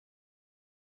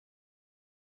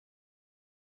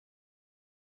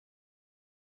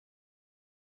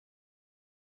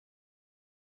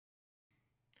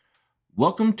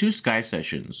Welcome to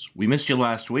SkySessions. We missed you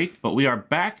last week, but we are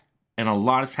back and a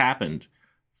lot has happened.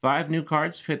 5 new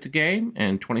cards have hit the game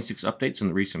and 26 updates in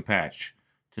the recent patch.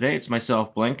 Today it's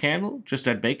myself, Blank Candle, Just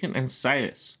Add Bacon, and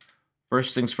Citus.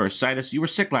 First things first, Citus, you were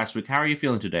sick last week. How are you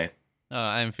feeling today?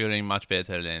 I'm feeling much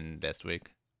better than last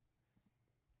week.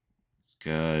 It's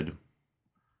good.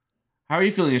 How are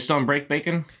you feeling? You still on break,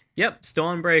 Bacon? Yep, still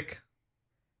on break.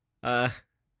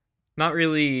 Not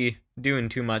really doing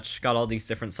too much. Got all these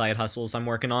different side hustles I'm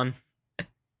working on.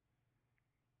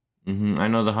 I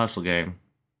know the hustle game.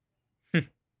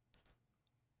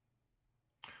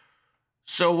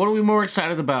 So what are we more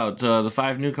excited about? The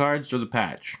 5 new cards or the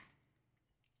patch?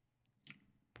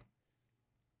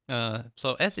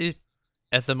 So at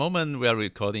the moment we are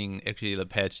recording, actually the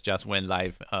patch just went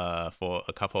live for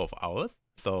a couple of hours.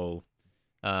 So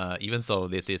even though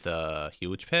this is a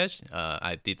huge patch,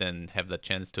 I didn't have the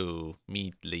chance to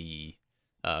meet the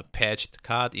patched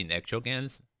card in actual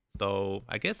games. So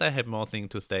I guess I have more things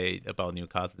to say about new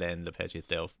cards than the patch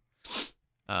itself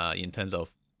in terms of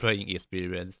playing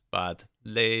experience, but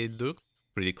they look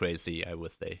pretty crazy, I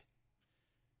would say.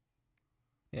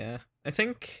 Yeah, I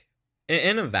think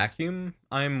in a vacuum,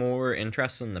 I'm more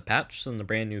interested in the patch than the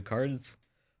brand new cards.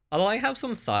 Although I have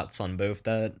some thoughts on both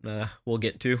that we'll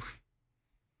get to.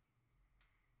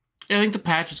 Yeah, I think the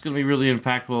patch is going to be really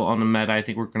impactful on the meta. I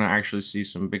think we're going to actually see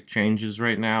some big changes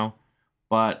right now.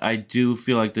 But I do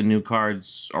feel like the new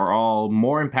cards are all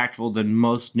more impactful than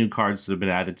most new cards that have been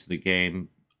added to the game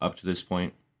up to this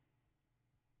point.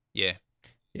 Yeah.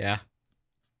 Yeah.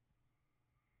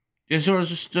 Yeah, so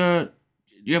just, do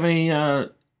you have any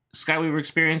Skyweaver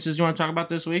experiences you want to talk about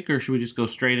this week, or should we just go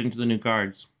straight into the new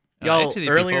cards? Y'all, Actually,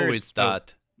 earlier... before we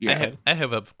start, Yeah. I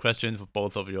have a question for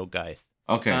both of you guys.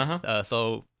 Okay.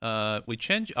 Uh-huh. We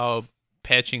changed our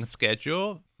patching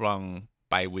schedule from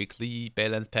bi-weekly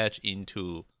balance patch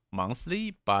into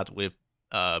monthly, but with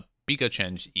a bigger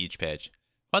change each patch.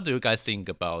 What do you guys think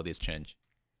about this change?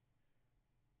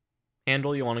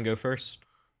 Handle, you want to go first?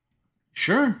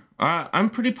 Sure. I'm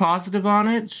pretty positive on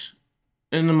it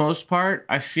in the most part.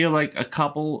 I feel like I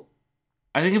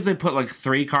think if they put like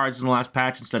 3 cards in the last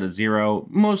patch instead of 0,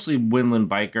 mostly Winland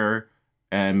Biker,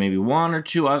 and maybe 1 or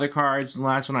 2 other cards in the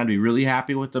last one, I'd be really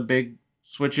happy with the big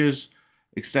switches.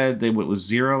 Instead, they went with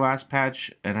 0 last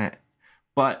patch,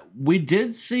 but we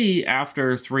did see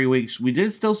after 3 weeks, we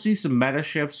did still see some meta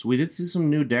shifts. We did see some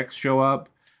new decks show up,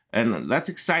 and that's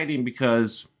exciting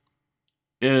because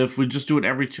if we just do it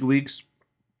every 2 weeks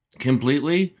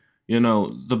completely,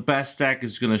 the best deck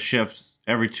is going to shift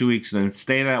every 2 weeks and then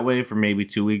stay that way for maybe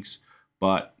 2 weeks.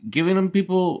 But giving them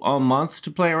people a month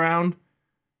to play around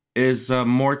is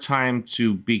more time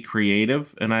to be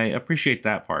creative, and I appreciate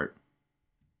that part.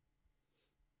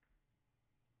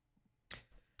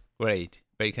 Great.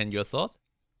 Bacon, your thought?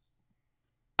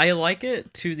 I like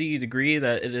it to the degree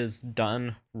that it is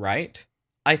done right.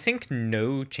 I think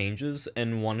no changes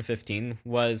in 115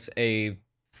 was a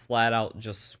flat out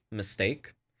just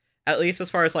mistake. At least as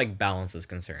far as like balance is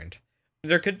concerned.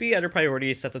 There could be other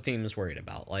priorities that the team is worried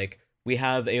about. Like, we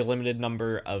have a limited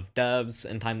number of devs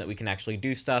and time that we can actually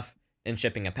do stuff, and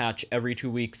shipping a patch every 2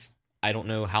 weeks. I don't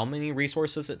know how many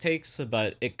resources it takes,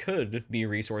 but it could be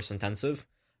resource intensive.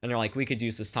 And they're like, we could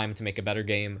use this time to make a better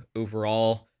game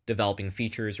overall, developing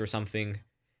features or something.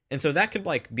 And so that could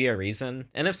like be a reason.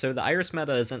 And if so, the Iris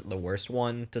meta isn't the worst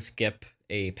one to skip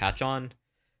a patch on.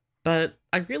 But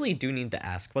I really do need to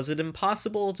ask, was it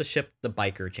impossible to ship the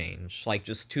biker change, like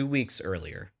just 2 weeks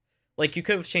earlier? Like, you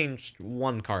could have changed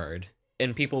 1 card,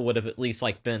 and people would have at least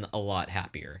like been a lot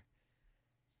happier.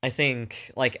 I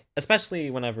think, like, especially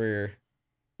whenever,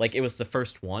 like, it was the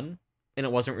first one, and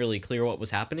it wasn't really clear what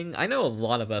was happening. I know a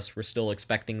lot of us were still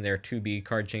expecting there to be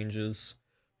card changes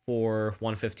for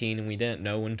 115, and we didn't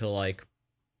know until, like,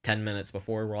 10 minutes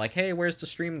before. We're like, hey, where's the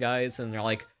stream, guys? And they're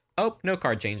like, oh, no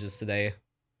card changes today.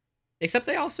 Except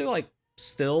they also, like,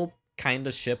 still kind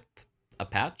of shipped a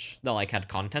patch that, like, had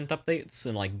content updates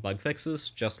and, like, bug fixes,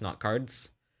 just not cards.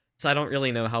 So I don't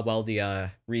really know how well the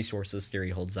resources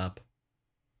theory holds up.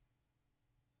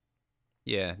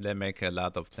 Yeah, that make a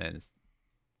lot of sense.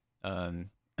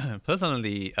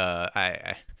 Personally,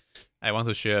 I want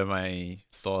to share my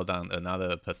thought on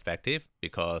another perspective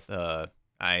because I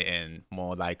am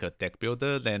more like a deck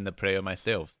builder than a player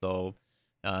myself. So,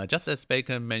 just as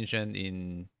Bacon mentioned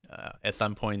in at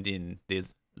some point in the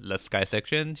Sky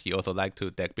section, he also liked to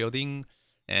deck building,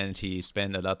 and he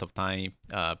spent a lot of time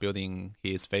building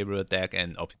his favorite deck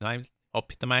and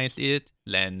optimize it,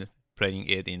 then playing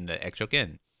it in the actual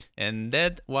game. And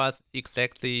that was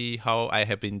exactly how I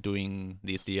have been doing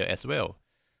this year as well.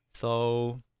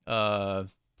 So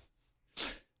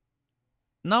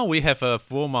now we have a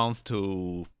full month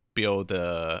to build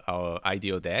our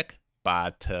ideal deck,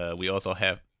 but we also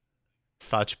have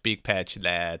such big patch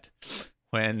that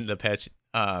when the patch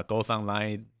goes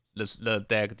online, the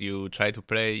deck you try to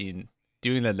play in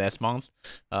during the next month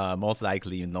most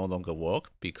likely no longer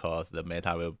work because the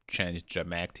meta will change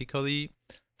dramatically.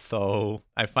 So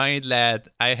I find that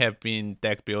I have been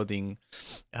deck building,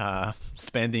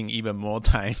 spending even more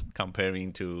time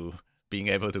comparing to being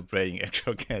able to play in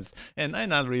actual games, and I'm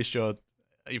not really sure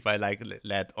if I like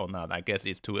that or not. I guess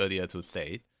it's too early to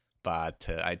say, but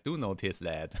I do notice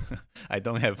that I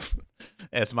don't have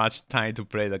as much time to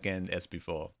play the game as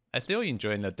before. I still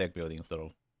enjoy the deck building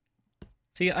though.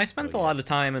 See, I spent a lot of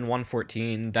time in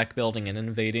 114 deck building and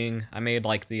innovating. I made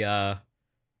like the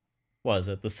what is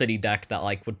it, the city deck that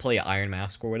like would play Iron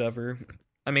Mask or whatever.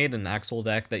 I made an Axel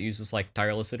deck that uses like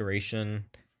Tireless Iteration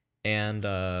and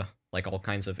like all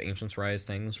kinds of Ancients Rise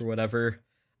things or whatever.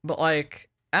 But like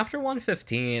after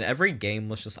 115, every game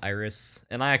was just Iris,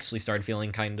 and I actually started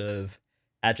feeling kind of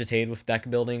agitated with deck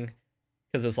building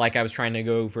because it's like I was trying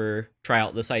to try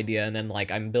out this idea, and then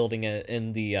like I'm building it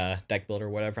in the deck builder or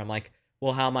whatever. I'm like,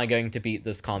 well, how am I going to beat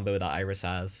this combo that Iris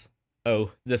has?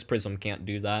 Oh, this Prism can't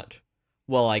do that.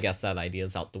 Well, I guess that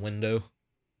idea's out the window.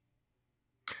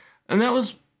 And that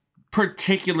was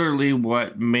particularly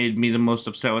what made me the most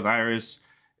upset with Iris.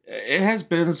 It has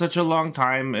been such a long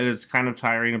time, and it's kind of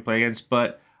tiring to play against,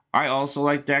 but I also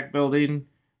like deck building,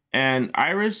 and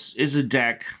Iris is a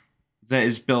deck that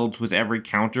is built with every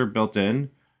counter built in.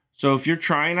 So if you're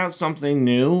trying out something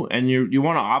new and you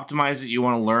want to optimize it, you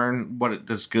want to learn what it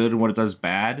does good and what it does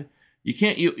bad,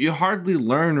 you hardly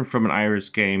learn from an Iris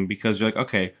game because you're like,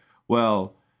 okay,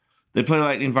 well, they play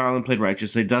Lightning Violent, played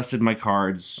Righteous, they dusted my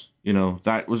cards,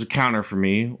 that was a counter for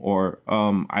me. Or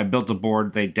I built a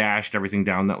board, they dashed everything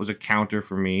down, that was a counter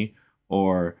for me.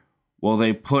 Or, well,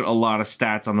 they put a lot of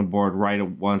stats on the board right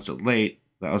at once at late,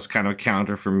 that was kind of a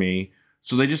counter for me.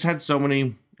 So they just had so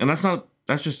many, and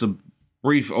that's just a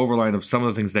brief overline of some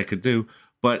of the things they could do.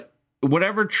 But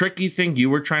whatever tricky thing you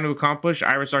were trying to accomplish,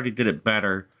 Iris already did it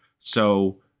better.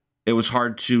 So it was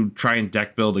hard to try and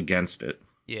deck build against it.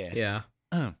 Yeah.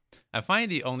 I find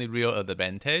the only real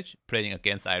advantage playing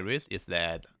against Iris is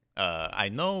that I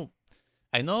know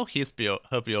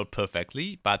her build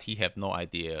perfectly, but he have no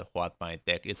idea what my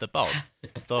deck is about.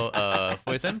 So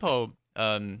for example,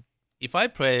 if I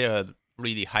play a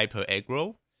really hyper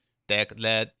aggro deck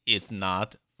that is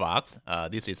not Fox,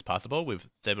 this is possible with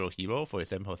several heroes. For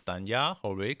example, Sanya,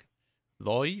 Horik,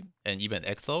 Zoe, and even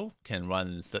Exo can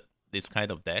run this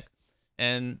kind of deck.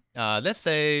 And let's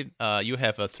say you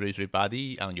have a 3/3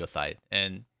 body on your side,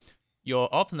 and your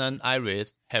opponent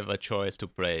Iris have a choice to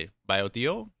play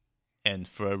Biodeal and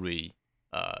Flurry,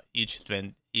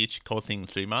 each costing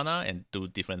 3 mana and do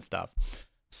different stuff.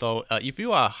 So if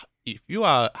you are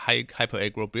hyper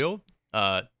aggro build,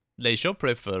 they should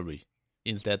play Flurry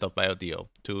instead of Biodeal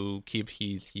to keep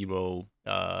his hero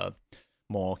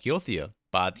more healthier.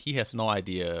 But he has no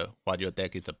idea what your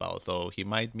deck is about, so he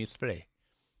might misplay.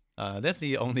 That's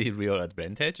the only real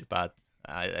advantage, but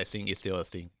I think it's still a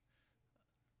thing.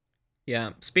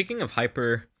 Yeah, speaking of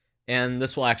hyper, and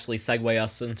this will actually segue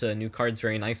us into new cards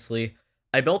very nicely,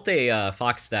 I built a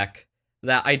Fox deck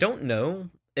that I don't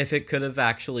know if it could have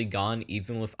actually gone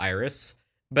even with Iris,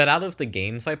 but out of the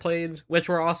games I played, which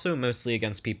were also mostly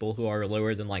against people who are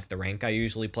lower than like the rank I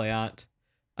usually play at,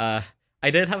 I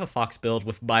did have a Fox build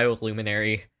with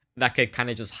Bioluminary that could kind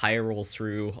of just high roll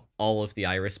through all of the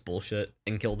Iris bullshit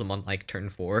and kill them on like turn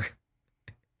 4.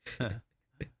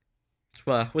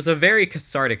 Which was a very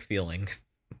cathartic feeling.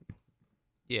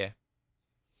 Yeah.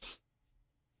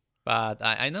 But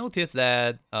I noticed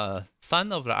that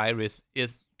Son of the Iris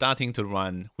is starting to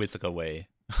run Whisker Way.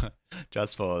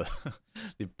 Just for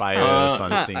the bio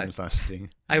something.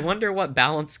 I wonder what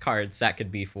balance cards that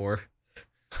could be for.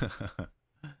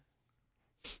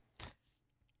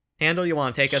 Handle, you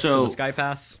want to take us to the Sky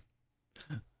Pass?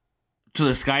 To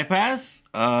the Sky Pass?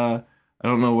 I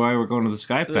don't know why we're going to the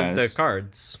Sky Pass. The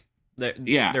cards. They're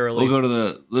we'll go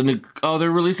to the new... Oh,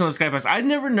 they're releasing on the Sky Pass. I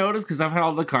never noticed because I've had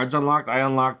all the cards unlocked. I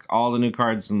unlock all the new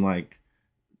cards in like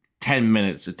 10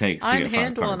 minutes it takes to get 5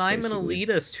 Handle, cards, and I'm basically an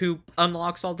elitist who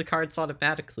unlocks all the cards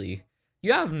automatically.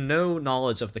 You have no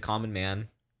knowledge of the common man.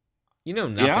 You know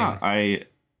nothing. Yeah, I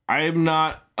am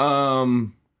not...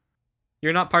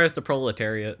 You're not part of the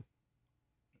proletariat.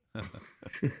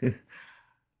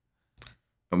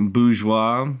 I'm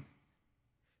bourgeois.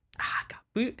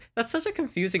 God, that's such a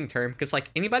confusing term, because like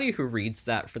anybody who reads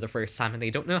that for the first time and they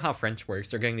don't know how French works,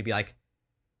 they're going to be like,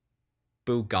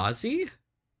 Bougazi?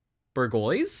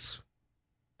 Bourgeois?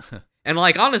 And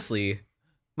like honestly,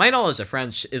 My knowledge of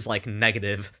French is like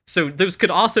negative, so those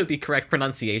could also be correct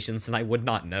pronunciations, and I would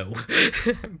not know.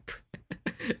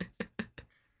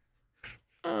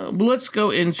 But let's go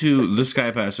into the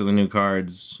Sky Pass or the new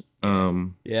cards.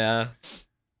 Yeah.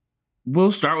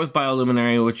 We'll start with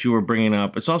Bioluminary, which you were bringing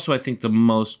up. It's also, I think, the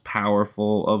most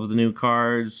powerful of the new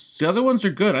cards. The other ones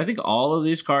are good. I think all of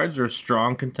these cards are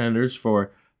strong contenders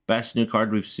for best new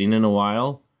card we've seen in a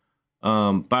while.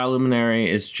 Bioluminary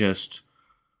is just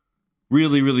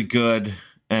really, really good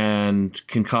and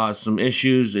can cause some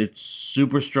issues. It's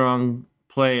super strong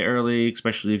play early,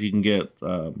 especially if you can get,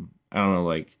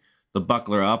 like the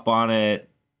Buckler up on it.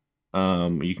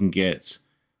 You can get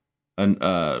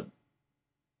an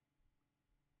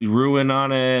Ruin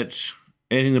on it,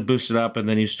 anything to boost it up, and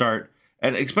then you start.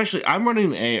 And especially, I'm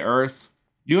running a Earth.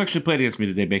 You actually played against me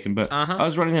today, Bacon, but I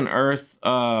was running an Earth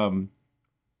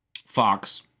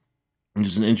Fox, which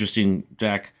is an interesting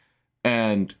deck,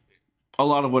 and a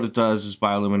lot of what it does is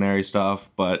Bioluminary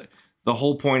stuff, but the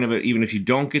whole point of it, even if you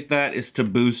don't get that, is to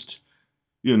boost,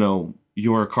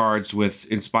 your cards with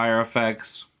Inspire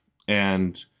effects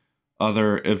and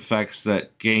other effects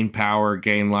that gain power,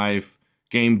 gain life,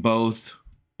 gain both.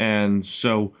 And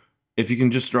so if you can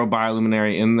just throw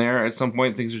Bioluminary in there, at some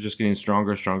point things are just getting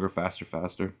stronger,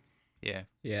 faster. Yeah.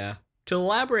 Yeah. To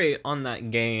elaborate on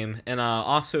that game, and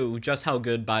also just how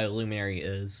good Bioluminary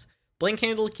is, Blink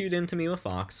Handle queued into me with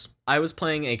Fox. I was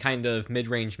playing a kind of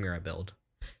mid-range Mira build.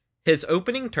 His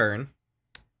opening turn,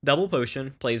 Double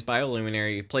Potion, plays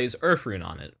Bioluminary, plays Earth Rune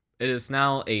on it. It is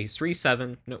now a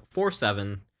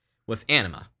 4/7 with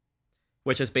Anima,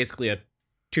 which is basically a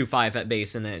 2/5 at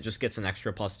base, and then it just gets an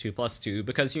extra +2/+2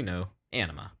 because,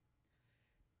 Anima.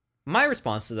 My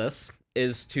response to this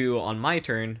is to, on my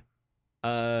turn,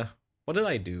 what did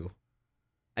I do?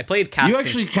 I played Casting... You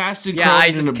actually casted Chrome Chrome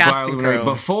I just casted Chrome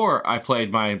before I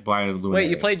played my Bioluminary. Wait,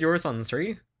 you played yours on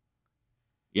 3?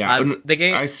 Yeah, the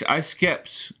game... I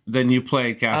skipped, then you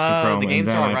played Casting Chrome, and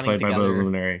then I played my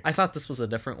Bioluminary. I thought this was a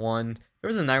different one. There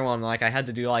was another one, I had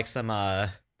to do, some, I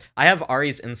have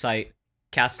Ari's Insight,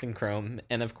 Casting Chrome,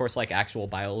 and of course, actual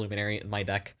Bioluminary in my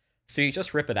deck. So you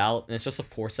just rip it out, and it's just a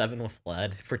 4/7 with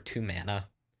Lead for 2 mana.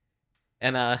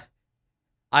 And,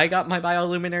 I got my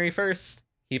Bioluminary first.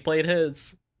 He played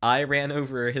his. I ran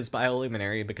over his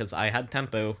Bioluminary because I had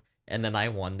tempo, and then I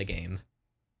won the game.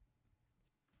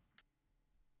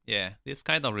 Yeah, this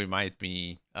kind of reminds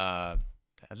me, during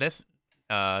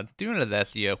the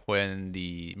last year when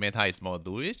the meta is more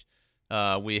bluish,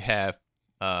 we have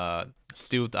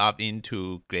stood up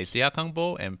into Glacier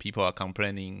combo, and people are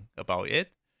complaining about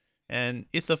it. And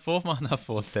it's a 4 mana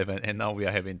 4/7, and now we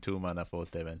are having 2 mana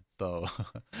 4/7. So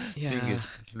I think it's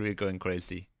really going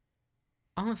crazy.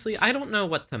 Honestly, I don't know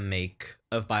what to make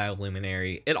of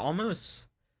Bioluminary. It almost...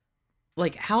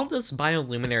 how does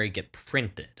Bioluminary get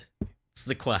printed? It's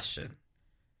the question.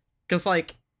 Because,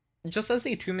 just as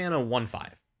a 2 mana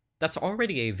 1/5, that's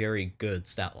already a very good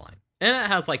stat line. And it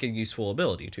has, a useful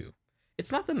ability, too.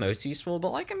 It's not the most useful,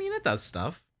 but, it does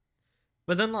stuff.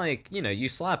 But then, you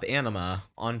slap Anima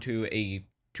onto a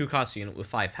 2-cost unit with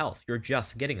 5 health. You're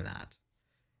just getting that.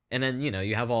 And then,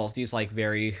 you have all of these,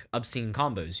 very obscene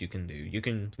combos you can do. You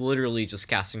can literally just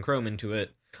Casting Chrome into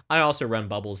it. I also run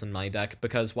Bubbles in my deck,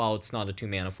 because while it's not a 2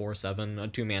 mana 4/7, a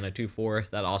 2 mana 2/4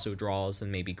 that also draws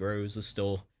and maybe grows is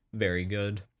still very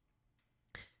good.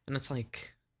 And it's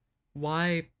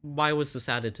why was this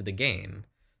added to the game?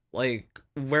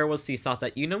 Where was the thought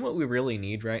that, what we really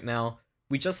need right now?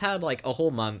 We just had, a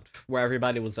whole month where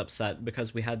everybody was upset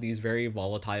because we had these very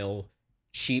volatile,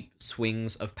 cheap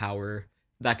swings of power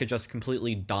that could just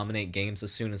completely dominate games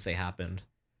as soon as they happened.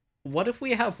 What if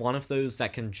we have one of those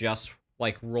that can just,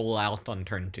 roll out on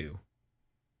turn 2?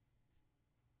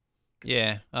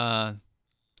 Yeah, I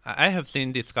have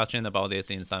seen discussion about this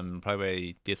in some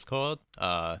private Discord,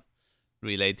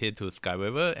 related to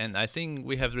Skyweaver, and I think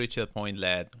we have reached a point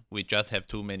that we just have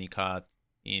too many cards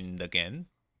in the game,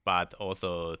 but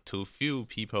also too few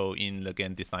people in the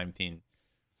game design team.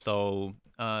 So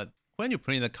when you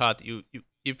print a card, you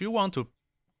if you want to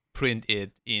print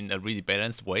it in a really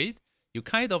balanced way, you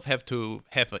kind of have to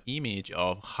have an image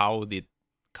of how the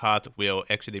card will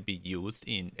actually be used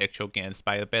in actual games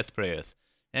by the best players.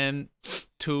 And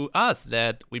to us,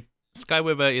 that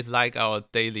Skyweaver is like our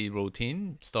daily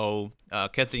routine, so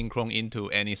casting Chrome into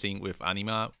anything with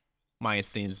Anima might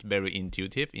seem very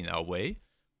intuitive in our way.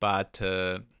 But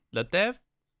the dev,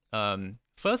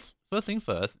 first thing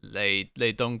first, they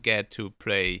don't get to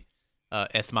play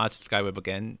as much Skyweaver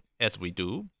game as we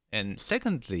do. And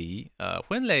secondly,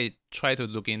 when they try to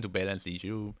look into balance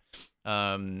issue,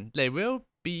 they will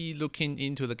be looking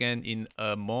into the game in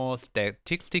a more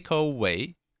statistical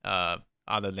way,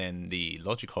 other than the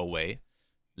logical way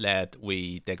that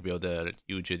we deck builder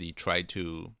usually try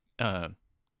to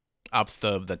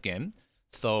observe the game.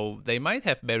 So they might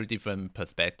have very different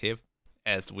perspective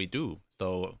as we do.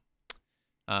 So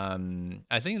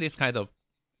I think this kind of,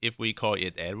 if we call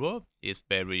it error, is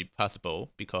very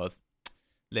possible because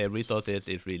their resources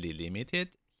is really limited.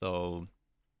 So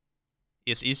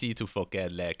it's easy to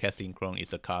forget that Casting Chrome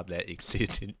is a card that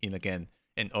exists in the game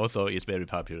and also is very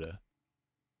popular.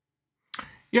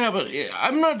 Yeah, but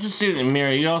I'm not just seeing it in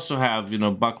Mirror. You also have,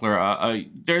 Buckler.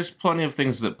 There's plenty of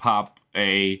things that pop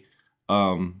a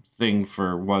thing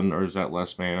for 1, or is that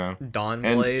less mana?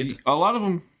 Dawnblade. And a lot of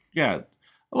them, yeah.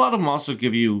 A lot of them also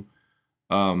give you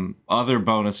other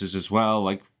bonuses as well,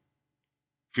 like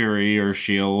Fury or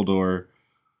Shield or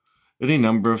any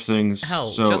number of things. Hell,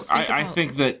 so I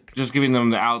think that just giving them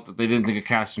the out that they didn't think of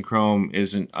Casting Chrome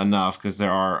isn't enough, because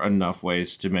there are enough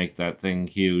ways to make that thing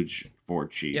huge for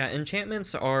cheap. Yeah,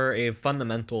 enchantments are a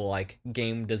fundamental, like,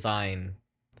 game design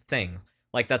thing.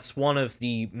 Like, that's one of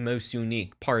the most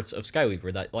unique parts of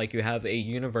Skyweaver, that, like, you have a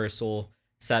universal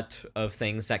set of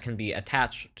things that can be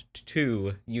attached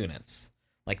to units.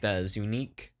 Like, that is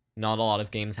unique. Not a lot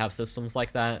of games have systems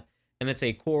like that, and it's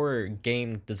a core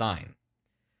game design.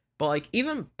 But, like,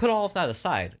 even put all of that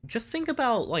aside, just think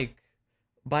about, like,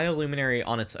 Bioluminary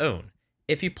on its own.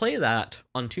 If you play that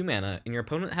on 2 mana and your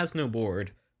opponent has no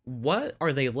board, what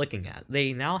are they looking at?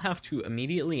 They now have to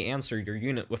immediately answer your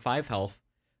unit with 5 health,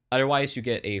 otherwise you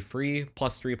get a free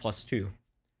 +3/+2.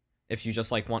 If you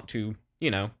just, like, want to,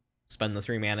 spend the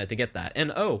 3 mana to get that.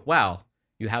 And, oh, wow,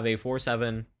 you have a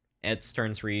 4/7, it's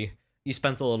turn 3, you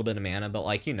spent a little bit of mana, but,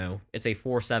 like, it's a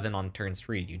 4/7 on turn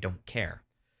 3, you don't care.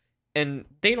 And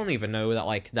they don't even know that,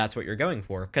 like, that's what you're going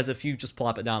for, because if you just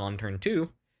plop it down on turn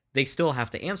 2, they still have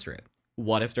to answer it.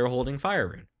 What if they're holding Fire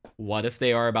Rune? What if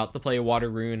they are about to play Water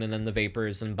Rune and then the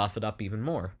Vapors and buff it up even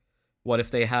more? What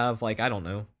if they have, like, I don't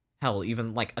know, hell,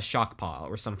 even, like, a Shock Paw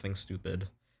or something stupid?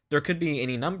 There could be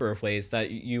any number of ways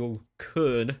that you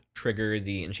could trigger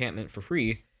the enchantment for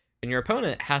free, and your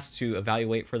opponent has to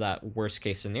evaluate for that worst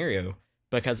case scenario,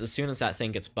 because as soon as that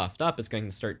thing gets buffed up, it's going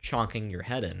to start chonking your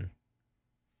head in.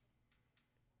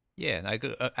 Yeah,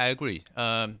 I agree.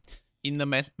 In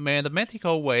the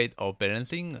mathematical way of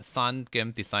balancing, some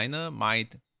game designer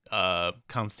might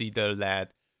consider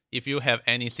that if you have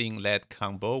anything that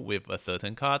combo with a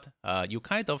certain card, you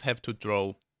kind of have to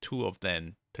draw 2 of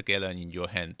them together in your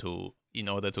hand in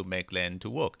order to make them to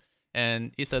work.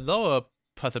 And it's a lower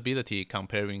possibility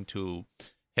comparing to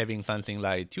having something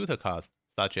like tutor cards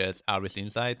such as Aris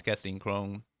Insight, Casting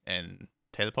Chrome, and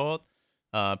Teleport,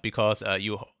 because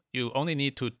you only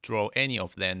need to draw any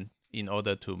of them in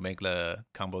order to make the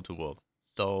combo to work.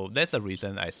 So that's the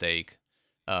reason I say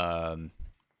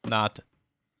not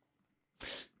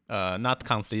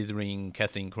considering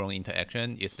Casting Chrome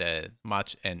interaction is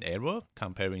much an error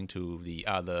comparing to the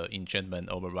other enchantment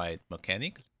override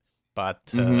mechanics. But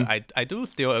I do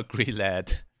still agree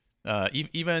that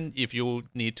even if you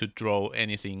need to draw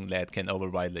anything that can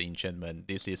override the enchantment,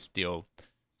 this is still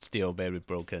very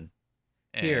broken.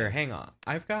 Here, hang on.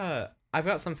 I've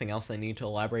got something else I need to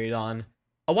elaborate on.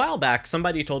 A while back,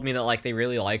 somebody told me that, like, they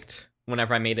really liked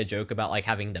whenever I made a joke about, like,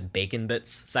 having the bacon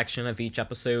bits section of each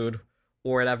episode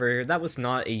or whatever. That was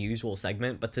not a usual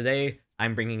segment, but today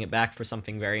I'm bringing it back for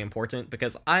something very important,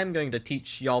 because I'm going to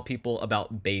teach y'all people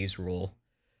about Bayes' rule.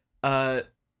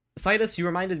 Citus, you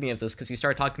reminded me of this because you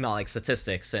started talking about, like,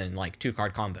 statistics and, like,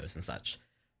 2-card combos and such.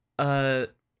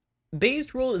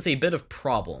 Bayes' rule is a bit of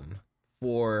problem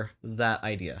for that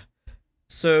idea.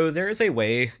 So there is a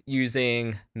way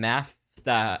using math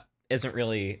that isn't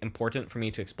really important for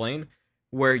me to explain,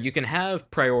 where you can have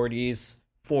priorities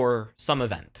for some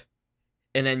event,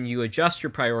 and then you adjust your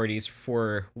priorities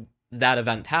for that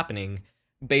event happening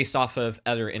based off of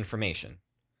other information.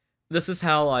 This is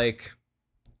how, like,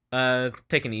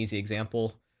 take an easy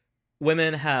example.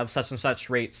 Women have such and such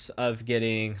rates of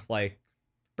getting, like,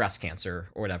 breast cancer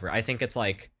or whatever. I think it's,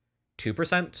 like,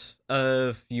 2%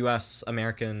 of US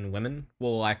American women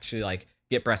will actually, like,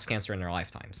 get breast cancer in their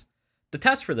lifetimes. The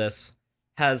test for this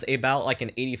has about, like,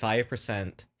 an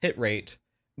 85% hit rate,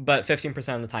 but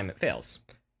 15% of the time it fails.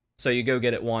 So you go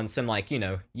get it once and, like,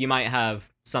 you might have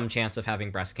some chance of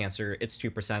having breast cancer. It's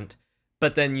 2%,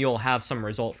 but then you'll have some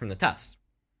result from the test.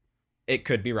 It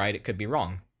could be right, it could be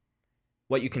wrong.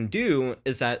 What you can do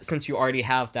is that since you already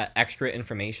have that extra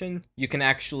information, you can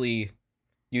actually,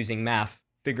 using math,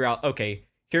 figure out, okay,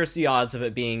 here's the odds of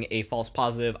it being a false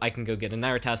positive. I can go get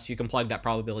another test. You can plug that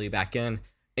probability back in,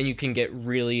 and you can get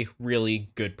really,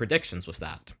 really good predictions with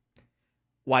that.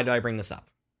 Why do I bring this up?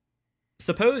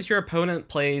 Suppose your opponent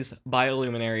plays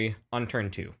Bioluminary on turn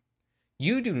 2.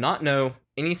 You do not know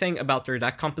anything about their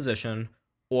deck composition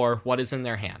or what is in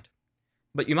their hand.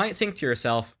 But you might think to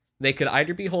yourself, they could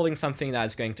either be holding something that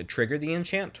is going to trigger the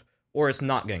enchant, or is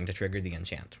not going to trigger the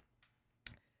enchant.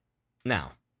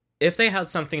 Now, if they had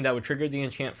something that would trigger the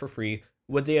enchant for free,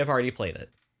 would they have already played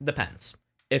it? Depends.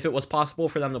 If it was possible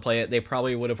for them to play it, they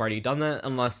probably would have already done that,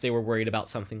 unless they were worried about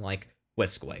something like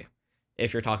Whiskaway.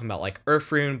 If you're talking about like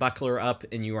Earthruin, Buckler Up,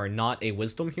 and you are not a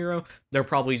Wisdom hero, they're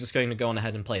probably just going to go on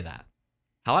ahead and play that.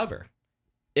 However,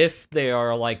 if they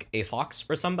are like a Fox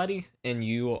or somebody, and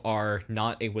you are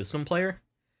not a Wisdom player,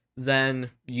 then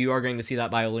you are going to see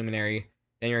that Bioluminary,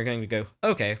 and you're going to go,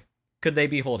 okay, could they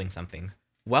be holding something?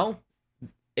 Well,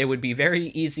 it would be very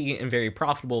easy and very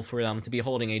profitable for them to be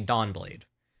holding a Dawnblade.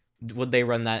 Would they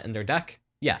run that in their deck?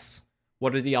 Yes.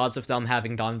 What are the odds of them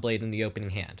having Dawnblade in the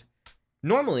opening hand?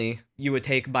 Normally, you would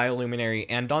take Bioluminary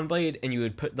and Dawnblade, and you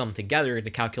would put them together to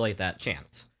calculate that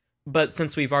chance. But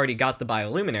since we've already got the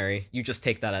Bioluminary, you just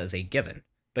take that as a given,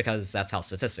 because that's how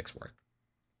statistics work.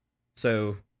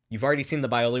 So, you've already seen the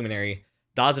Bioluminary.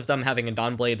 The odds of them having a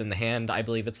Dawnblade in the hand, I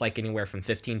believe it's like anywhere from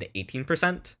 15 to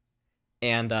 18%.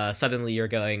 And suddenly you're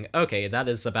going, okay, that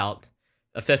is about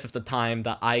a fifth of the time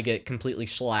that I get completely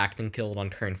shellacked and killed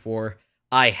on turn 4.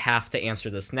 I have to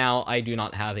answer this now. I do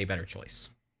not have a better choice.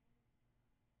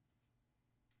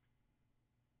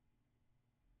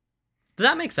 Does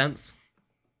that make sense?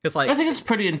 Because I think it's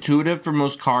pretty intuitive for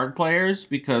most card players,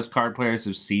 because card players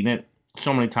have seen it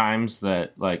so many times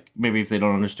that, like, maybe if they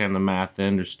don't understand the math, they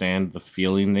understand the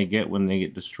feeling they get when they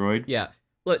get destroyed. Yeah.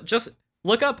 Look, just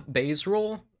look up Bayes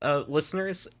rule,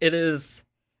 listeners. It is,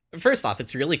 first off,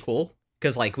 it's really cool,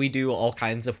 because, like, we do all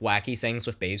kinds of wacky things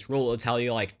with Bayes rule. It'll tell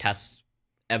you, like, test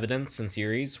evidence in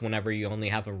series whenever you only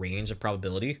have a range of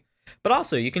probability. But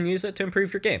also, you can use it to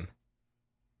improve your game.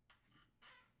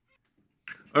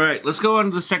 All right, let's go on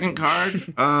to the second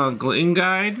card, Glean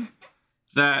Guide.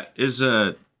 That is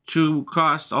a 2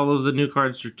 cost. All of the new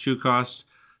cards are 2 cost.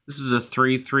 This is a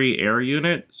 3/3 air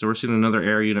unit, so we're seeing another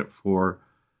air unit for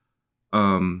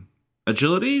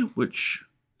agility, which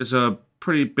is a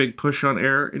pretty big push on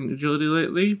air in agility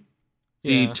lately.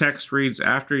 The text reads,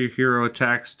 after your hero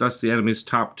attacks, dust the enemy's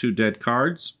top 2 dead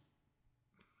cards.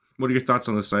 What are your thoughts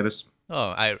on this, Titus?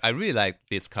 Oh, I really like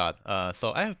this card.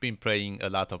 So I have been playing a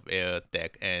lot of air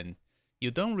deck, and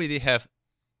you don't really have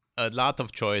a lot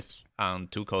of choice on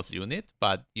 2-cost unit,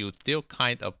 but you still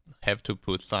kind of have to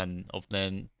put some of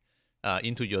them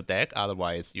into your deck.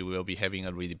 Otherwise, you will be having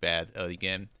a really bad early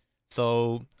game.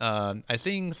 So I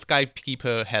think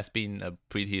Skykeeper has been a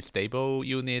pretty stable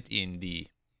unit in the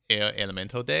air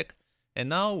elemental deck, and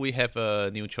now we have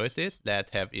new choices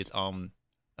that have its own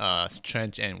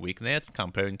strength and weakness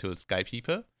comparing to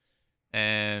Skykeeper.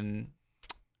 And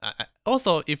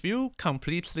also, if you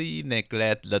completely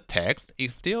neglect the text,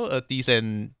 it's still a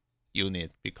decent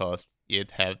unit, because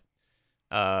it have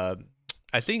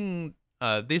I think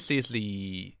this is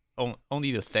the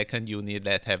only the second unit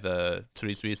that have a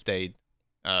 3/3 state.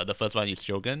 The first one is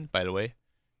Shogun, by the way,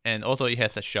 and also it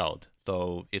has a shout,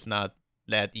 so it's not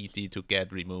that easy to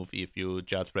get removed if you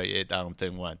just play it on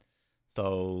turn 1.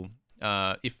 So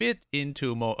it fit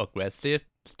into more aggressive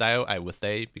style, I would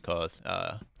say, because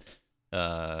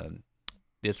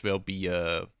this will be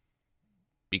a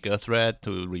bigger threat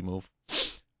to remove.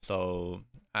 So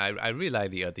I really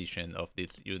like the addition of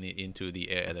this unit into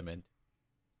the air element.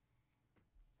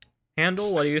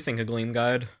 Handle, what do you think of Gleam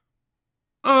Guide?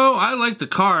 Oh, I like the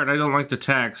card. I don't like the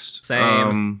text.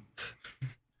 Same.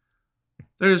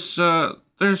 There's I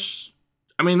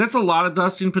mean, that's a lot of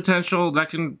dusting potential. That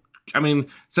can, I mean,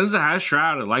 since it has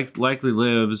Shroud, it likely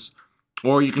lives,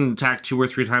 or you can attack 2 or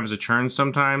 3 times a turn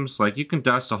sometimes. Like, you can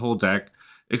dust a whole deck,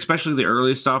 especially the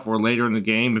early stuff, or later in the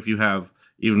game, if you have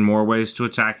even more ways to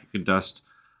attack, you can dust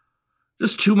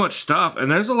just too much stuff.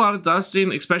 And there's a lot of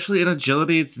dusting, especially in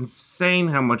agility. It's insane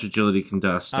how much agility can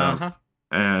dust stuff.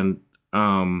 And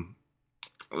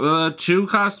 2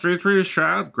 cost 3/3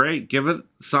 Shroud, great. Give it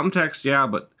some text, yeah,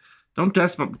 but don't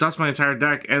dust my entire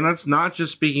deck. And that's not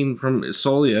just speaking from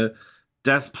solely a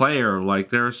death player. Like,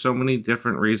 there are so many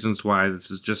different reasons why this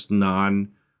is just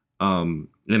interactive.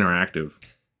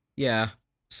 Yeah.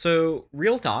 So,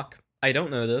 real talk, I don't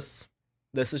know this.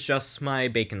 This is just my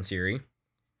bacon theory.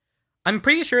 I'm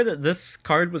pretty sure that this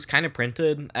card was kind of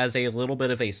printed as a little bit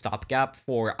of a stopgap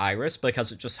for Iris,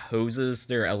 because it just hoses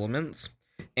their elements,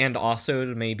 and also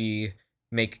to maybe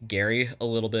make Gary a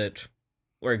little bit,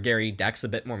 or Gary decks a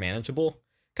bit more manageable.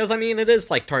 Because, I mean, it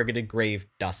is like targeted grave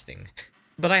dusting.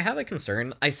 But I have a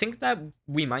concern. I think that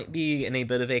we might be in a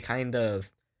bit of a kind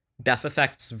of death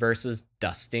effects versus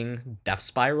dusting death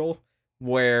spiral,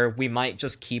 where we might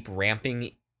just keep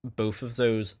ramping both of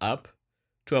those up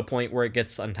to a point where it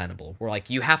gets untenable, where like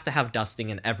you have to have dusting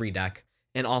in every deck,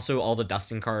 and also all the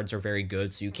dusting cards are very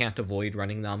good, so you can't avoid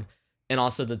running them, and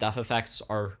also the death effects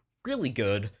are really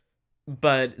good,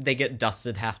 but they get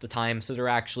dusted half the time, so they're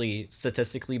actually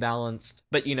statistically balanced.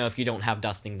 But if you don't have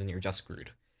dusting, then you're just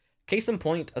screwed. Case in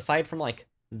point, aside from like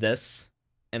this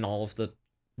and all of the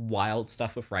wild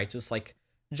stuff with Righteous, like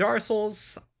Jar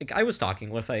Souls, like I was talking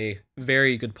with a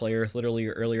very good player literally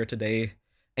earlier today,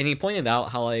 and he pointed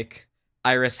out how like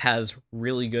Iris has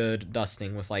really good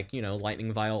dusting with like,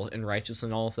 Lightning Vial and Righteous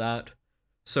and all of that.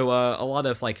 So a lot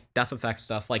of like death effect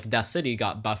stuff, like Death City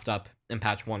got buffed up in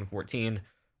patch 114,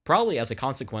 probably as a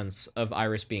consequence of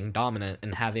Iris being dominant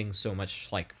and having so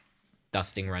much like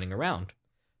dusting running around.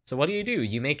 So what do?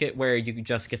 You make it where you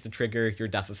just get to trigger your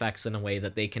death effects in a way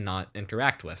that they cannot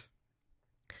interact with.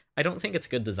 I don't think it's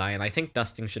good design. I think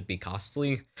dusting should be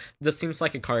costly. This seems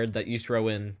like a card that you throw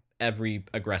in every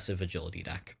aggressive agility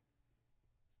deck.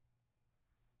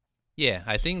 Yeah,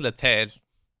 I think the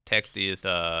text is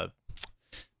a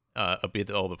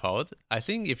bit overpowered. I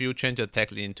think if you change the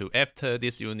text into after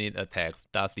this unit attacks,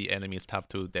 does the enemy's top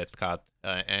 2 discard,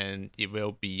 and it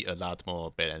will be a lot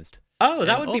more balanced. Oh,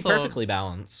 that would be perfectly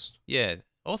balanced. Yeah.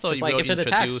 Also, it like will if it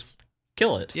introduce... attacks,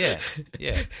 kill it. Yeah.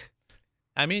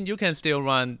 I mean, you can still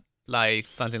run like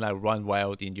something like Run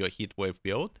Wild in your Heatwave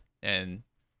build, and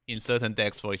in certain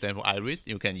decks, for example, Iris,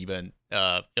 you can even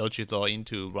Eldritch Draw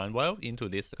into Run Wild into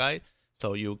this guy,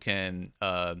 so you can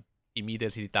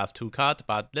immediately dust 2 cards,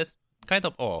 but that's kind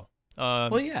of all.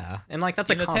 Well, yeah, and like that's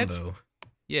a combo. Text,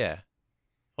 yeah.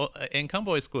 And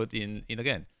combo is good in the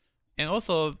game. And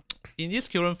also, in this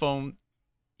current form,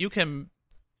 you can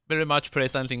very much play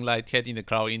something like Cat in the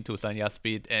Cloud into Sanya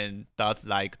Speed and does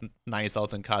like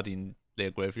 9,000 cards in their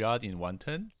graveyard in one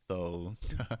turn. So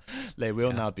they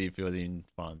will not be feeling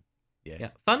fun. Yeah.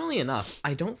 Funnily enough,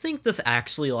 I don't think this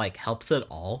actually like helps at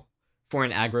all for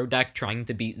an aggro deck trying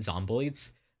to beat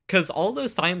Zomboids. Because all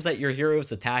those times that your hero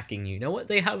is attacking, you know what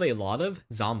they have a lot of?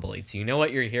 Zomboids. You know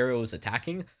what your hero is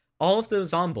attacking? All of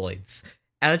those Zomboids.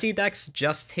 Agi decks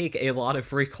just take a lot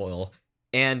of recoil,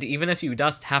 and even if you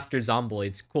dust half your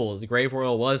Zomboids, cool, the Grave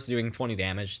Royal was doing 20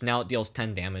 damage, now it deals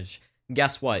 10 damage.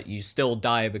 Guess what? You still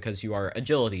die because you are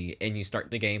agility, and you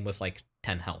start the game with like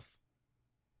 10 health.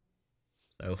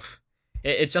 So,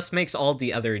 it just makes all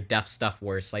the other def stuff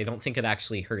worse. I don't think it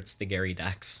actually hurts the Gary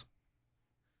decks.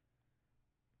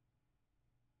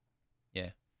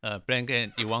 Yeah. Blank,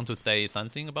 you want to say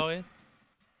something about it?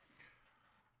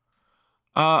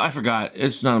 I forgot.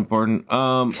 It's not important.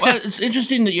 Well, it's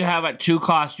interesting that you have at 2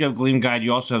 costs, you have Gleam Guide,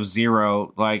 you also have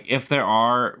 0. Like, if there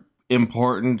are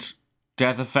important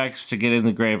death effects to get in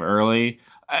the grave early,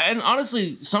 and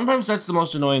honestly, sometimes that's the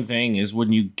most annoying thing, is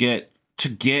when you get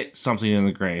something in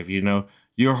the grave,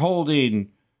 You're holding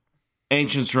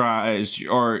Ancient's Rise,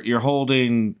 or you're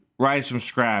holding Rise from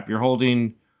Scrap, you're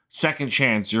holding Second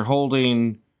Chance, you're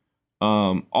holding...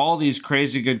 all these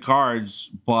crazy good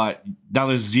cards, but now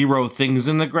there's 0 things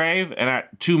in the grave, and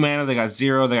at 2 mana they got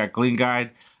 0, they got Gleam Guide,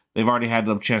 they've already had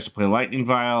the chance to play Lightning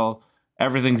Vial,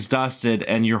 everything's dusted,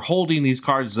 and you're holding these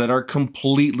cards that are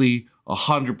completely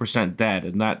 100% dead,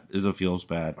 and that feels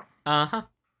bad. Uh-huh.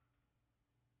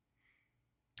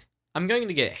 I'm going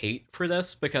to get hate for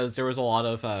this, because there was a lot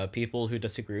of people who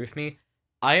disagree with me.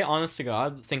 I, honest to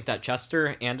God, think that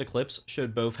Chester and Eclipse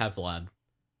should both have Vlad.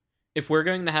 If we're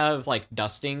going to have, like,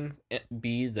 dusting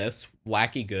be this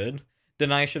wacky good,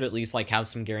 then I should at least, like, have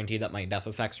some guarantee that my death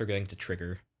effects are going to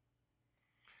trigger.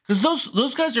 Because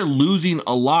those guys are losing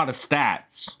a lot of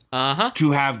stats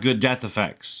to have good death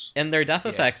effects. And their death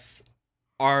effects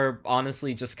are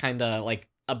honestly just kind of, like,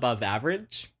 above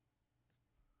average.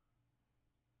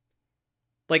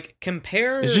 Like,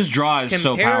 compare... It's just draw is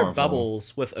so powerful. Compare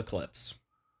Bubbles with Eclipse.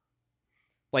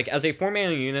 Like, as a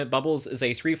 4-mana unit, Bubbles is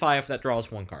a 3/5 that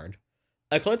draws 1 card.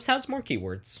 Eclipse has more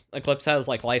keywords. Eclipse has,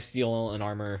 like, lifesteal and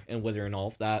armor and wither and all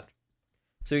of that.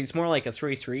 So he's more like a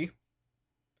 3/3.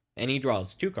 And he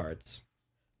draws 2 cards.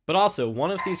 But also,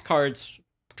 one of these cards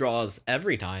draws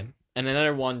every time, and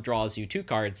another one draws you 2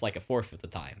 cards like a fourth of the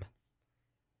time.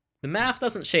 The math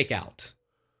doesn't shake out.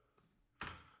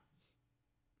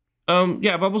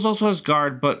 Yeah, Bubbles also has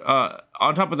guard, but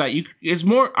on top of that, it's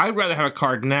more. I'd rather have a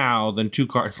card now than 2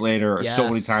 cards later. Yes. So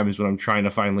many times when I'm trying to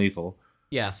find lethal.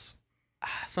 Yes,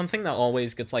 something that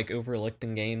always gets like overlooked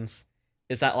in games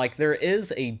is that like there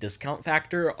is a discount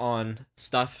factor on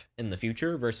stuff in the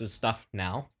future versus stuff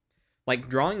now. Like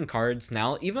drawing cards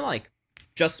now, even like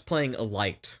just playing a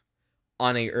light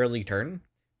on a early turn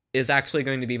is actually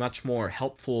going to be much more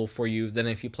helpful for you than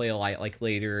if you play a light like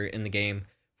later in the game.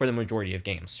 For the majority of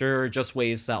games, there are just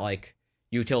ways that like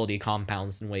utility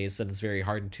compounds in ways that is very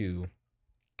hard to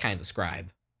kind of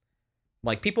describe.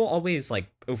 Like, people always, like,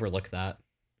 overlook that.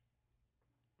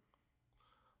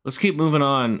 Let's keep moving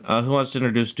on. Who wants to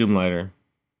introduce Doomlighter?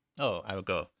 Oh, I will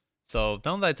go. So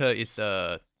Downlighter is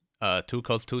a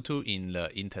 2-cost 2/2 in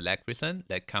the intellect reason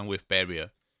that come with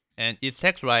barrier. And its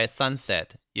text write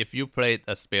Sunset. If you played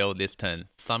a spell this turn,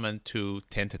 summon 2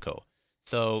 tentacle.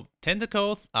 So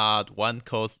tentacles are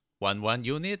 1-cost 1/1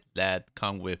 unit that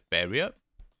come with barrier.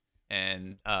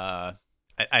 And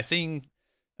I think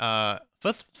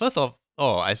first of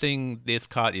all, I think this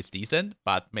card is decent,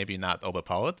 but maybe not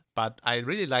overpowered. But I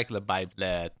really like the vibe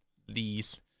that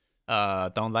these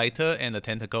Downlighter and the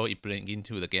tentacle it bring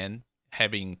into the game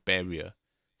having barrier.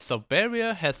 So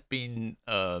barrier has been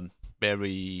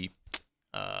very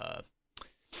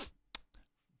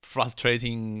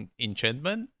frustrating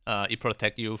enchantment. It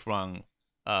protects you from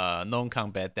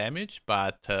non-combat damage,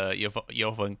 but you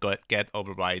often get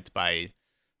override by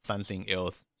something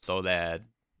else, so that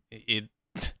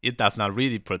it does not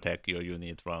really protect your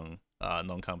unit from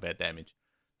non-combat damage.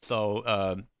 So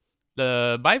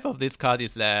the vibe of this card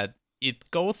is that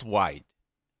it goes wide,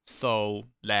 so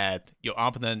that your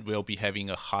opponent will be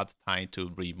having a hard time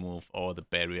to remove all the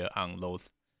barrier on those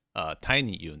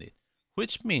tiny units.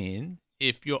 Which means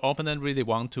if your opponent really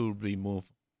want to remove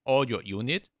all your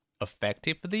units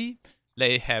effectively,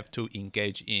 they have to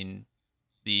engage in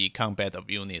the combat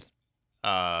of units.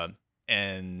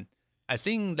 And I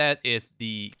think that is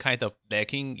the kind of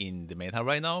lacking in the meta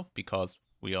right now, because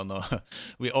we all know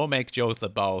we all make jokes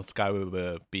about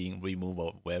Skyriver being removed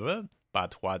or whatever,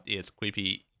 but what is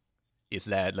creepy is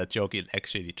that the joke is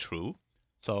actually true.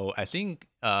 So I think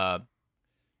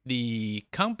the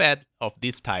combat of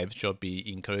this type should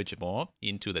be encouraged more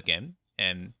into the game,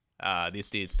 and this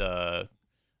is a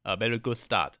very good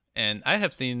start. And I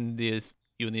have seen this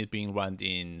unit being run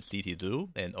in CT2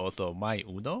 and also My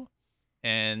Uno.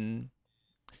 And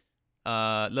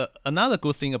another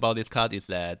good thing about this card is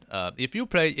that if you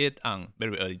play it on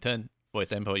very early turn, for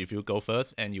example, if you go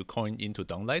first and you coin into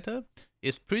Downlighter,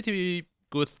 it's pretty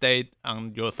good state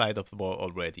on your side of the board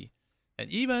already. And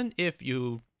even if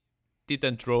you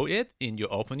didn't draw it in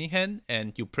your opening hand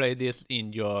and you play this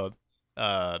in your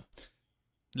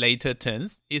later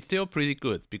turns, it's still pretty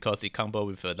good because it combos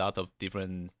with a lot of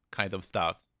different kind of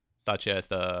stuff, such as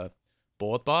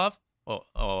board buff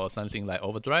or something like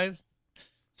overdrive.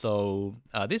 So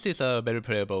this is a very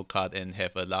playable card and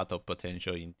have a lot of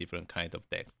potential in different kind of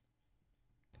decks.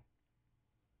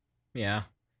 Yeah,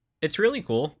 it's really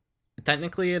cool.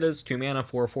 Technically, it is 2 mana,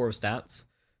 4/4 stats.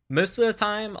 Most of the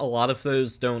time, a lot of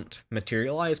those don't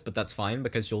materialize, but that's fine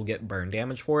because you'll get burn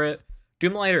damage for it.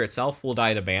 Doomlighter itself will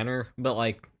die to banner, but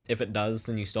like if it does,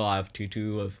 then you still have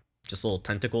 2/2 of just little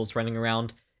tentacles running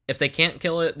around. If they can't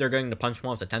kill it, they're going to punch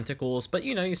one of the tentacles, but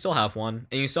you know, you still have one,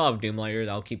 and you still have Doomlighter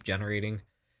that'll keep generating.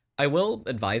 I will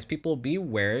advise people be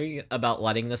wary about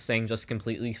letting this thing just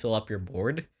completely fill up your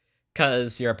board,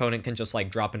 because your opponent can just like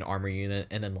drop an armor unit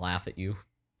and then laugh at you.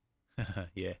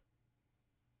 Yeah.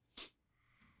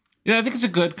 Yeah, I think it's a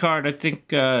good card. I think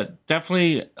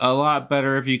definitely a lot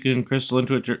better if you can crystal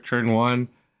into it turn 1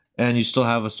 and you still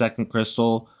have a second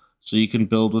crystal so you can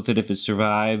build with it if it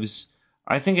survives.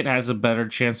 I think it has a better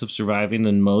chance of surviving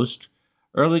than most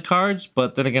early cards,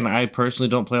 but then again, I personally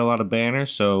don't play a lot of banner,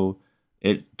 so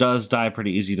it does die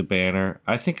pretty easy to banner.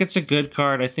 I think it's a good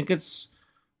card. I think it's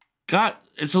a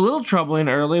little troubling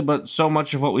early, but so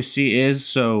much of what we see is,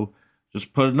 so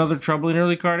just put another troubling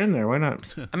early card in there. Why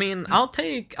not? I mean, I'll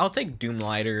take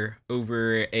Doomlighter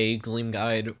over a Gleam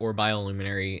Guide or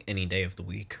Bioluminary any day of the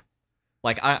week.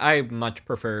 Like, I much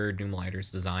prefer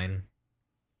Doomlighter's design.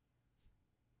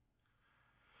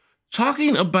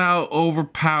 Talking about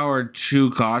overpowered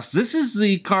 2 costs, this is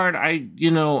the card I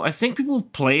think people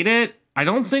have played it. I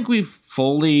don't think we've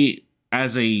fully,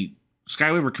 as a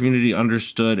Skyweaver community,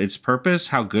 understood its purpose,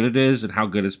 how good it is, and how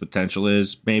good its potential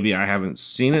is. Maybe I haven't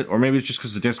seen it, or maybe it's just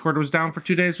because the Discord was down for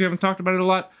 2 days. We haven't talked about it a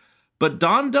lot. But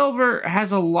Dawn Delver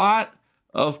has a lot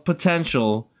of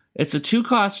potential. It's a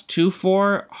 2-cost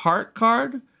 2/4 heart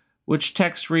card, which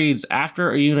text reads,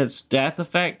 after a unit's death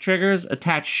effect triggers,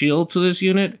 attach shield to this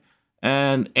unit,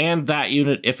 and that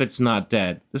unit if it's not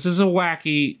dead. This is a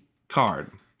wacky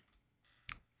card.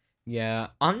 Yeah,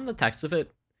 on the text of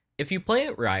it, if you play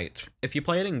it right, if you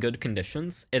play it in good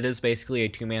conditions, it is basically a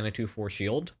 2 mana 2/4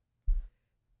 shield.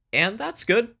 And that's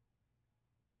good.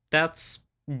 That's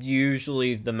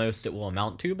usually the most it will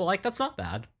amount to, but like, that's not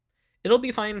bad. It'll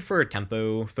be fine for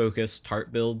tempo-focused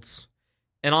heart builds.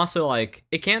 And also, like,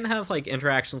 it can have, like,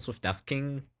 interactions with Death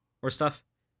King or stuff.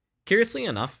 Curiously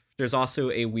enough, there's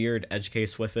also a weird edge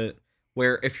case with it,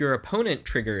 where if your opponent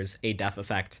triggers a death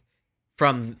effect,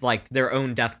 from like their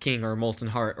own Death King or Molten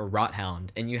Heart or Rot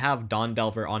Hound, and you have Dawn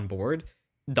Delver on board,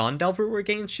 Dawn Delver will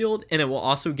gain shield, and it will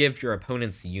also give your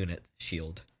opponent's unit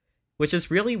shield, which is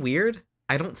really weird.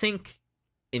 I don't think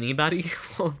anybody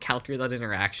will encounter that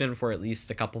interaction for at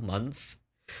least a couple months,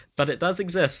 but it does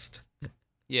exist.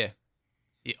 Yeah.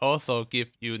 It also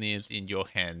gives units in your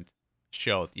hand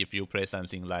shield if you play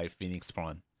something like Phoenix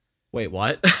Prawn. Wait,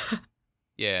 what?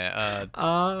 Yeah.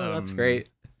 That's great.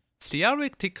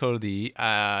 Theoretically,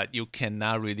 you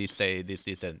cannot really say this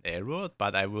is an error,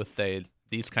 but I would say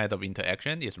this kind of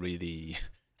interaction is really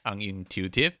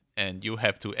unintuitive, and you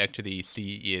have to actually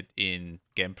see it in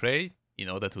gameplay in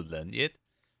order to learn it.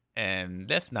 And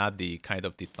that's not the kind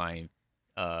of design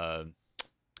I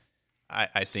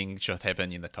think should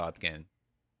happen in the card game.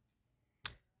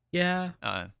 Yeah.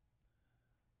 I'm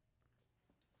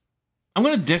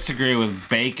going to disagree with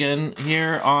Bacon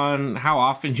here on how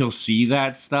often you'll see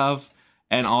that stuff,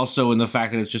 and also in the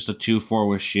fact that it's just a 2/4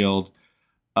 with shield.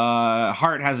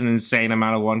 Heart has an insane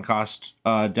amount of 1-cost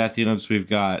death units. We've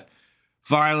got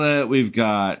Violet, we've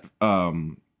got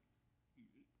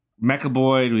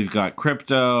Mechaboyd, we've got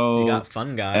Crypto, We got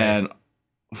Fun Guy. and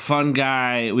Fun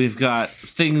Guy. We've got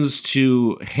things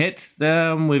to hit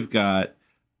them. We've got,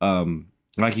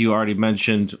 like you already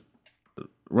mentioned,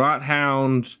 Rot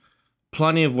Hound.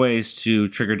 Plenty of ways to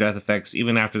trigger death effects,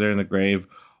 even after they're in the grave,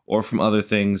 or from other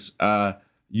things.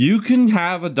 You can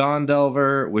have a Dawn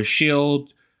Delver with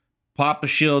shield, pop a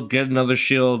shield, get another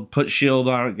shield, put shield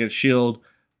on it, get shield.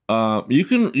 You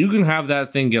can have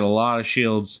that thing get a lot of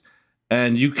shields,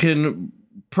 and you can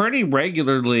pretty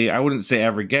regularly, I wouldn't say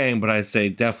every game, but I'd say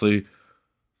definitely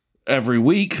every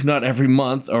week, not every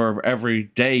month, or every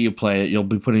day you play it, you'll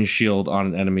be putting shield on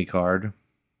an enemy card.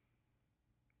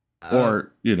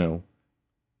 Or,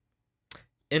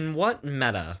 in what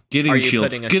meta getting are you shield,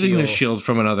 putting a getting shield? the shield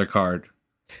from another card.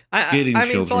 Getting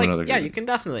shields from another yeah, card. you can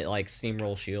definitely like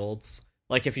steamroll shields.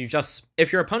 Like if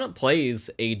your opponent plays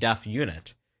a def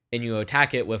unit and you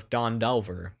attack it with Dawn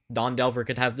Delver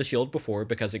could have the shield before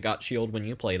because it got shield when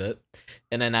you played it,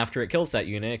 and then after it kills that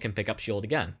unit, it can pick up shield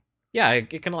again. Yeah,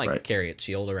 it can like carry its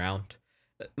shield around.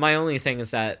 My only thing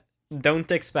is that don't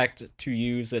expect to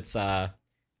use its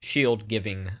shield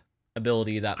giving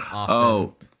ability that often.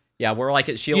 Oh. Yeah, where like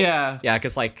it's shield. Yeah. Yeah,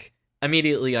 because like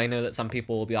immediately I know that some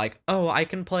people will be like, oh, I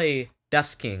can play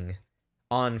Death's King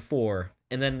on 4,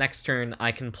 and then next turn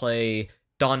I can play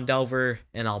Dawn Delver,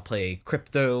 and I'll play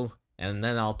Crypto, and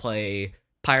then I'll play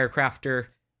Pyrocrafter,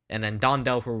 and then Dawn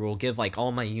Delver will give like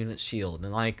all my units shield,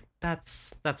 and like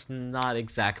that's not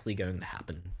exactly going to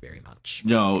happen very much.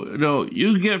 No,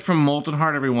 you get from Molten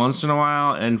Heart every once in a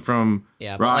while, and from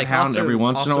Rot Hound every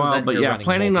once in a while. But yeah,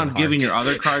 planning on giving your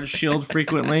other cards shield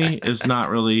frequently is not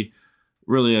really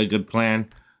a good plan.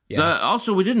 Yeah.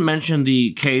 Also, we didn't mention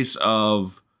the case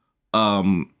of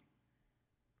the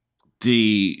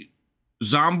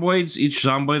Zomboids. Each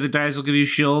Zomboid that dies will give you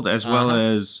shield, as well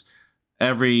as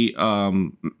every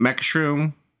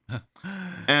Mechashroom.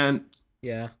 And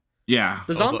yeah,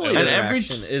 the Zomboid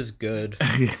interaction is good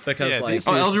because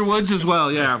Elder Woods as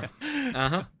well. Yeah.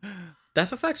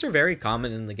 Death effects are very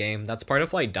common in the game. That's part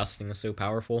of why dusting is so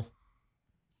powerful.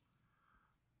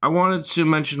 I wanted to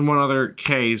mention one other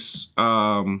case.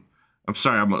 I'm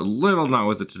sorry, I'm a little not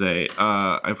with it today.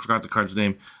 I forgot the card's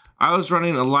name. I was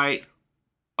running a light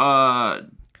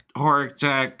Horic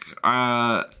deck,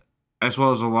 as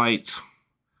well as a light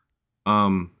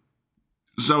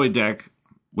Zoe deck,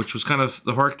 which was kind of,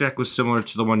 the Horic deck was similar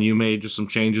to the one you made, just some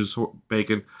changes,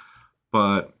 Bacon.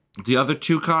 But the other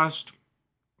 2-cost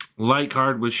light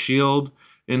card was shield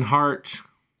in Heart.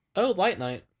 Oh, Light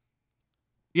Knight.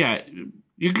 Yeah,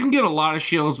 you can get a lot of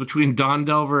shields between Dawn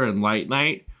Delver and Light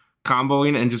Knight,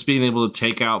 comboing and just being able to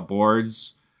take out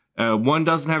boards. One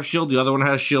doesn't have shield, the other one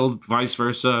has shield, vice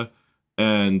versa.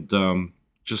 And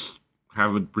just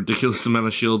have a ridiculous amount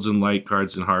of shields and light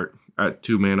cards in Heart at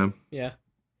 2 mana. Yeah.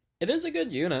 It is a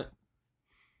good unit.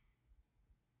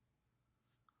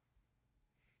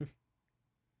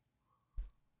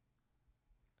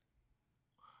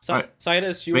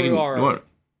 Citus, you are...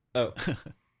 Oh.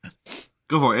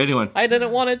 Go for it, anyone. I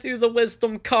didn't want to do the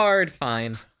wisdom card.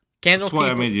 Fine. That's why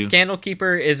I made you.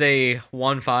 Candlekeeper is a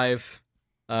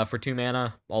 1/5 for 2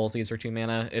 mana. All of these are 2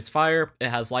 mana. It's fire, it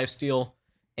has lifesteal,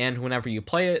 and whenever you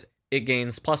play it, it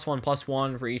gains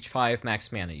 +1/+1 for each 5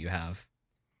 max mana you have.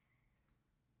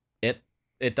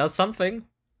 It does something.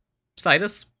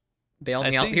 Citus, bail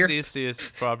me out here. I think this is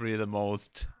probably the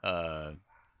most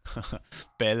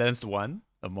balanced one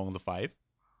among the 5.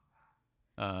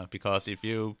 Because if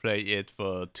you play it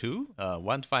for 2,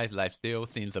 1/5 lifesteal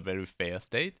seems a very fair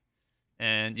state.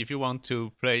 And if you want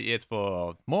to play it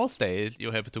for more stage,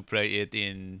 you have to play it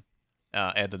in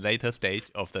at the later stage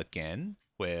of the game,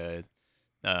 where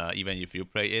even if you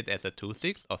play it as a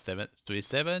 2-6 or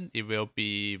 7-3-7, it will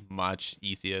be much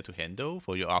easier to handle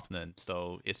for your opponent.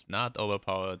 So it's not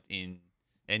overpowered in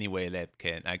any way that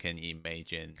I can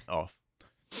imagine of.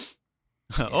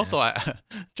 Yeah. Also,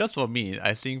 just for me,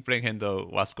 I think Blank Handle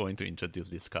was going to introduce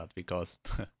this card because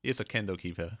it's a Candle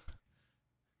Keeper.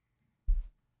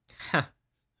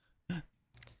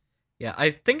 Yeah,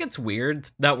 I think it's weird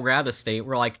that we're at a state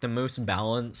where like the most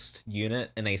balanced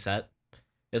unit in a set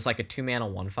is like a 2-mana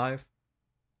 1/5.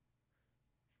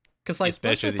 Because like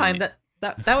most of the time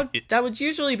that would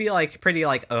usually be like pretty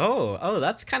like oh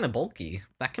that's kind of bulky,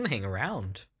 that can hang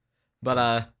around,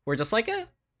 but we're just like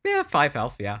 5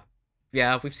 health, yeah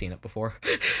we've seen it before.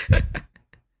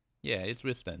 Yeah, it's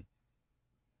resistant.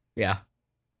 Yeah.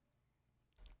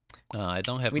 I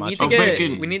don't have we much.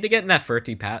 We need to get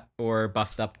Neferti Pat or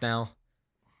buffed up now.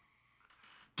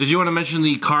 Did you want to mention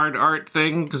the card art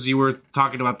thing? Because you were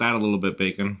talking about that a little bit,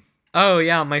 Bacon. Oh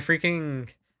yeah,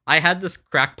 I had this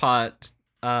crackpot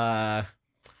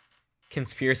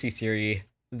conspiracy theory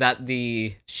that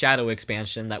the Shadow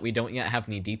expansion that we don't yet have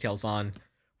any details on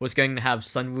was going to have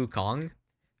Sun Wukong,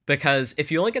 because if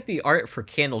you look at the art for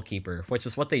Candlekeeper, which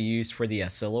is what they used for the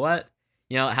silhouette,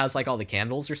 it has like all the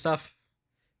candles or stuff,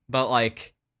 but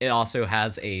like it also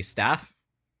has a staff.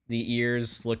 The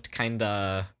ears looked kind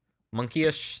of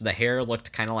monkeyish, the hair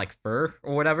looked kind of like fur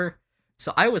or whatever.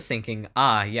 So I was thinking,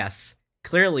 yes,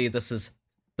 clearly this is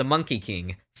the Monkey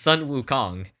King, Sun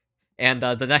Wukong, and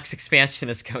the next expansion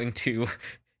is going to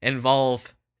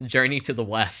involve Journey to the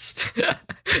West.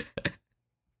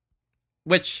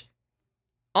 Which,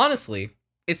 honestly,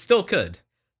 it still could.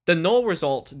 The null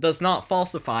result does not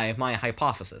falsify my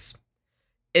hypothesis.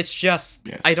 It's just,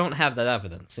 yes. I don't have that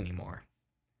evidence anymore.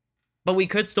 But we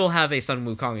could still have a Sun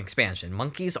Wukong expansion.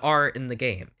 Monkeys are in the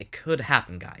game. It could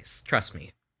happen, guys. Trust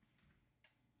me.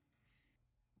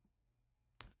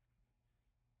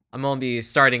 I'm gonna be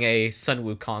starting a Sun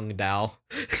Wukong DAO.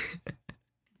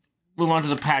 Move on to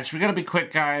the patch. We gotta be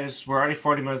quick, guys. We're already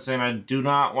 40 minutes in. I do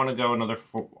not want to go another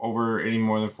over any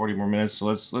more than 40 more minutes. So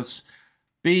let's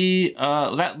be.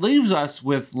 That leaves us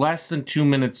with less than 2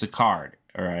 minutes a card.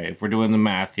 All right, if we're doing the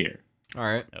math here. All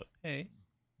right. Okay.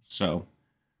 So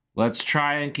let's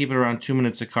try and keep it around 2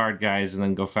 minutes a card, guys, and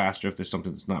then go faster if there's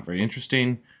something that's not very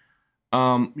interesting.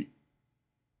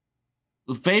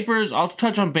 Vapors, I'll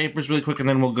touch on Vapors really quick, and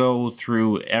then we'll go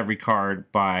through every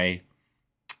card by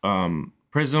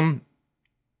Prism.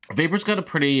 Vapors got a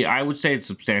pretty, I would say it's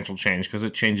substantial change, because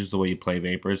it changes the way you play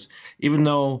Vapors. Even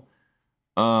though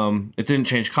it didn't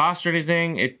change cost or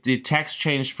anything, the text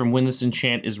changed from when this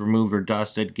enchant is removed or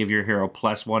dusted, give your hero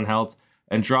 +1 health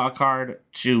and draw a card,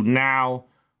 to now,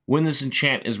 when this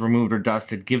enchant is removed or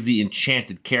dusted, give the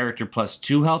enchanted character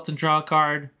 +2 health and draw a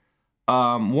card.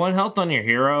 1 health on your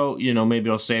hero, maybe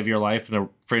it'll save your life in a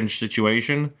fringe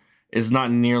situation, is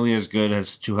not nearly as good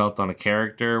as 2 health on a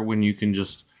character when you can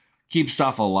just keep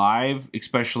stuff alive,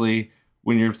 especially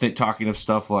when you're talking of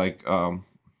stuff like,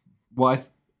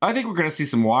 I think we're going to see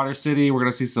some Water City, we're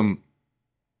going to see some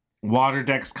water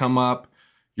decks come up.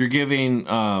 You're giving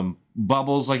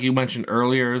Bubbles, like you mentioned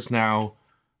earlier, is now,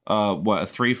 a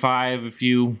 3/5 if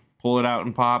you pull it out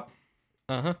and pop.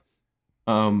 Uh-huh.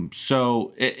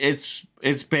 So it's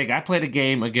big. I played a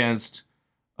game against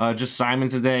just Simon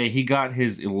today. He got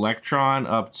his Electron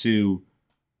up to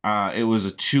it was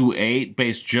a 2/8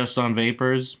 based just on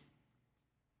Vapors.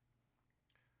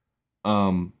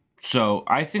 So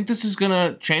I think this is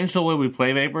gonna change the way we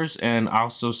play Vapors, and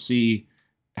also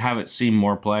have it see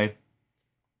more play.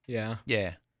 Yeah.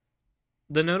 Yeah.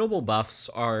 The notable buffs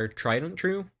are Trident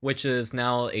True, which is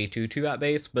now a 2/2 at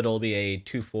base, but it'll be a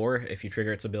 2/4 if you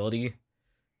trigger its ability.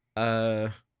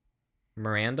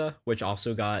 Miranda, which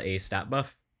also got a stat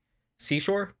buff.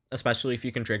 Seashore, especially if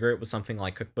you can trigger it with something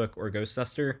like Cookbook or Ghost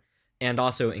Tester. And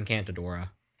also Encantadora,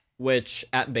 which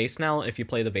at base now, if you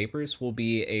play the Vapors, will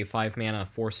be a 5-mana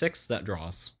 4/6 that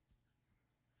draws.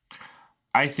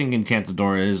 I think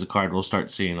Encantadora is a card we'll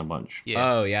start seeing a bunch.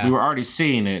 Yeah. Oh, yeah. We were already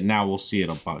seeing it, now we'll see it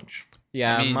a bunch.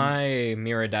 Yeah, my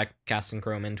Mirror deck casting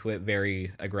Chrome into it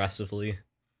very aggressively.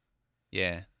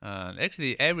 Yeah,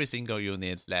 actually every single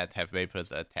unit that have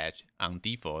Vapors attached on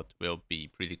default will be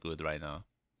pretty good right now.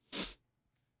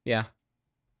 Yeah.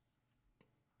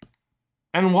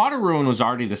 And Water Ruin was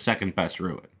already the second best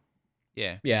Ruin.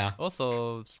 Yeah. Yeah.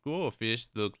 Also, School of Fish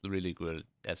looks really good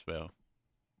as well.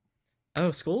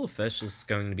 Oh, School of Fish is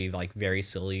going to be like very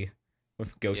silly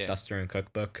with Ghost Tester and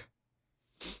Cookbook.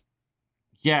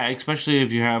 Yeah, especially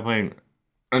if you have playing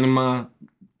Anima,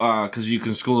 because you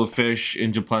can school a fish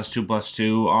into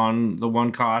 +2/+2 on the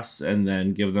one cost, and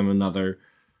then give them another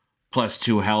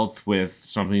 +2 health with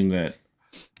something that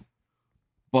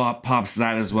pops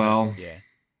that as well. Yeah.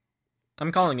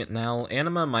 I'm calling it now.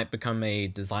 Anima might become a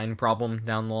design problem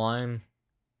down the line.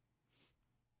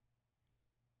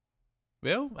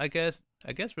 Well, I guess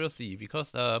we'll see,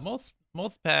 because most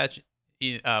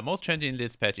change in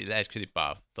this patch is actually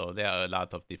buff, so there are a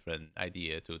lot of different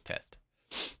ideas to test.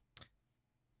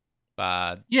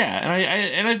 But yeah,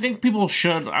 and I think people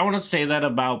should. I want to say that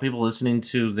about people listening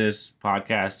to this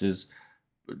podcast is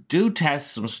do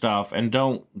test some stuff, and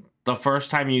don't, the first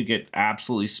time you get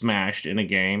absolutely smashed in a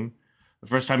game, the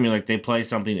first time they play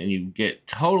something and you get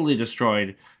totally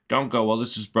destroyed, don't go, well,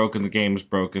 this is broken, the game is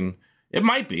broken. It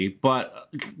might be, but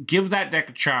give that deck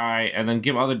a try, and then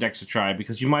give other decks a try,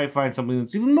 because you might find something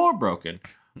that's even more broken.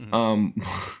 Mm-hmm.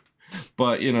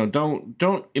 But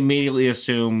don't immediately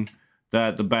assume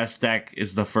that the best deck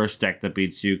is the first deck that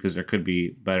beats you, because there could be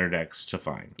better decks to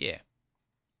find. Yeah.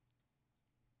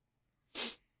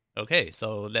 Okay,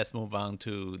 so let's move on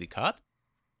to the card.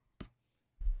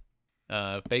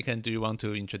 Bacon, do you want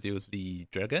to introduce the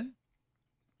dragon?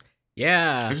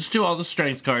 Yeah. I'll just do all the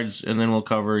strength cards, and then we'll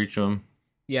cover each of them.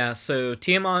 Yeah, so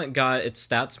Tiamat got its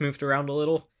stats moved around a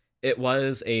little. It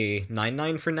was a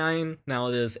 9/9 for 9. Now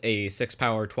it is a 6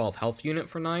 power, 12 health unit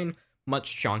for 9.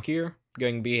 Much chunkier,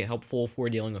 going to be helpful for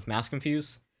dealing with Mass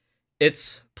Confuse.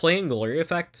 Its Play and Glory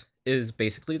effect is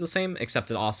basically the same, except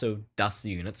it also dusts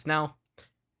the units now.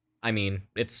 I mean,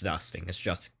 it's dusting. It's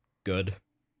just good.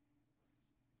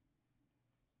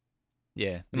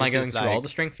 Yeah. Am I going through all the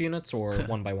strength units, or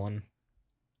one by one?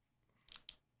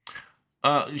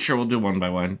 Sure, we'll do one by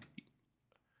one.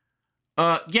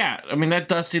 Yeah, I mean, that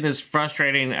dusting is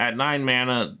frustrating. At 9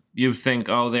 mana, you think,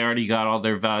 oh, they already got all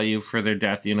their value for their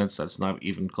death units. That's not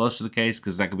even close to the case,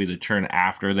 because that could be the turn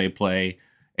after they play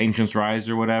Ancient's Rise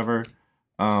or whatever.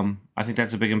 I think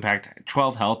that's a big impact.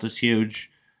 12 health is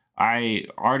huge. I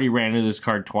already ran into this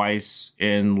card twice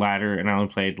in ladder, and I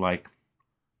only played like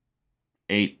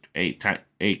eight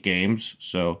games.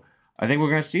 So I think we're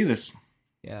gonna see this.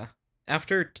 Yeah.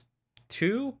 After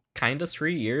 2, kinda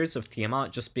 3 years of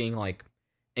Tiamat just being like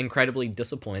incredibly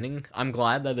disappointing, I'm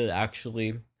glad that it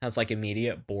actually has like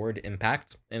immediate board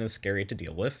impact and is scary to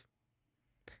deal with.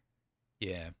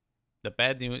 Yeah. The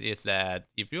bad news is that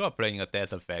if you are playing a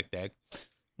Death Effect deck,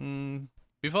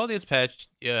 before this patch,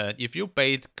 if you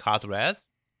bait cast red,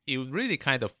 you really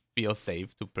kind of feel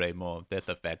safe to play more Death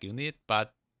Effect unit.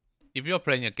 But if you're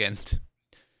playing against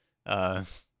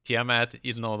Tiamat,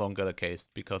 it's no longer the case,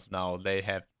 because now they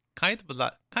have kind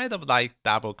of like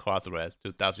double cross res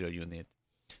to dust your unit.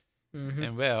 Mm-hmm.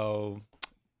 And well,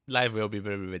 life will be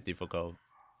very, very difficult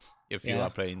if you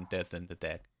are playing Death in the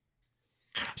deck.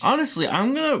 Honestly,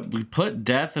 I'm gonna put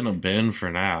Death in a bin for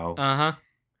now.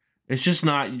 It's just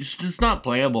not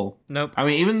playable. Nope. I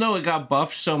mean, even though it got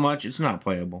buffed so much, it's not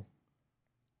playable.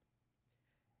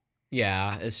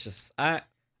 Yeah, it's just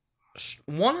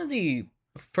one of the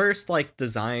first like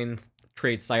design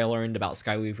traits I learned about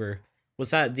Skyweaver was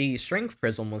that the Strength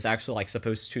Prism was actually like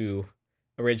supposed to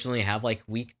originally have like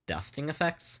weak dusting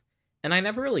effects, and I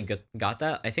never really got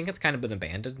that. I think it's kind of been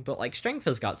abandoned, but like Strength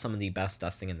has got some of the best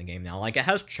dusting in the game now. Like it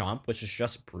has Chomp, which is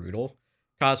just brutal,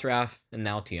 Kozrath, and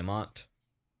now Tiamat.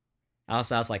 It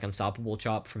also has like Unstoppable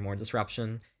Chop for more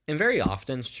disruption, and very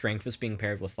often Strength is being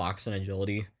paired with Fox and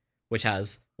Agility, which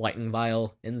has Lightning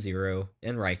Vial and Zero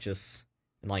and Righteous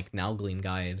and like now Gleam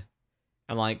Guide,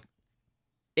 and like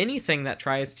anything that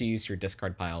tries to use your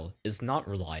discard pile is not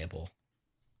reliable.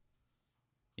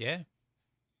 Yeah.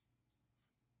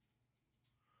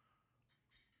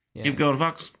 Keep going,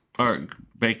 Fox. Or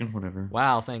Bacon, whatever.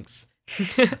 Wow, thanks.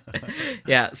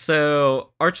 Yeah,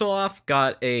 so Archeloth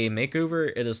got a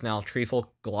makeover. It is now Treefolk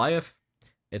Goliath.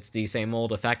 It's the same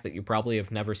old effect that you probably have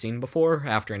never seen before.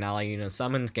 After an ally unit is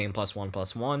summoned, gain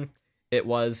 +1/+1. It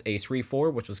was a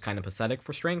 3/4, which was kind of pathetic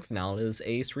for strength. Now it is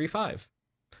a 3/5.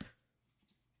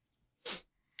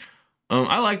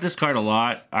 I like this card a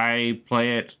lot. I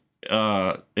play it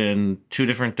in 2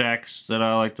 different decks that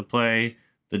I like to play.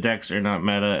 The decks are not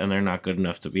meta, and they're not good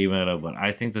enough to be meta, but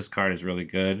I think this card is really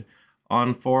good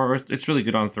on 4. It's really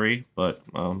good on 3, but,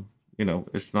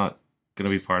 it's not going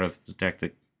to be part of the deck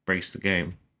that breaks the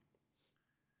game.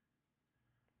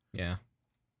 Yeah.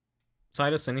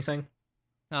 Sidus, anything?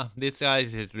 This guy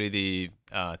is really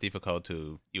difficult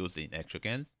to use in extra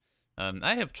games.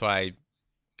 I have tried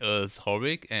Earth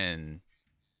Horric and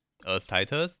Earth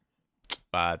Titus,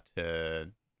 but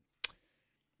they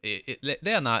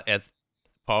are not as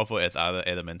powerful as other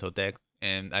elemental decks,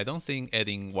 and I don't think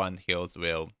adding 1 heals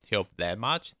will help that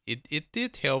much. It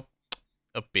did help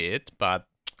a bit, but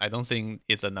I don't think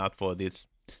it's enough for this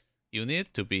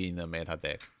unit to be in the meta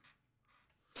deck.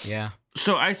 Yeah.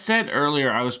 So I said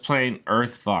earlier I was playing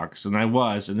Earth Fox, and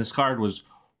this card was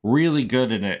really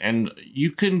good in it. And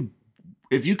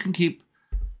if you can keep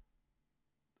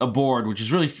a board, which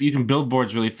is really, you can build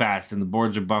boards really fast, and the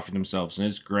boards are buffing themselves, and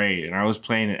it's great. And I was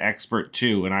playing an Expert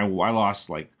too, and I lost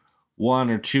like 1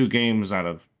 or 2 games out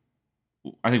of,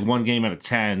 I think 1 game out of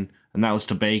 10, and that was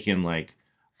to Bacon. Like,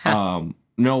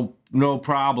 no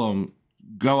problem.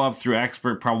 Go up through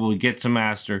Expert, probably get to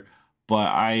Master. But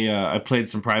I played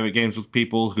some private games with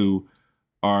people who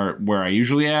are where I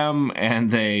usually am,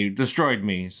 and they destroyed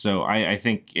me. So I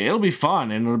think it'll be fun,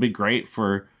 and it'll be great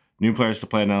for new players to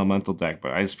play an elemental deck.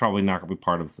 But it's probably not going to be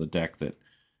part of the deck that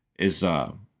is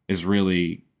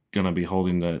really going to be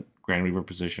holding the Grand Weaver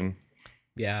position.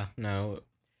 Yeah, no.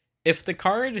 If the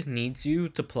card needs you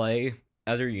to play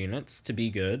other units to be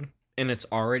good, and it's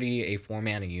already a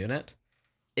 4-mana unit,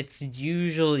 it's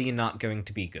usually not going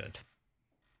to be good.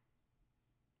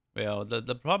 Well,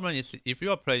 the problem is if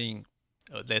you are playing,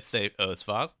 let's say,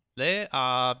 Earthfog, there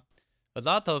are a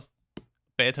lot of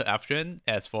better options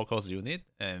as 4-cost unit,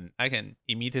 and I can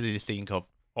immediately think of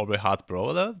Overheart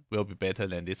Brawler will be better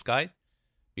than this guy,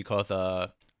 because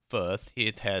first,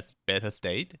 it has better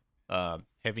state.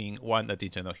 Having 1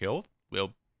 additional health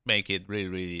will make it really,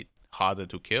 really harder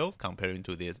to kill comparing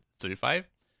to this 3-5.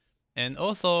 And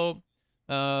also,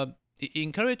 it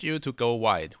encourages you to go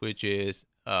wide, which is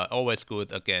always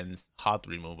good against hard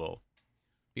removal,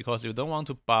 because you don't want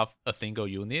to buff a single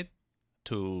unit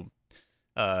to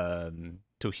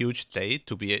huge state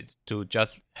to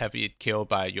just have it killed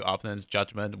by your opponent's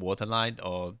Judgment, Waterline,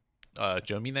 or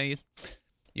Germinate.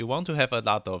 You want to have a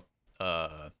lot of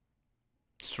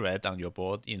threat on your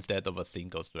board instead of a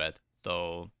single threat.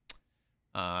 So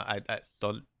I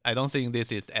don't think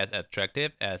this is as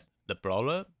attractive as the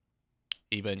Brawler,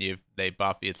 even if they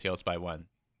buff its health by 1.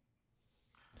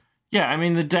 Yeah, I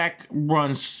mean, the deck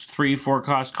runs 3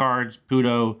 4-cost cards: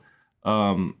 Pudo,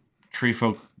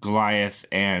 Treefolk, Goliath,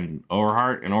 and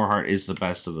Overheart. And Overheart is the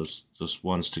best of those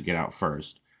ones to get out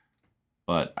first.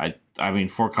 But I mean,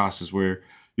 4-cost is where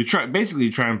you try and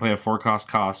play a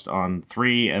 4-cost on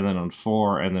 3, and then on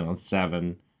 4, and then on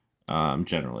 7,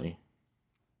 generally.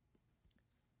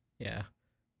 Yeah.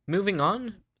 Moving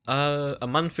on, a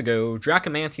month ago,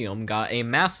 Dracomantium got a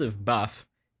massive buff,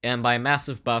 and by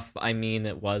massive buff, I mean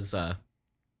it was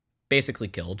basically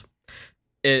killed.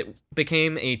 It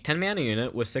became a 10-mana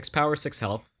unit with 6 power, 6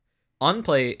 health. On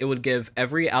play, it would give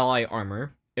every ally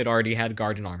armor. It already had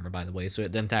Guardian armor, by the way, so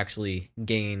it didn't actually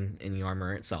gain any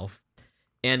armor itself.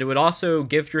 And it would also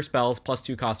give your spells plus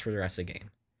 2 cost for the rest of the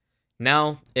game.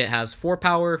 Now, it has 4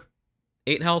 power,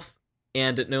 8 health,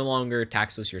 and it no longer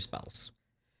taxes your spells.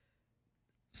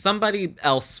 Somebody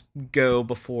else go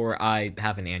before I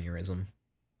have an aneurysm.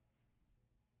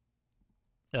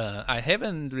 I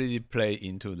haven't really played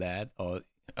into that or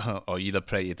either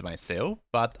play it myself,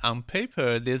 but on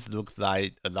paper this looks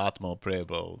like a lot more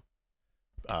playable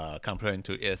compared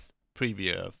to its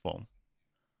previous form.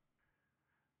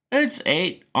 It's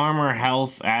 8 armor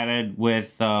health added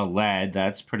with lead.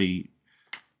 That's pretty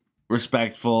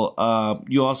respectful.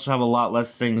 You also have a lot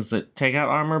less things that take out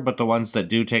armor, but the ones that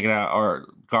do take it out are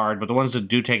guard, but the ones that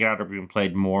do take it out are being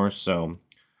played more, so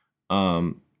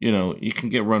you can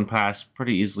get run past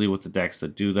pretty easily with the decks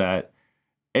that do that.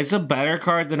 It's a better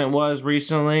card than it was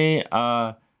recently.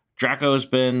 Draco's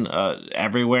been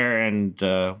everywhere, and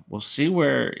we'll see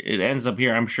where it ends up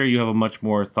here. I'm sure you have a much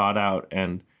more thought out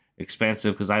and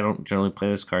expansive, because I don't generally play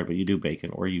this card, but you do, Bacon,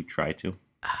 or you try to.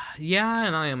 Yeah,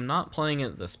 and I am not playing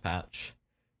it this patch.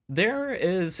 There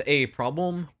is a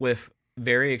problem with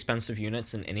very expensive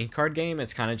units in any card game.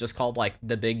 It's kind of just called like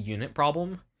the big unit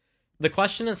problem. The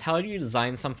question is, how do you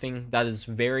design something that is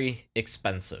very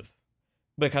expensive?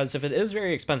 Because if it is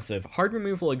very expensive, hard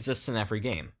removal exists in every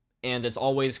game, and it's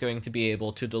always going to be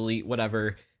able to delete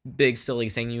whatever big silly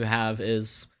thing you have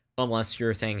is, unless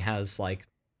your thing has like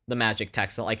the magic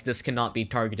text that like this cannot be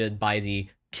targeted by the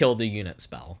kill the unit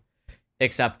spell.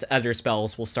 Except other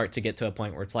spells will start to get to a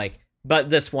point where it's like,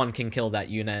 but this one can kill that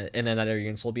unit, and then other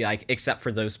units will be like, except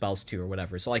for those spells too, or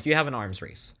whatever. So like you have an arms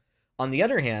race. On the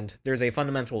other hand, there's a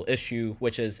fundamental issue,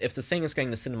 which is if the thing is going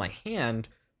to sit in my hand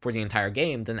for the entire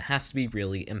game, then it has to be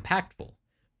really impactful.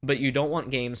 But you don't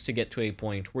want games to get to a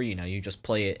point where, you just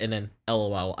play it and then,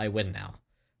 LOL, I win now.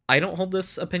 I don't hold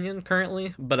this opinion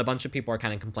currently, but a bunch of people are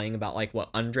kind of complaining about like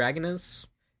what Undragon is,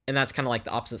 and that's kind of like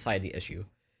the opposite side of the issue.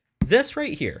 This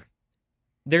right here,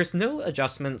 there's no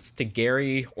adjustments to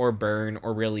Gary or Burn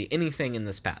or really anything in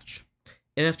this patch.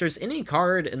 And if there's any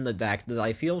card in the deck that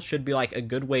I feel should be like a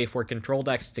good way for control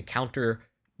decks to counter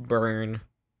burn,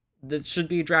 that should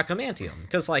be Dracomantium.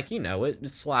 Because, like,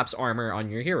 it slaps armor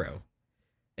on your hero.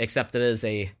 Except it is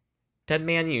a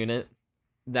 10-man unit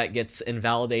that gets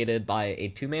invalidated by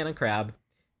a 2-mana crab,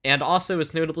 and also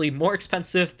is notably more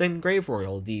expensive than Grave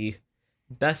Royal, the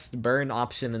best burn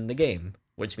option in the game,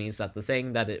 which means that the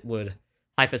thing that it would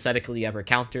hypothetically ever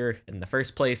counter in the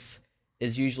first place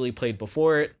is usually played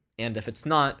before it, and if it's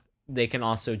not, they can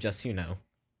also just,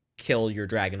 kill your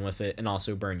dragon with it and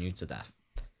also burn you to death.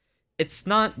 It's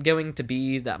not going to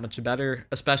be that much better,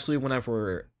 especially whenever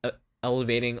we're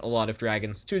elevating a lot of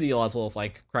dragons to the level of,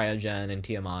 like, Cryogen and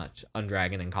Tiamat,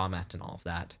 Undragon and Comet and all of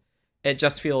that. It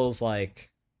just feels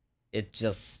like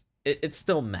it's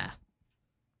still meh.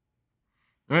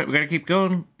 Alright, we gotta keep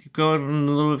going a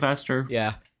little bit faster.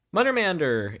 Yeah.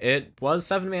 Muddermander, it was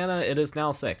 7 mana, it is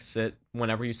now 6.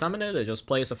 Whenever you summon it, it just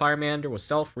plays a Firemander with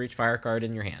stealth for each fire card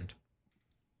in your hand.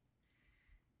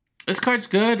 This card's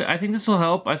good. I think this will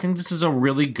help. I think this is a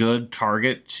really good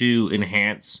target to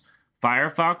enhance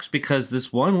Firefox, because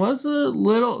this one was a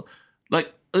little,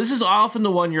 like, this is often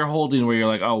the one you're holding where you're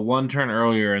like, oh, one turn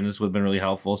earlier and this would have been really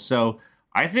helpful. So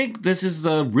I think this is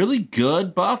a really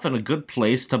good buff and a good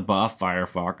place to buff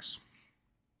Firefox.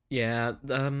 Yeah,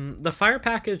 the fire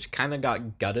package kind of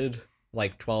got gutted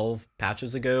like 12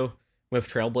 patches ago, with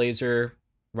Trailblazer,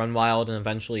 Run Wild, and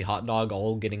eventually Hot Dog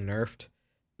all getting nerfed.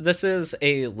 This is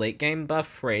a late game buff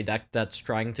for a deck that's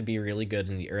trying to be really good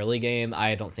in the early game.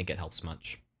 I don't think it helps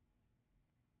much.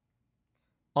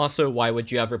 Also, why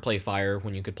would you ever play Fire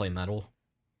when you could play Metal?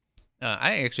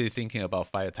 I'm actually thinking about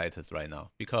Fire Titans right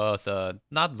now, because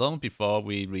not long before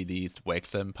we released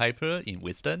Waxen Piper in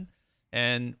Wisdom,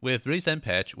 and with recent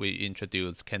patch we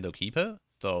introduced Candlekeeper,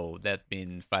 so that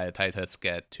means Fire Titans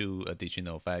get 2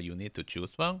 additional fire units to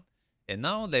choose from, and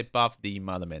now they buff the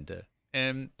Mothermander.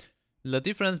 And the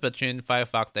difference between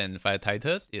Firefox and Fire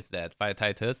Titans is that Fire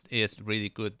Titans is really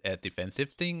good at defensive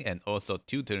thing and also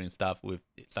tutoring stuff with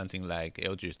something like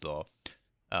Eldritch Law,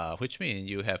 which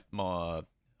means you have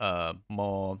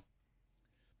more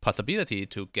possibility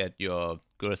to get your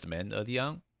Guardsman early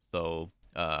on. So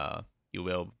you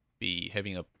will be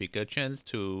having a bigger chance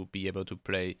to be able to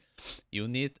play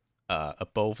unit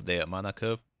above their mana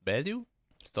curve value.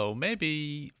 So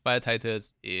maybe Fire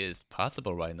Titans is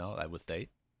possible right now, I would say.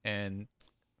 And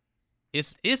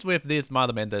it's with this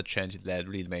Mothermander change that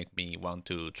really make me want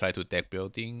to try to deck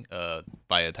building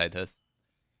Fire Titans.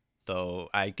 So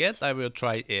I guess I will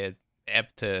try it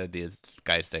after this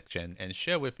Sky section and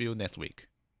share with you next week.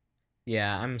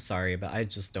 Yeah, I'm sorry, but I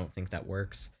just don't think that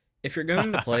works. If you're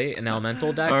going to play an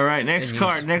elemental deck... Alright, next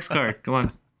card. Come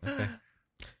on. Okay.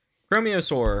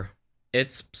 Chromeosaur.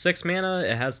 It's 6 mana,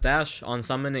 it has dash. On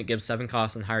summon, it gives 7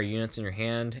 cost and higher units in your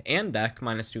hand and deck,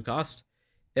 minus 2 cost.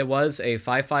 It was a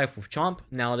 5/5 with Chomp,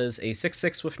 now it is a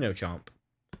 6/6 with no Chomp.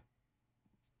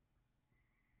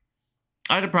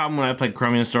 I had a problem when I played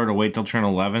Chromeosaur to wait till turn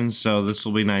 11, so this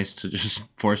will be nice to just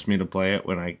force me to play it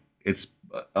when it's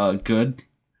good.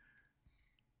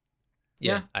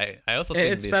 Yeah. I also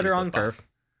think it's better on curve.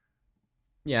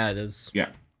 Yeah, it is.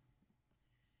 Yeah.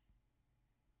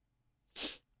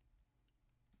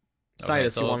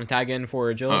 Situs, you want to tag in for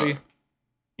agility?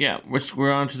 Yeah,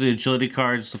 we're on to the agility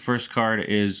cards. The first card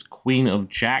is Queen of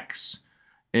Jacks.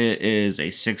 It is a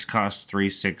 6 cost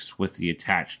 3/6 with the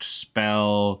attached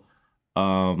spell.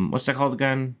 What's that called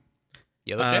again?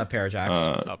 Yellow Pair of Jacks.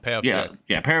 Pair of yeah, Jacks.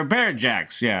 yeah, pair of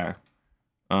Jacks. Yeah.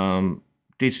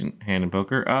 Decent hand in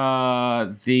poker.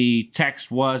 The text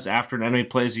was, after an enemy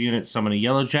plays a unit, summon a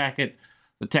yellow jacket.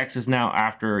 The text is now,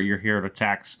 after your hero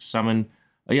attacks, summon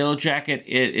a yellow jacket.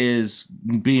 It is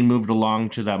being moved along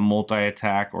to that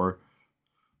multi-attack or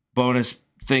bonus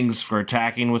things for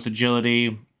attacking with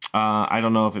agility. I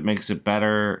don't know if it makes it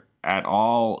better at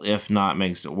all. If not,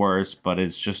 makes it worse. But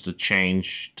it's just a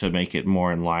change to make it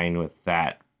more in line with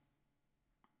that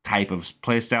type of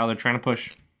playstyle they're trying to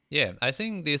push. Yeah, I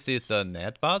think this is a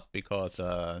net bot because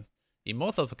in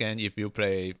most of the game, if you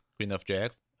play Queen of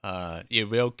Jacks, it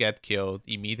will get killed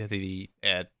immediately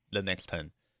at the next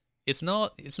turn. It's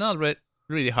not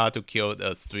really hard to kill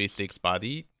a 3/6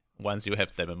 body once you have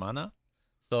 7 mana.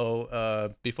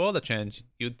 So before the change,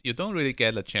 you don't really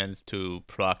get a chance to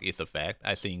proc its effect.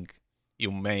 I think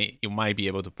you might be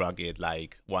able to proc it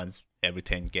like once every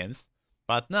 10 games.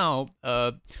 But now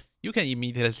you can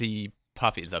immediately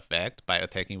puff its effect by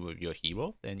attacking with your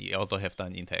hero. And you also have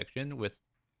some interaction with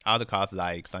other cards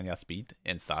like Sanya Speed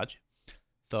and such.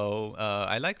 So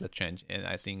I like the change, and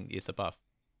I think it's a buff.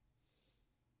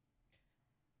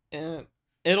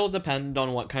 It'll depend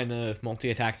on what kind of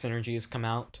multi-attack synergies come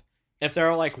out. If there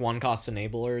are like one cost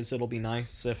enablers, it'll be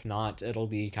nice. If not, it'll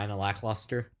be kind of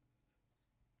lackluster.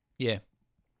 Yeah.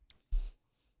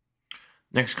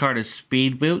 Next card is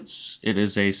Speed Boots. It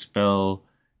is a spell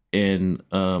in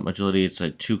agility. It's a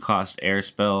 2-cost air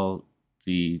spell.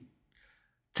 The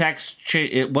text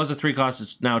it was a 3-cost.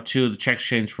 It's now 2. The text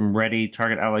changed from ready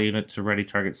target ally unit to ready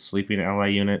target sleeping ally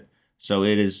unit. So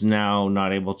it is now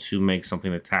not able to make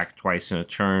something attack twice in a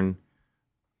turn.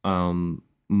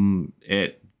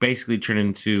 It basically turned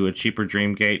into a cheaper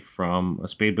Dream Gate from a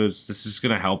Speed Boots. This is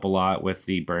going to help a lot with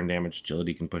the burn damage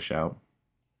agility can push out.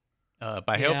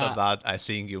 By help a lot, I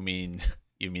think you mean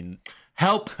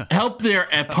help their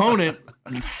opponent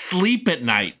sleep at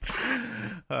night.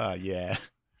 Yeah.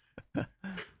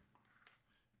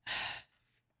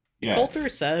 Yeah. Coulter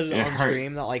said on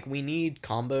stream that like we need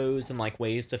combos and like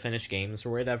ways to finish games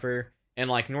or whatever, and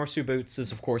like Norsu Boots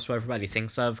is of course what everybody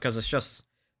thinks of because it's just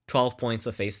 12 points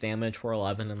of face damage for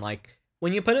 11, and like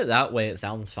when you put it that way, it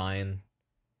sounds fine,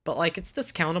 but like it's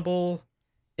discountable.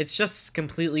 It's just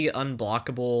completely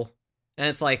unblockable. And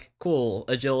it's like, cool,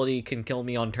 agility can kill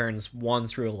me on turns 1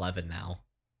 through 11 now.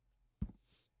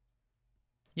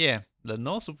 Yeah, the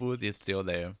nose boot is still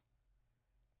there.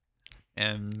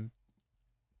 And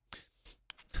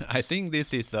I think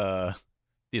this is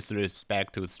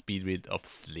disrespect to Spirit of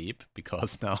Sleep,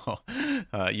 because now,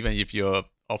 even if you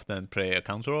often play a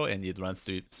control and it runs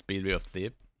to Spirit of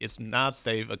Sleep, it's not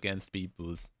safe against speed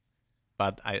boost.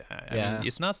 But I mean,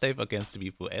 it's not safe against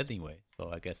speed boost anyway, so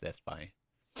I guess that's fine.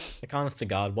 Like, honest to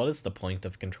God, what is the point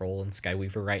of control in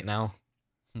Skyweaver right now?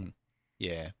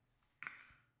 Yeah.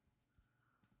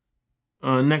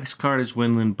 Next card is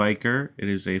Winland Biker. It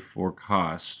is a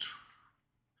 4-cost.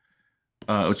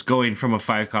 It's going from a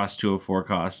 5-cost to a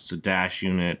 4-cost. It's a dash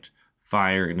unit.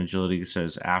 Fire and agility. It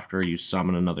says after you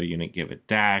summon another unit, give it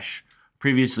dash.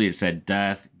 Previously it said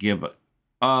death. Give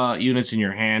units in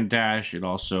your hand dash. It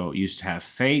also used to have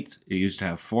fate. It used to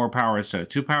have 4 power instead of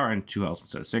 2 power and 2 health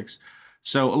instead of 6.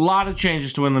 So a lot of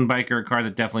changes to Winland Biker, a card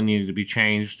that definitely needed to be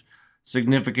changed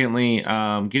significantly.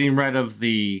 Getting rid of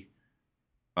the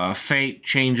fate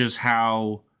changes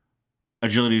how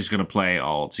agility is going to play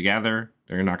altogether.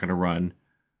 They're not going to run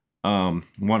 1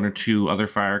 or 2 other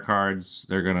fire cards.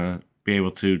 They're going to be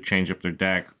able to change up their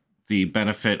deck. The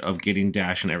benefit of getting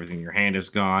dash and everything in your hand is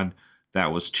gone.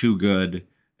 That was too good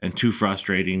and too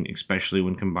frustrating, especially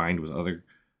when combined with other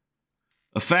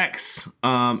effects.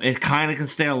 It kind of can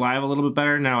stay alive a little bit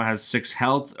better. Now it has 6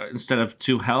 health instead of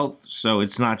 2 health, so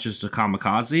it's not just a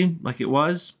kamikaze like it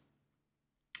was.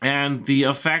 And the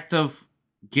effect of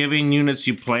giving units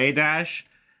you play dash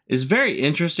is very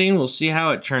interesting. We'll see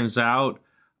how it turns out.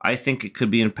 I think it could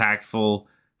be impactful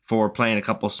for playing a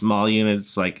couple small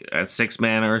units like at 6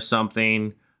 mana or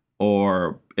something,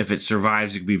 or if it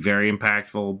survives, it could be very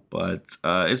impactful. But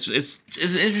it's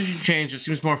an interesting change. It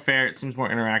seems more fair. It seems more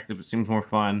interactive. It seems more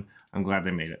fun. I'm glad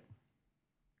they made it.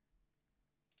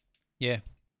 Yeah.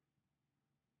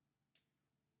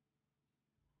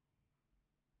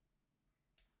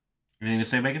 Anything to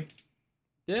say, Megan?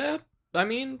 Yeah, I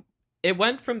mean, it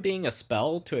went from being a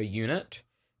spell to a unit,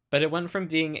 but it went from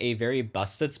being a very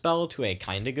busted spell to a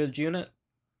kinda good unit.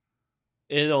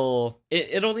 It'll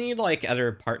need like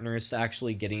other partners to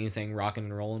actually get anything rocking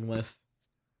and rolling with.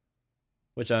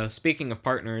 Which, speaking of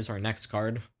partners, our next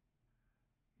card.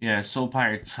 Yeah, Soul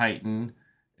Pirate Titan.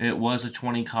 It was a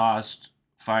 20-cost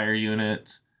fire unit,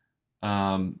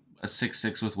 a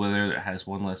 6/6 with Wither that has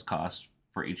 1 less cost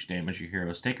for each damage your hero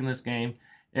is taking this game.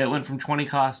 It went from 20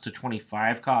 cost to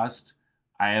 25 cost.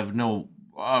 I have no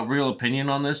real opinion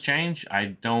on this change.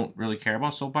 I don't really care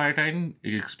about Soul Pirate Titan,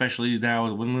 especially now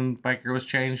with Winland Biker was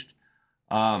changed.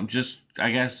 Just,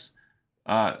 I guess,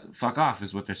 fuck off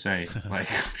is what they're saying. Like,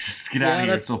 just get out of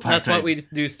here, Soul Pirate That's Titan. what we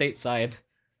do stateside.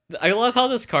 I love how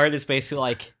this card is basically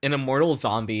like an immortal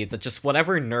zombie that just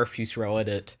whatever nerf you throw at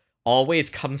it always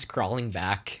comes crawling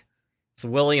back. It's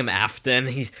William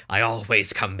Afton. I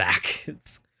always come back.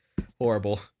 It's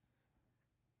horrible.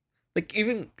 Like,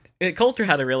 even Coulter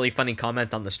had a really funny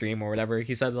comment on the stream or whatever.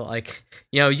 He said that, like,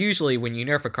 usually when you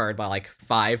nerf a card by like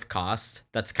 5 cost,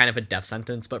 that's kind of a death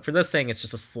sentence, but for this thing, it's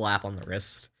just a slap on the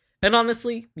wrist. And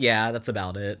honestly, yeah, that's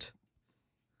about it.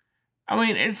 I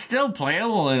mean, it's still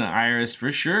playable in Iris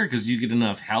for sure because you get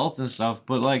enough health and stuff.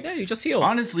 But like, yeah, you just heal.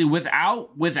 Honestly,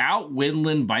 without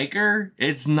Winland Biker,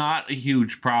 it's not a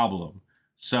huge problem.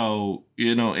 So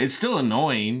it's still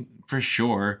annoying for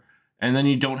sure. And then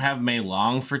you don't have Mei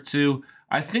Long for 2.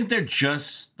 I think they're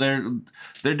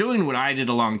doing what I did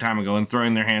a long time ago and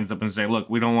throwing their hands up and say, "Look,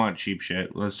 we don't want cheap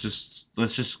shit. Let's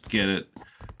just get it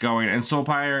going." And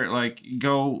Soulfire, like,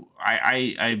 go.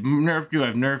 I've nerfed you.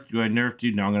 I nerfed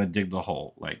you. Now I'm gonna dig the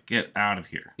hole. Like, get out of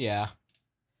here. Yeah.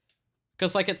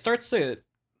 Because, like, it starts to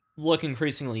look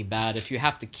increasingly bad if you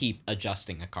have to keep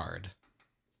adjusting a card.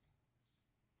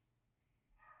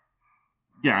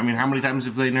 Yeah, I mean, how many times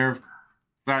have they nerfed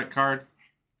that card?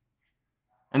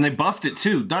 And they buffed it,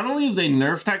 too. Not only have they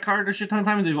nerfed that card a shit ton of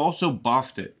times, they've also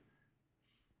buffed it.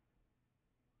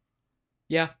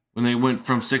 Yeah. When they went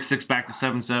from 6/6 back to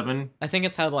 7/7. I think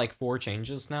it's had, like, 4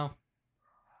 changes now.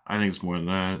 I think it's more than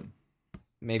that.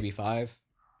 Maybe 5.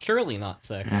 Surely not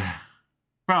 6.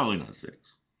 Probably not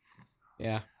 6.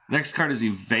 Yeah. Next card is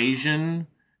Evasion.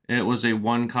 It was a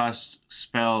 1-cost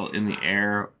spell in the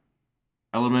air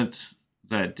element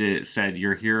that said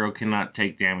your hero cannot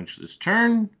take damage this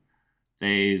turn.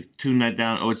 They've tuned that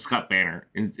down. Oh, it's got banner.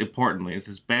 Importantly, it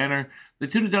says banner. They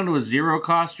tuned it down to a 0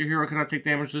 cost. Your hero cannot take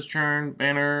damage this turn.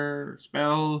 Banner,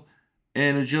 spell,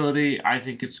 and agility. I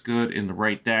think it's good in the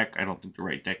right deck. I don't think the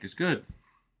right deck is good.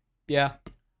 Yeah.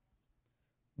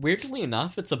 Weirdly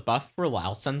enough, it's a buff for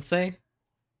Lao Sensei.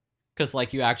 Because,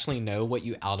 like, you actually know what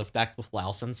you out of deck with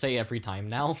Lao Sensei every time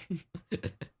now.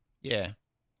 Yeah.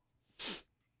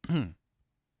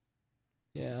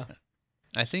 Yeah.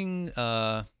 I think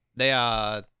they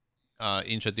are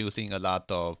introducing a lot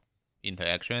of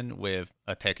interaction with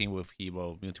attacking with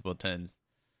hero multiple turns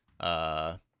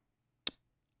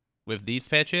with these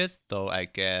patches. So I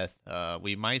guess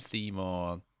we might see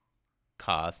more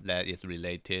cards that is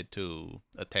related to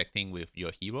attacking with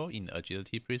your hero in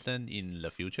Agility Prison in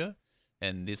the future.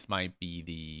 And this might be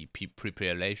the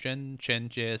preparation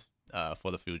changes for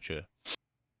the future.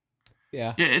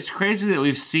 Yeah. Yeah, it's crazy that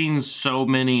we've seen so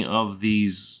many of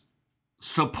these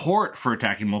support for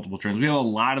attacking multiple turns. We have a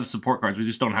lot of support cards. We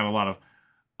just don't have a lot of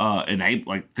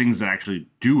things that actually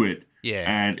do it. Yeah.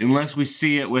 And unless we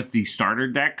see it with the starter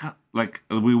deck, like,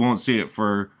 we won't see it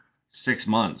for 6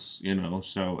 months, you know,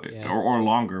 so or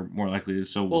longer, more likely.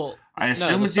 So Well, I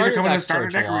assume it's either coming in the starter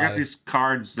deck or we got July. these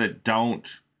cards that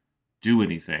don't do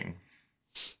anything.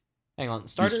 Hang on.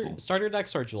 Useful. Starter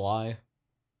decks are July.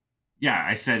 Yeah,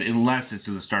 I said unless it's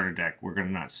in the starter deck, we're going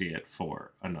to not see it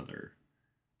for another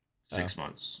 6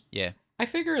 months. Yeah. I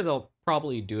figure they'll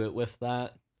probably do it with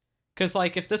that. Because,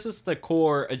 like, if this is the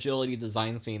core agility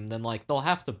design theme, then, like, they'll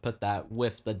have to put that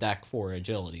with the deck for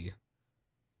agility.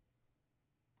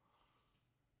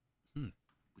 We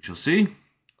shall see.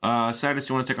 Sadis,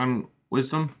 you want to take on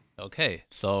Wisdom? Okay,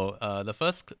 so the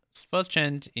first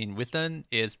change in Wisdom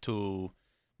is to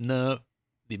nerf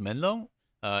the Menlong.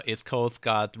 Its cost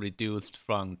got reduced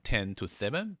from 10 to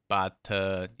 7, but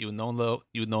you no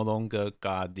longer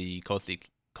got the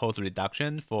cost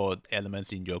reduction for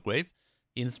elements in your grave.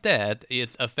 Instead,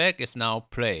 its effect is now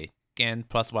play. Gain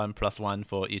 +1/+1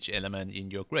 for each element in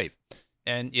your grave.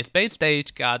 And its base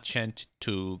stage got changed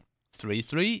to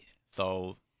 3/3,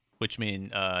 so which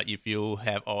means if you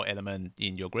have all elements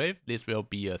in your grave, this will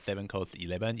be a 7-cost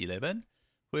 11/11.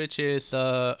 Which is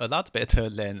a lot better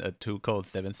than a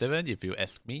 2-cost 7/7, if you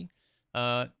ask me.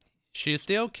 She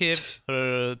still keeps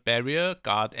her barrier,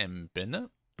 guard, and burner,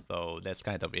 so that's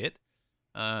kind of it.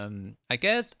 I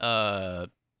guess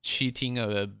cheating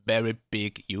a very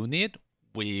big unit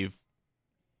with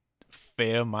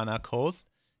fair mana cost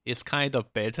is kind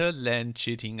of better than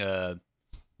cheating a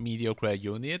mediocre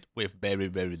unit with very,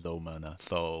 very low mana.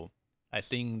 So I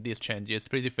think this change is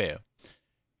pretty fair.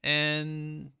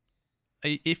 And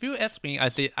if you ask me, I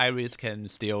say Iris can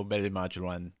still very much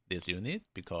run this unit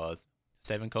because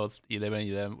 7-cost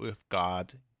 11/11 with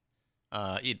guard,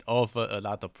 it offers a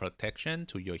lot of protection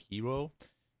to your hero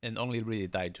and only really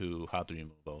die to hard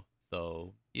removal.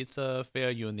 So it's a fair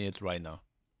unit right now.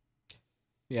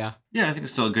 Yeah. Yeah, I think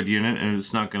it's still a good unit, and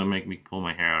it's not going to make me pull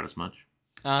my hair out as much.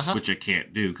 Uh-huh. Which I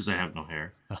can't do because I have no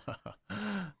hair.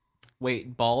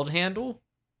 Wait, bald handle?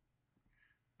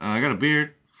 I got a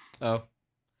beard. Oh.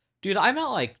 Dude, I'm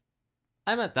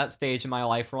at that stage in my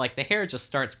life where, like, the hair just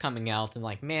starts coming out and,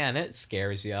 like, man, it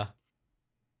scares ya.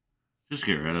 Just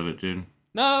get rid of it, dude.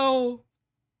 No!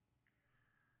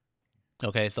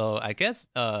 Okay, so I guess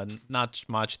not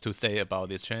much to say about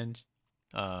this change.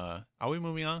 Are we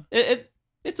moving on?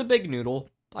 It's a big noodle.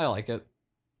 I like it.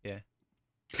 Yeah.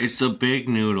 It's a big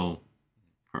noodle.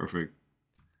 Perfect.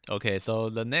 Okay, so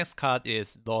the next card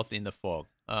is Lost in the Fog.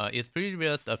 Its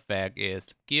previous effect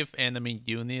is give enemy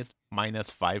units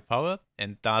 -5 power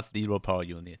and does 0 power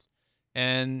units.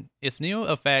 And its new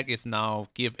effect is now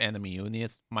give enemy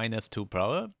units -2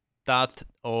 power, does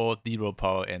all 0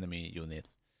 power enemy units.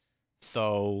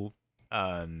 So,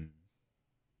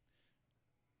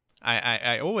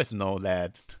 I always know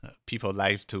that people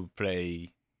like to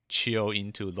play chill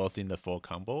into Lost in the Fall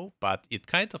combo, but it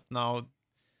kind of now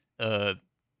a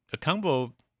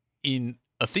combo in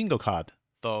a single card.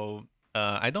 So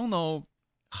I don't know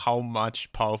how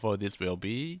much powerful this will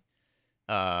be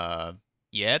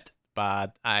yet,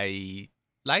 but I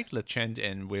like the change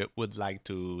and would like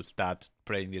to start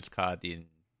playing this card in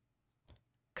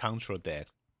control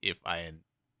decks if I am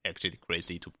actually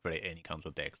crazy to play any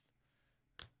control decks.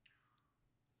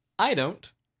 I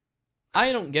don't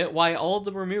get why all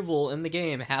the removal in the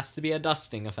game has to be a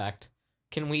dusting effect.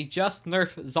 Can we just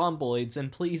nerf zomboids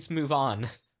and please move on?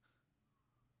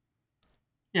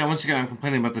 Yeah, once again, I'm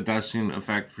complaining about the dusting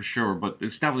effect for sure, but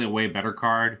it's definitely a way better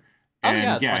card. And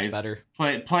it's much better.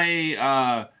 Play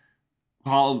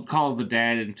Call of the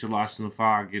Dead into Lost in the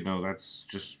Fog. That's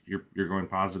just you're going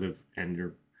positive, and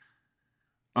you're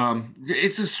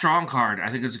it's a strong card. I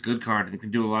think it's a good card, and it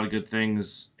can do a lot of good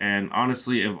things. And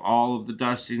honestly, of all of the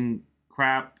dusting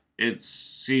crap, it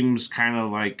seems kind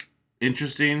of like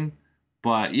interesting.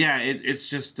 But yeah, it's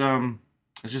just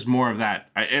more of that.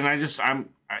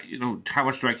 How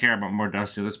much do I care about more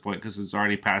dusting at this point? Because it's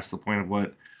already past the point of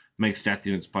what makes death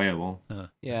units playable.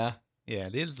 Yeah. Yeah,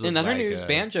 this in other news,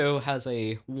 Banjo has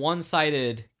a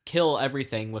one-sided kill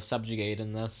everything with Subjugate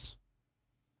in this.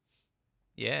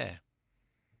 Yeah.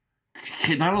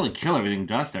 Not only kill everything,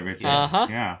 dust everything. Uh-huh.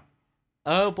 Yeah.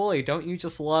 Oh boy, don't you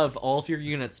just love all of your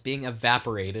units being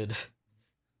evaporated?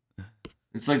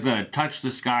 It's like the touch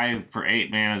the sky for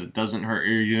 8 mana that doesn't hurt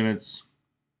your units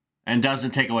and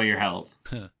doesn't take away your health.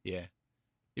 Yeah.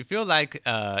 You feel like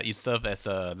it serves as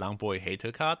a Longboy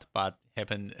hater card, but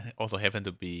also happen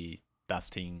to be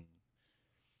dusting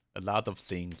a lot of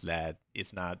things that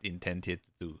it's not intended to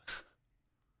do.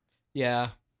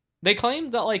 Yeah. They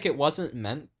claimed that it wasn't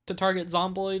meant to target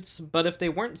zomboids, but if they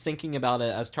weren't thinking about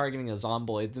it as targeting a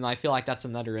zomboid, then I feel like that's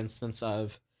another instance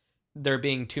of there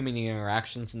being too many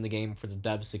interactions in the game for the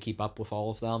devs to keep up with all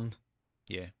of them.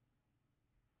 Yeah.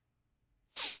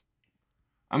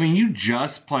 I mean, you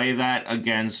just play that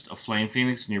against a Flame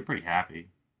Phoenix and you're pretty happy.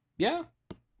 Yeah.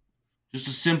 Just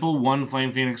a simple one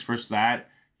Flame Phoenix versus that.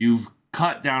 You've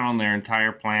cut down on their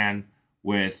entire plan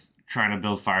with trying to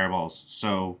build fireballs.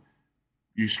 So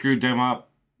you screwed them up,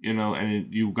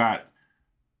 and you got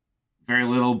very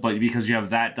little, but because you have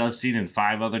that dusting and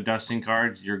 5 other dusting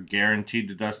cards, you're guaranteed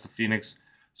to dust the Phoenix.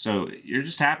 So you're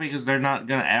just happy because they're not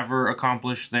going to ever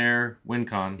accomplish their win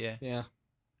con. Yeah.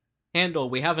 Handle,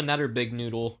 we have another big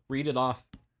noodle. Read it off.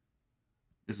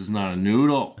 This is not a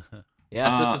noodle.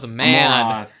 Yes, this is a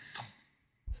man.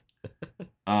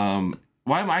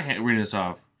 Why am I reading this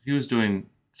off? He was doing...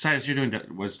 Besides, you're doing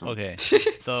wisdom. Okay.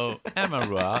 So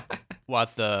Amarua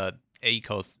was the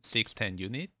ACOS 610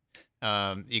 unit.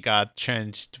 It got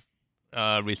changed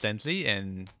recently,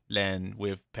 and then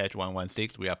with patch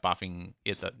 116, we are buffing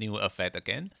its new effect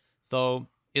again. So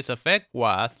its effect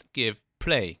was give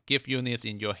units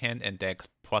in your hand and deck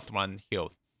 +1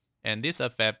 health. And this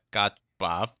effect got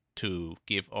buffed to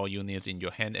give all units in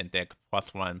your hand and deck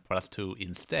 +1/+2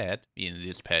 instead in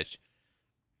this patch.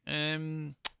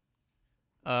 I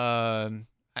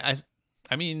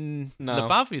mean, no, the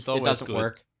buff is always it doesn't good,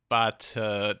 work. but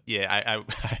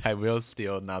I will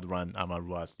still not run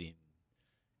Amaruas in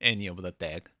any of the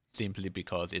deck simply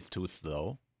because it's too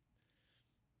slow.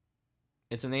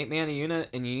 It's an 8-mana unit,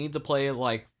 and you need to play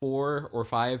 4 or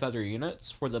 5 other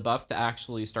units for the buff to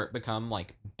actually start become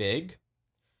big.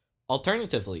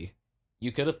 Alternatively,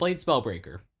 you could have played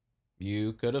Spellbreaker.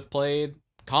 You could have played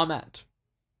Comet.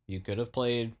 You could have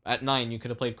played at 9. You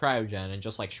could have played Cryogen and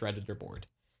just shredded your board.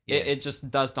 Yeah. It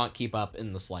just does not keep up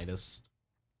in the slightest.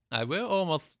 I will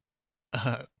almost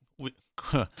happy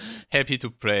to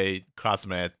play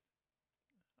Crossmat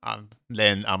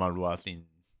than Amaruas in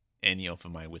any of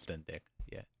my Wisdom deck.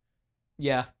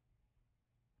 Yeah.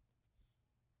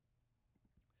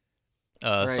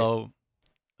 Right. So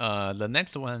the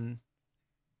next one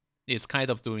is kind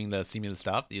of doing the similar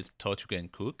stuff. Is Tortuga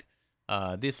and Cook.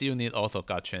 This unit also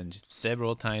got changed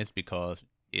several times because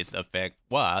its effect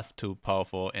was too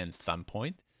powerful at some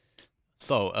point.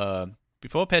 So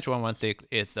before patch 116,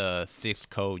 it's a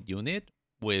 6-code unit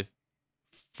with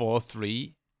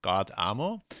 4/3 guard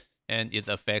armor, and its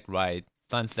effect right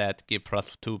Sunset give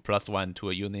 +2/+1 to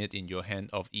a unit in your hand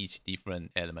of each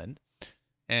different element.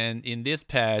 And in this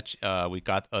patch, we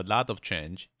got a lot of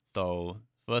change. So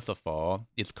first of all,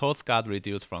 its cost got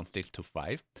reduced from 6 to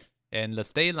 5, and the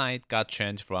stay line got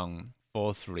changed from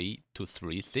 4/3 to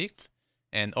 3/6,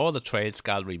 and all the traits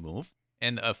got removed.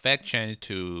 And the effect changed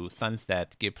to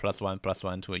Sunset give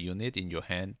 +1/+1 to a unit in your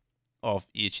hand of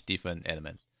each different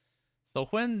element. So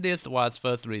when this was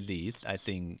first released, I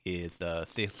think is the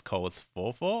 6 cost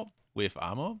 4/4 with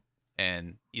armor,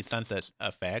 and its sunset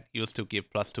effect used to give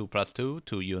 +2/+2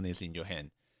 to units in your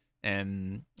hand.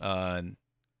 And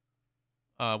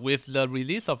with the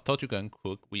release of Tortugan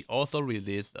Cook, we also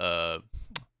released a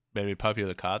very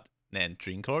popular card named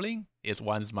Dream Calling. It's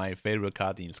one of my favorite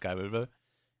card in Sky River.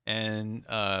 And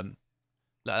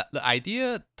the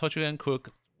idea Tortugan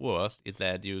Cook works is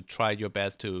that you try your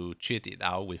best to cheat it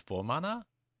out with 4 mana,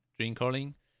 Dream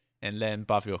Calling, and then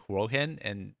buff your whole hand,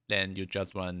 and then you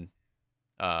just run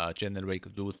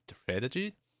generate loot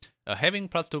strategy. Having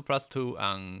 +2/+2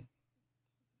 on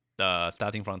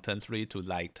starting from turn 3 to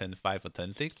like turn 5 or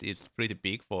turn 6 is pretty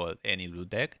big for any loot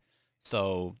deck.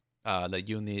 So the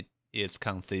unit is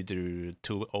considered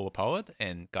too overpowered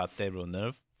and got several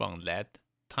nerfs from that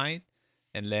time.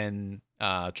 And then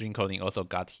Dream Calling also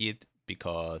got hit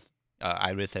because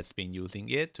Iris has been using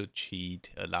it to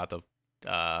cheat a lot of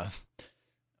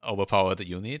overpowered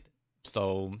unit.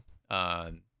 So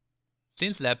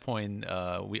since that point,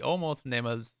 we almost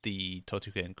never see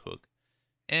Tortugan Cook.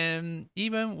 And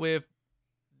even with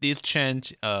this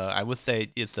change, I would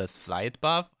say it's a slight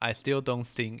buff. I still don't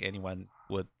think anyone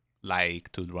would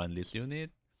like to run this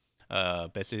unit,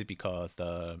 basically because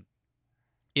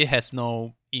it has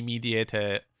no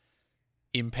immediate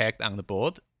impact on the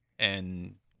board,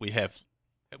 and we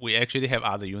actually have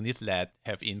other units that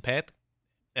have impact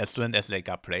as soon as they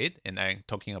got played, and I'm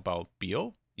talking about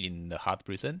Bio in the Heart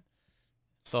Prison.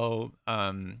 So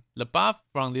the buff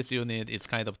from this unit is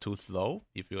kind of too slow,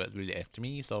 if you really ask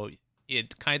me. So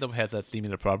it kind of has a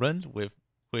similar problem with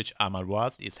which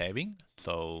Amaruas is having.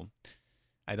 So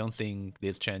I don't think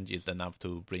this change is enough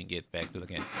to bring it back to the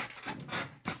game.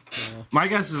 My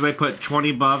guess is they put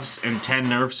 20 buffs and 10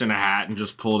 nerfs in a hat and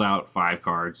just pulled out 5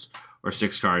 cards or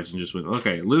 6 cards and just went,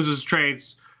 okay, loses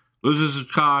traits, loses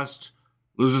cost,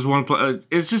 loses 1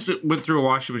 it's just it went through a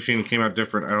washing machine and came out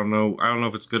different. I don't know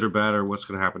if it's good or bad or what's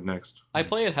going to happen next. I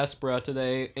played Hespera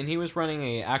today, and he was running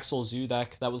a Axel Zoo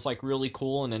deck that was like really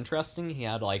cool and interesting. He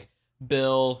had like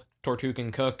Bill,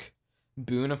 Tortugan Cook,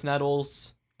 Boon of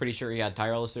Nettles. Pretty sure he had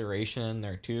Tireless Iteration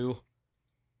there too.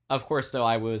 Of course, though,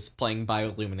 I was playing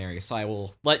Bioluminary, so I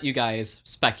will let you guys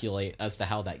speculate as to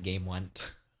how that game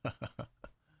went.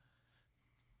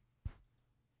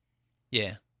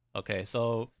 Yeah. Okay,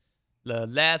 so the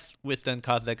last Wisdom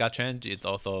card that got changed is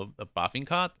also a buffing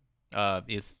card.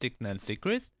 It's Signet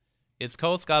Secrets. Its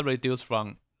cost got reduced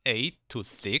from 8 to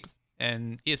 6,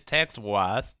 and its text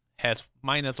has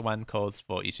 -1 cost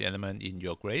for each element in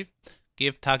your grave.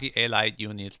 Give target allied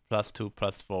units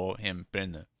 +2/+4 and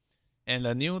Burner. And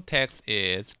the new text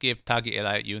is give target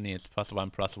allied units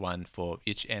 +1/+1 for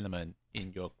each element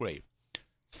in your grave.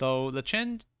 So the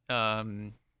change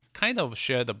kind of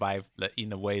share the vibe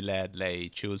in a way that they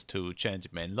choose to change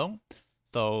Menlong.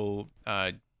 So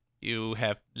you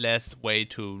have less way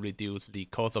to reduce the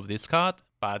cost of this card,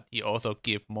 but you also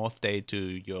give more state to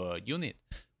your unit,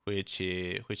 which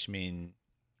means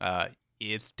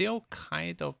it's still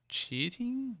kind of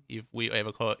cheating if we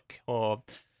ever call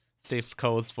 6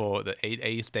 codes for the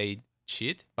 8A state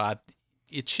cheat, but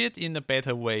it cheat in a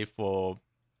better way for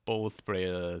both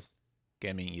players'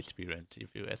 gaming experience,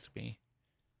 if you ask me.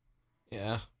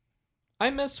 Yeah.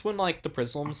 I miss when like the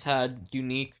Prisms had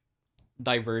unique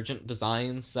divergent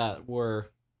designs that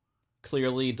were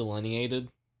clearly delineated.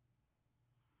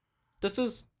 This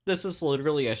is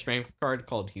literally a strength card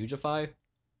called Hugify.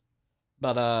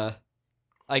 But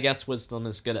I guess Wisdom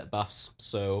is good at buffs,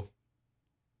 so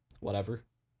whatever.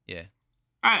 Yeah.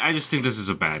 I just think this is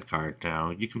a bad card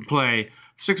now. You can play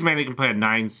 6 mana, you can play a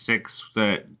 9/6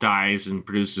 that dies and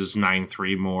produces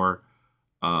 9/3 more.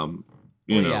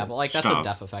 Yeah, but like that's stuff. a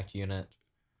death effect unit.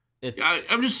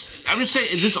 I'm just saying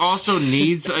this also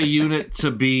needs a unit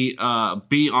to be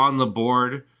on the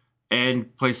board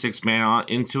and play 6 mana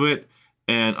into it.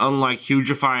 And unlike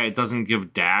Hugify, it doesn't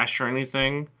give dash or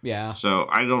anything. Yeah. So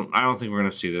I don't think we're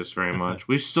gonna see this very much.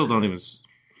 We still don't even.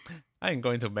 I'm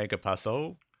going to make a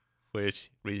puzzle,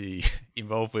 which really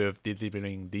involved with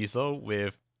disabling Diesel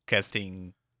with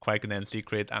casting Quickness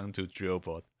Secret onto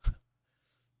Drillbot.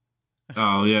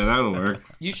 Oh yeah, that'll work.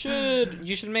 You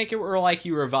should make it where like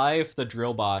you revive the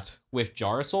Drillbot with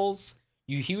Jar Souls,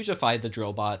 you Hugify the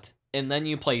Drillbot, and then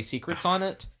you play secrets on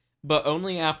it, but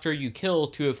only after you kill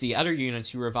 2 of the other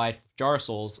units you revive Jar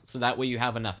Souls, so that way you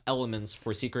have enough elements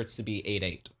for secrets to be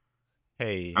 8/8.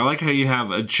 Hey. I like how you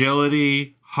have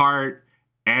agility, heart,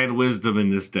 and wisdom in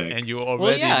this deck. And you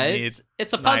already need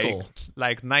it's a puzzle.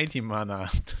 Like 90 mana.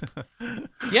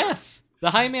 Yes,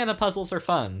 the high mana puzzles are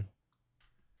fun.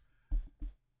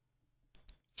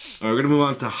 We're going to move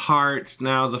on to Heart.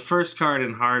 Now, the first card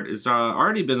in Heart is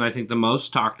already been, I think, the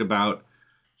most talked about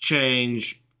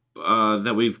change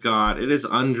that we've got. It is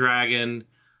Undragon.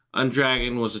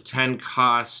 Undragon was a 10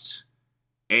 cost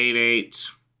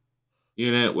 8/8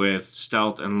 unit with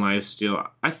stealth and lifesteal.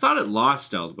 I thought it lost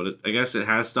stealth, but I guess it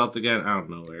has stealth again. I don't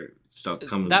know where stealth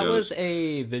comes and That goes. was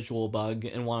a visual bug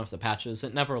in one of the patches.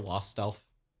 It never lost stealth.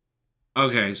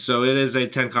 Okay, so it is a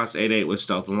 10 cost 8/8 with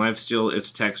stealth and lifesteal.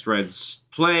 Its text reads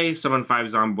play, summon 5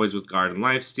 zomboids with guard and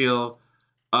lifesteal.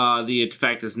 The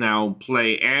effect is now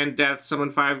play and death,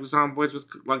 summon 5 zomboids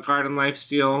with guard and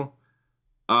lifesteal.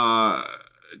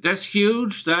 That's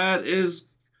huge. That is...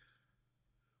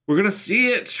 We're going to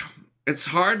see it. It's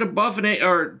hard to buff an 8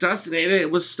 or dust an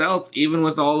 8/8 with stealth, even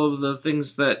with all of the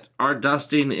things that are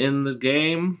dusting in the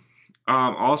game.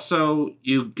 Also,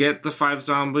 you get the 5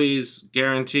 zombies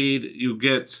guaranteed. You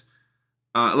get,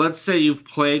 let's say you've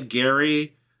played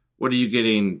Gary. What are you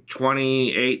getting?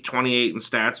 28 in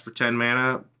stats for 10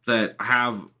 mana that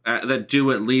have that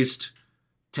do at least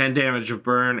 10 damage of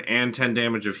burn and 10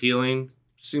 damage of healing.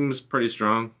 Seems pretty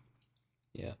strong.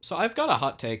 Yeah, so I've got a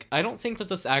hot take. I don't think that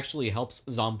this actually helps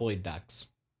Zomboid decks.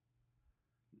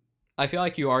 I feel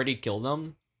like you already killed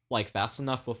them, like, fast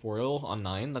enough with Royal on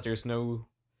 9 that there's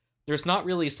not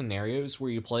really scenarios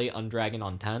where you play Undragon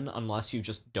on 10 unless you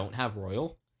just don't have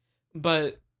Royal.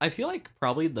 But I feel like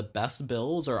probably the best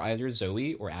builds are either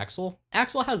Zoe or Axel.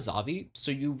 Axel has Zavi,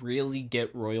 so you really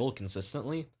get Royal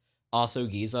consistently. Also,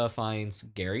 Giza finds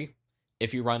Gary.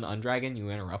 If you run Undragon, you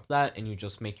interrupt that, and you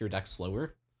just make your deck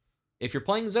slower. If you're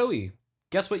playing Zoe,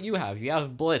 guess what you have? You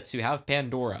have Blitz, you have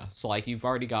Pandora, so like you've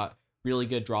already got really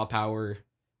good draw power.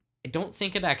 I don't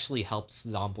think it actually helps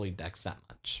Zomboid decks that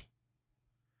much.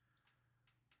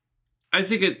 I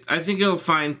think it'll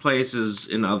find places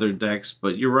in other decks,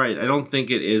 but you're right. I don't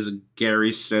think it is a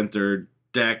Gary-centered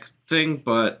deck thing,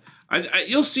 but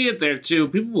you'll see it there too.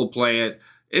 People will play it.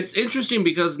 It's interesting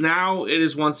because now it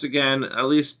is once again at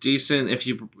least decent.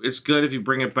 It's good if you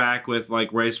bring it back with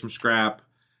like Raise from Scrap.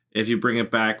 If you bring it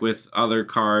back with other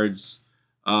cards,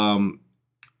 like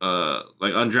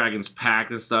Undragon's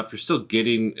Pact and stuff, you're still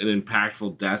getting an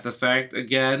impactful death effect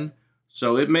again.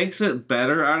 So it makes it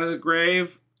better out of the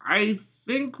grave. I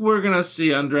think we're going to see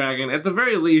Undragon. At the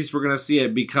very least, we're going to see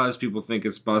it because people think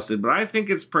it's busted. But I think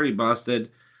it's pretty busted.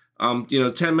 10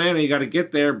 mana, you got to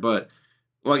get there. But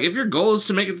like, if your goal is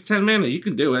to make it to 10 mana, you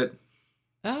can do it.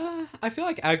 I feel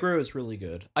like aggro is really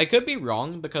good. I could be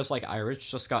wrong because like Irish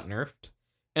just got nerfed.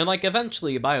 And, like,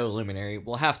 eventually, Bioluminary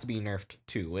will have to be nerfed,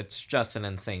 too. It's just an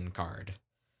insane card.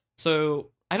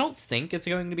 So, I don't think it's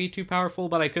going to be too powerful,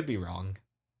 but I could be wrong.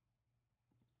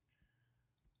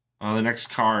 The next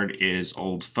card is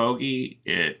Old Fogey.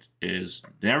 It is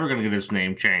never going to get its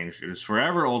name changed. It is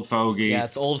forever Old Fogey. Yeah,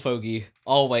 it's Old Fogey.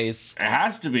 Always. It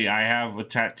has to be. I have a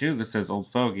tattoo that says Old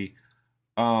Fogey.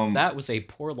 That was a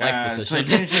poor life decision. So I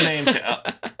changed the name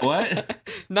to... what?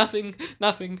 Nothing.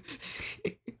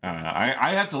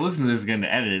 I have to listen to this again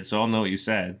to edit it, so I'll know what you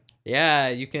said. Yeah,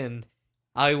 you can.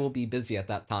 I will be busy at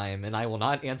that time, and I will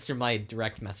not answer my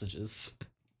direct messages.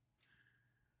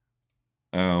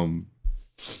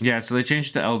 Yeah, so they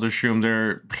changed to Elder Shroom.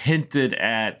 They're hinted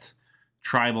at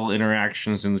tribal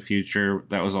interactions in the future.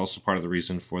 That was also part of the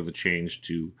reason for the change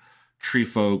to Tree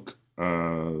Folk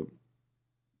card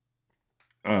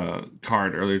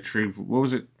earlier. What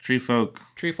was it? Tree Folk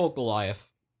Goliath.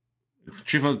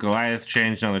 Tree Folk Goliath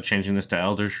changed. Now they're changing this to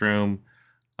Elder Shroom.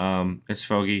 It's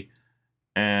Fogey.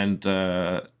 And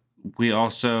we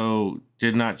also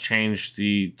did not change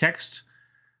the text,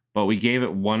 but we gave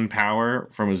it 1 power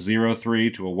from a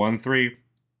 0/3 to a 1/3.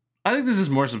 I think this is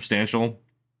more substantial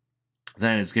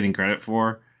than it's getting credit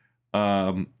for.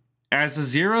 As a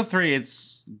 0/3,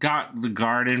 it's got the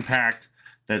guard impact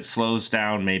that slows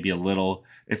down maybe a little.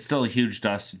 It's still a huge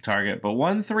dusted target, but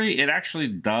 1/3, it actually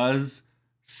does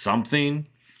something.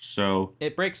 So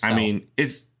it breaks stealth. I mean,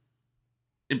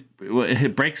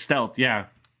 it breaks stealth, yeah.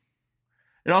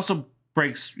 It also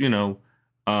breaks,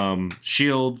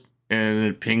 shield, and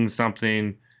it pings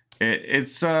something.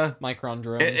 It's Micron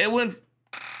drones. It went,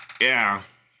 yeah.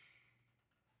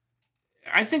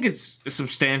 I think it's a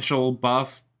substantial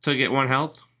buff to get 1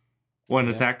 health, 1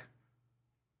 attack.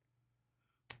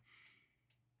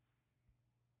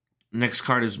 Next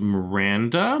card is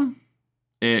Miranda.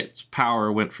 Its power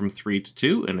went from 3 to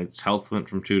 2, and its health went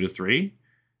from 2 to 3.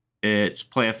 Its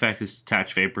play effect is to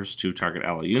attach Vapors to target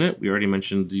ally unit. We already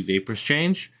mentioned the Vapors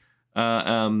change.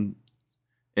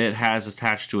 It has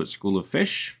attached to it School of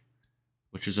Fish,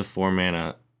 which is a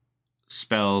 4-mana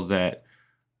spell that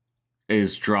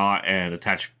is draw,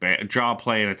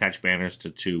 play, and attach banners to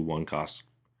 2 1-cost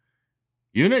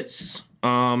units.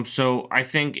 So I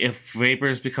think if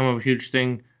vapors become a huge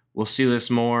thing, we'll see this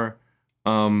more.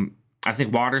 I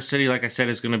think Water City, like I said,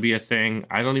 is going to be a thing.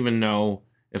 I don't even know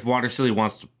if Water City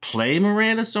wants to play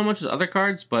Miranda so much as other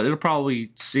cards, but it'll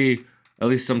probably see at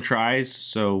least some tries.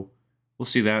 So we'll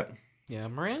see that. Yeah,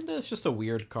 Miranda is just a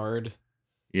weird card.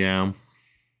 Yeah.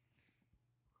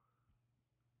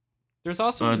 There's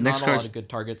also not next a card's- lot of good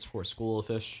targets for School of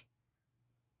Fish.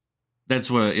 That's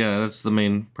that's the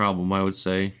main problem, I would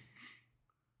say.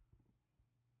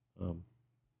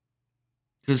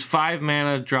 Because 5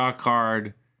 mana, draw a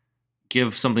card,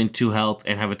 give something 2 health,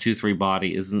 and have a 2/3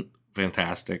 body isn't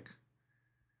fantastic.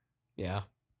 Yeah.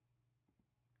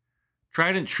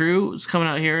 Trident True is coming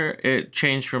out here. It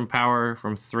changed from power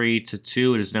from 3 to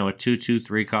 2. It is now a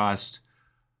 2/2/3 cost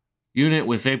unit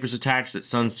with vapors attached at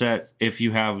sunset. If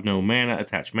you have no mana,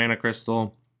 attach mana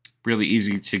crystal. Really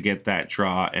easy to get that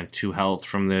draw and 2 health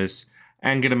from this.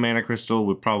 And get a mana crystal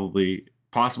would probably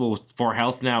possible with 4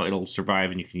 health now. It'll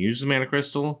survive and you can use the mana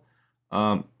crystal.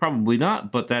 Probably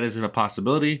not, but that is a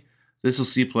possibility. This will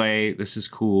see play. This is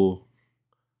cool.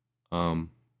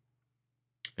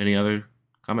 Any other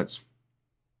comments?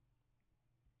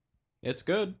 It's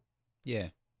good. Yeah.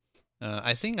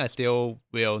 I think I still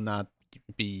will not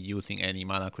be using any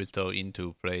mana crystal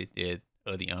into play it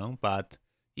early on, but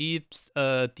it's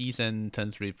a decent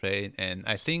turn 3 play, and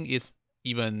I think it's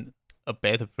even a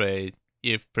better play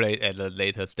if played at a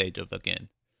later stage of the game.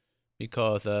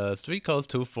 Because 3 cost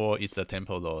 2/4 is a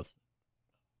tempo loss.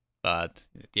 But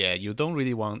yeah, you don't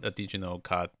really want additional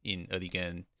card in early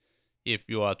game if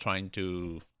you are trying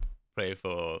to play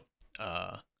for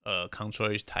a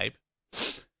control-ish type.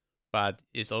 But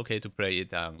it's okay to play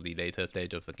it on the later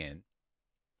stage of the game.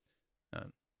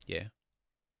 Yeah.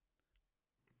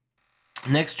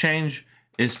 Next change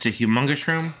is to Humongous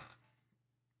Room.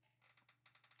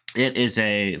 It is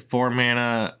a 4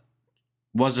 mana,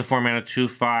 was a 4 mana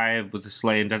 2/5 with a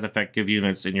Slay and Death effect, give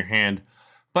units in your hand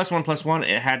 +1/+1.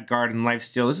 It had Guard and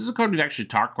Lifesteal. This is a card we've actually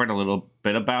talked quite a little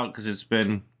bit about because it's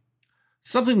been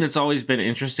something that's always been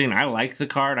interesting. I like the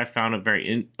card. I found it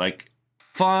very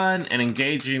fun and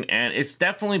engaging, and it's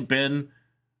definitely been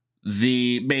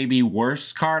the maybe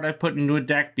worst card I've put into a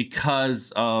deck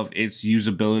because of its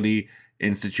usability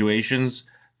in situations.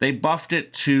 They buffed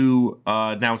it to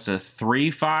now it's a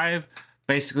 3/5,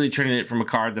 basically turning it from a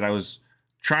card that I was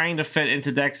trying to fit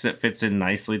into decks that fits in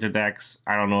nicely to decks.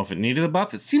 I don't know if it needed a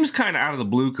buff. It seems kind of out of the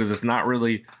blue because it's not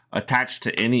really attached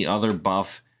to any other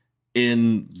buff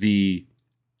in the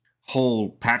whole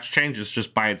patch change. It's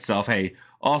just by itself. Hey,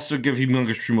 also give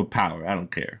Humongous Stream of Power. I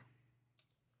don't care.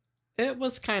 It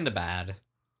was kind of bad.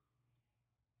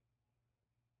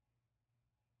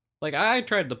 Like, I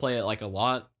tried to play it like a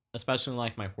lot, especially in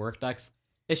like my work decks.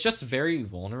 It's just very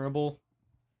vulnerable.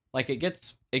 Like, it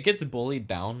gets bullied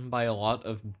down by a lot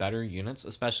of better units,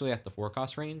 especially at the 4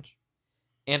 cost range.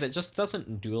 And it just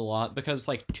doesn't do a lot because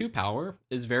like 2 power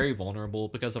is very vulnerable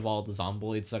because of all the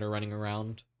zomboids that are running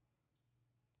around.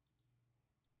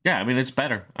 Yeah, I mean it's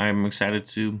better. I'm excited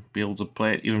to be able to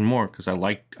play it even more because I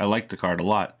like the card a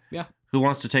lot. Yeah. Who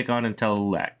wants to take on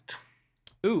Intellect?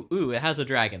 Ooh, it has a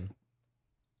dragon.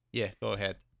 Yeah, go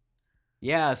ahead.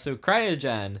 Yeah, so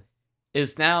Cryogen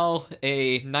is now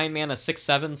a 9 mana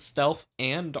 6/7 stealth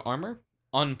and armor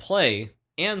on play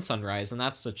and Sunrise, and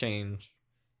that's the change.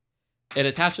 It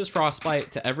attaches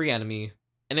Frostbite to every enemy,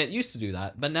 and it used to do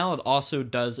that, but now it also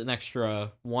does an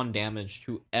extra 1 damage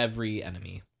to every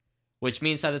enemy, which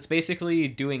means that it's basically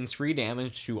doing 3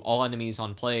 damage to all enemies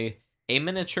on play, a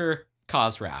miniature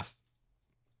Kozrath.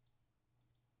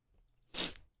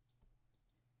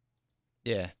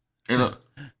 Yeah. It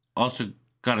also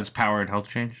got its power and health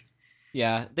changed.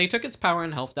 Yeah, they took its power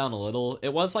and health down a little.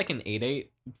 It was like an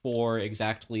 8/8 for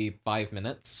exactly 5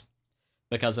 minutes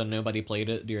because nobody played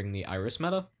it during the Iris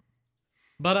meta.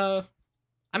 But,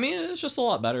 I mean, it's just a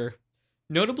lot better.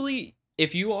 Notably,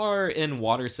 if you are in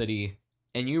Water City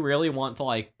and you really want to,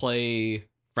 like, play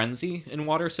Frenzy in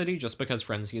Water City, just because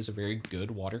Frenzy is a very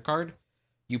good water card,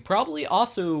 you probably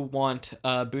also want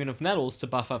Boon of Nettles to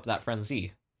buff up that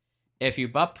Frenzy. If you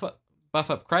buff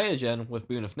up Cryogen with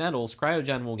Boon of Nettles,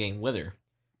 Cryogen will gain Wither,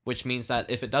 which means that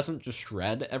if it doesn't just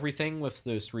shred everything with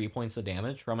those 3 points of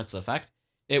damage from its effect,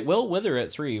 it will Wither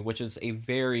at 3, which is a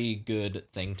very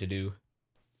good thing to do.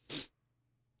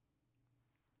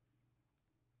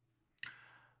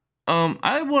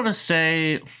 I want to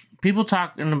say people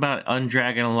talking about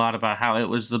Undragon a lot about how it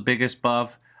was the biggest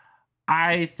buff.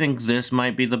 I think this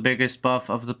might be the biggest buff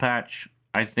of the patch.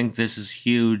 I think this is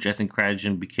huge. I think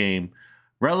Cryogen became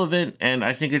relevant, and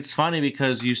I think it's funny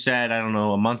because you said, I don't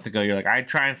know, a month ago, you're like, I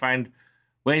try and find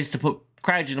ways to put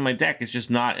Cryogen in my deck. It's just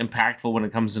not impactful when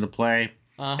it comes into play.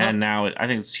 Uh-huh. And now I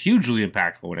think it's hugely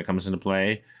impactful when it comes into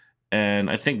play. And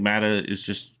I think Meta is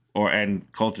just,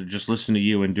 and Coulter, just listen to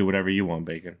you and do whatever you want,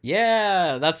 Bacon.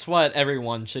 Yeah, that's what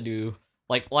everyone should do.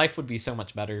 Like, life would be so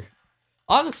much better.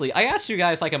 Honestly, I asked you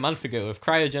guys like a month ago if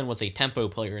Cryogen was a tempo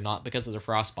play or not because of the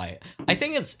Frostbite. I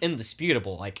think it's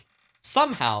indisputable. Like,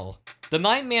 somehow, the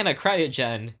 9-mana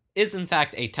Cryogen is in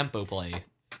fact a tempo play.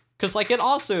 Because, like, it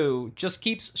also just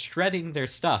keeps shredding their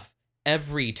stuff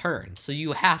every turn, so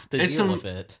you have to deal with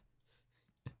it.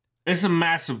 It's a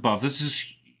massive buff.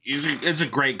 It's a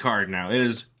great card now. It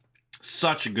is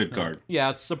such a good card. Yeah,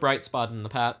 it's a bright spot in the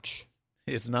patch.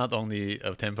 It's not only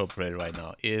a tempo play right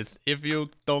now. It's if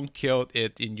you don't kill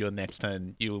it in your next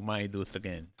turn, you might lose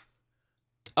again.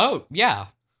 Oh, yeah.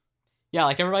 Yeah,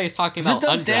 like everybody's talking about it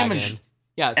does Undragon. damage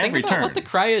Yeah, think every about turn. what the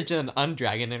Cryogen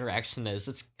Undragon interaction is.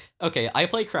 It's okay, I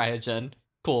play Cryogen.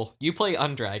 Cool. You play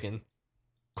Undragon.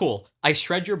 Cool. I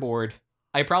shred your board.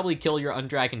 I probably kill your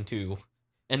Undragon too.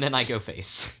 And then I go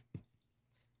face.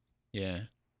 Yeah.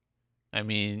 I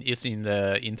mean, it's in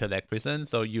the intellect prison,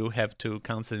 so you have to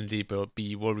constantly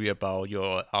be worried about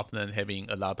your opponent having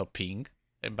a lot of ping.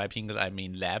 And by ping, I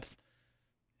mean labs.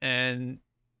 And,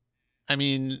 I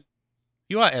mean,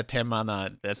 you are at 10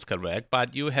 mana, that's correct,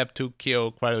 but you have to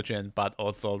kill Cryogen, but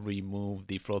also remove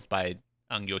the Frostbite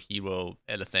on your hero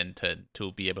at the same turn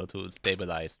to be able to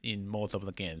stabilize in most of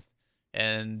the games.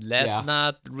 And that's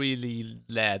not really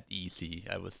that easy,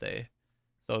 I would say.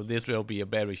 So this will be a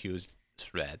very huge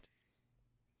threat.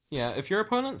 Yeah, if your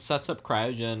opponent sets up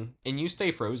Cryogen and you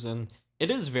stay frozen,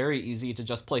 it is very easy to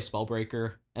just play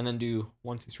Spellbreaker and then do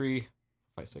 1, 2, 3,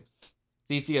 5, 6. It's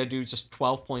easy to do just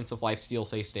 12 points of lifesteal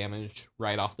face damage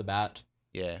right off the bat.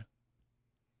 Yeah.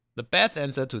 The best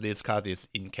answer to this card is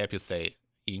encapsulate,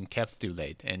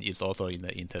 and it's also in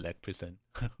the intellect prison,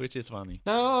 which is funny.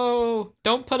 No!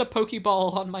 Don't put a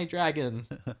Pokeball on my dragon!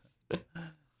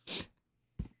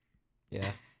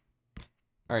 Yeah.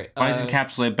 Alright. Why is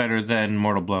Encapsulate better than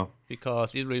Mortal Blow?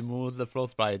 Because it removes the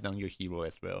Frostbite on your hero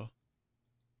as well.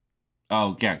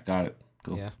 Oh, yeah, got it.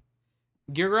 Cool. Yeah.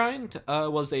 Gear Grind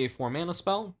was a 4-mana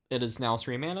spell. It is now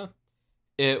 3 mana.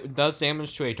 It does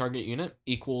damage to a target unit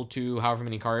equal to however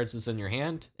many cards is in your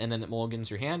hand, and then it mulligans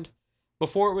your hand.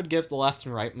 Before, it would give the left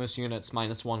and rightmost units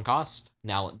 -1 cost.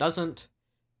 Now it doesn't.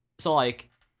 So, like,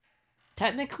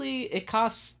 technically it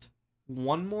costs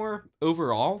 1 more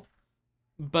overall,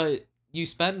 but you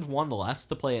spend 1 less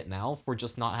to play it now for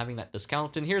just not having that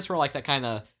discount. And here's where, like, that kind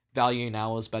of value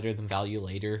now is better than value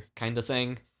later kind of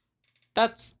thing.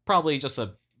 That's probably just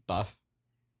a buff.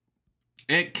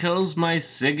 It kills my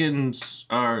Cygnus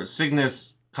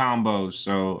combo,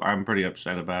 so I'm pretty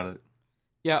upset about it.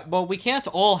 Yeah, well, we can't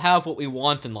all have what we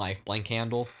want in life, Blank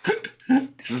Handle.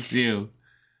 Just you.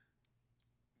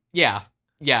 Yeah,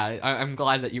 I'm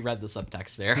glad that you read the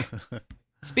subtext there.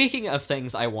 Speaking of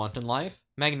things I want in life,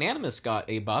 Magnanimous got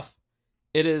a buff.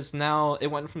 It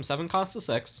went from 7 cost to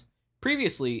 6.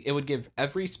 Previously, it would give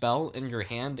every spell in your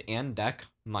hand and deck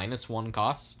 -1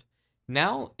 cost.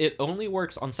 Now, it only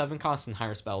works on 7 cost and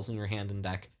higher spells in your hand and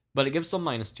deck, but it gives them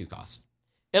 -2 cost.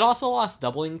 It also lost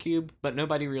Doubling Cube, but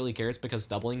nobody really cares because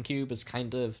Doubling Cube is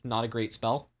kind of not a great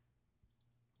spell.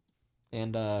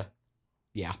 And,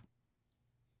 yeah.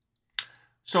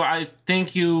 So I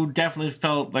think you definitely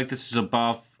felt like this is a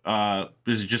buff.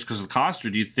 Is it just because of the cost, or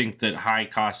do you think that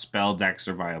high-cost spell decks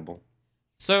are viable?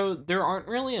 So there aren't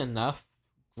really enough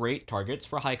great targets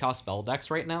for high-cost spell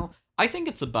decks right now. I think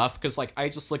it's a buff because, like, I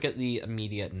just look at the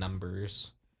immediate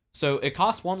numbers. So it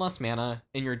costs 1 less mana,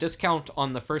 and your discount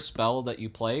on the first spell that you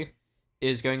play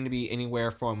is going to be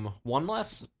anywhere from 1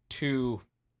 less to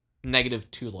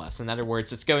 -2 less. In other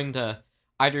words, it's going to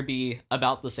either be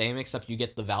about the same except you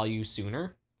get the value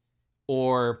sooner,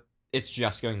 or it's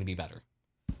just going to be better.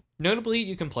 Notably,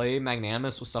 you can play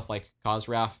Magnanimous with stuff like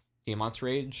Kozrath, Tiamat's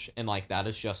Rage, and like that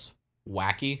is just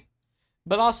wacky.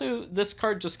 But also, this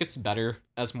card just gets better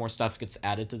as more stuff gets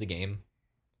added to the game.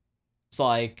 So,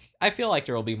 like, I feel like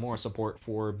there will be more support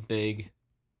for big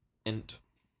int.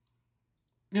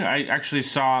 Yeah, I actually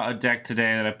saw a deck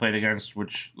today that I played against,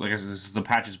 which, like I said, the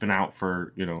patch has been out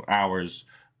for, hours.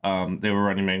 They were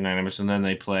running Magnanimous, and then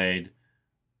they played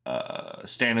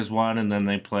Stand as One, and then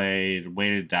they played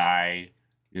Weighted Die.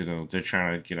 They're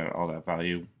trying to get out all that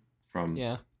value from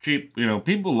cheap.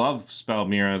 People love Spell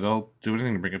Mirror. They'll do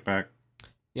anything to bring it back.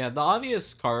 Yeah, the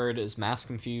obvious card is Mass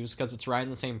Confuse because it's riding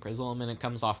the same Prism and it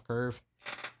comes off curve.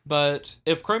 But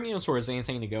if Chromeosaur is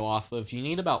anything to go off of, you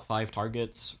need about 5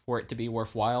 targets for it to be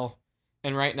worthwhile.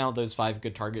 And right now, those 5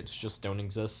 good targets just don't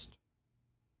exist.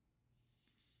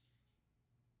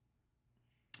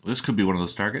 This could be one of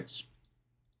those targets.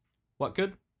 What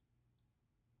could?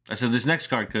 I said this next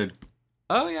card could.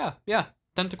 Oh, yeah.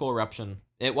 Tentacle Eruption.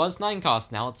 It was 9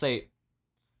 cost, now it's 8.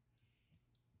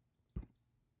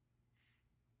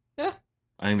 Yeah.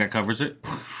 I think that covers it.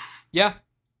 Yeah.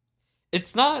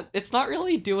 It's not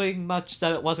really doing much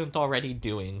that it wasn't already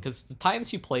doing, because the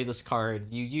times you play this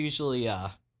card, you usually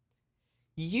either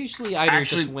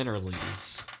Actually, just win or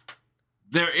lose.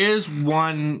 There is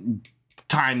one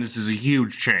time this is a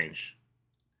huge change.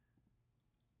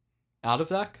 Out of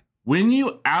deck? When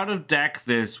you out of deck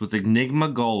this with Enigma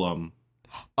Golem,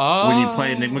 Oh. when you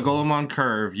play Enigma Golem on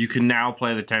curve, you can now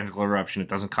play the Tentacle Eruption. It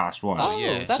doesn't cost 1. Oh,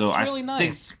 yeah. that's So really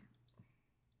nice.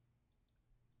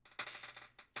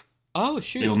 Oh,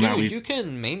 shoot, dude, you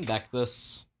can main deck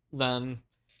this, then,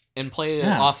 and play it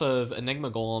off of Enigma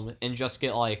Golem, and just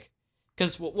get, like...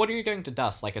 Because what are you going to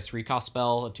dust? Like a 3-cost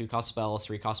spell, a 2-cost spell, a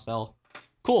 3-cost spell?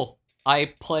 Cool.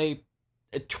 I play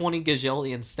 20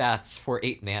 gajillion stats for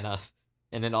 8 mana,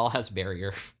 and it all has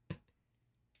barrier.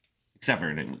 Except for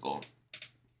Enigma Golem.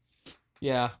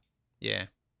 Yeah. Yeah.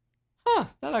 Huh,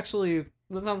 that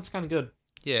sounds kind of good.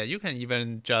 Yeah, you can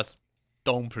even just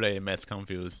don't play Mass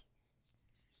Confuse.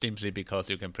 Simply because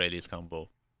you can play this combo.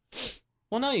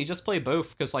 Well, no, you just play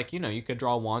both, because, like, you could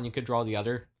draw one, you could draw the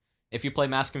other. If you play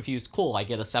Mass Confused, cool, I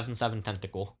get a 7/7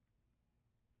 Tentacle.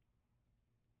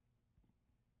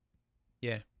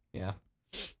 Yeah. Yeah.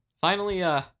 Finally,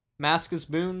 Mask is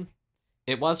Boon.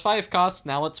 It was 5 cost,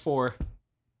 now it's 4.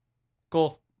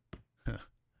 Cool.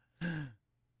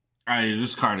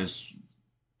 This card is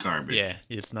garbage. Yeah,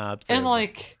 it's not. And,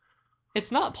 like,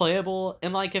 it's not playable,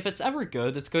 and, like, if it's ever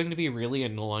good, it's going to be really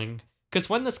annoying. Because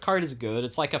when this card is good,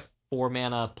 it's like a 4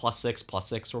 mana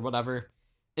 +6/+6 or whatever.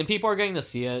 And people are going to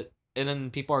see it, and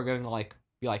then people are going to, like,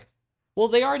 be like, well,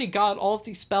 they already got all of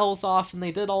these spells off, and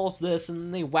they did all of this, and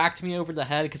then they whacked me over the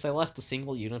head because I left a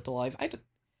single unit alive.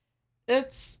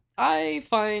 I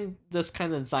find this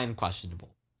kind of design questionable.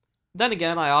 Then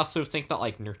again, I also think that,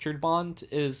 like, Nurtured Bond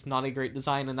is not a great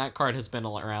design, and that card has been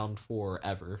around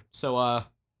forever. So,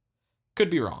 could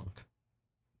be wrong.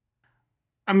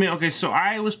 I mean, okay, so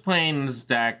I was playing this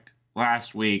deck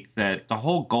last week that the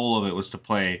whole goal of it was to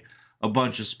play a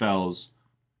bunch of spells.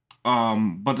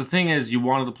 But the thing is, you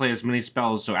wanted to play as many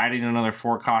spells, so adding another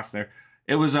 4 cost there.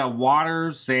 It was a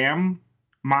Water Zam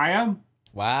Maya.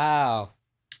 Wow.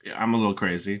 Yeah, I'm a little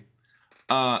crazy.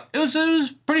 It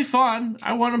was pretty fun.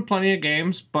 I won plenty of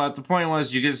games, but the point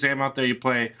was, you get Zam out there, you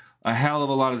play a hell of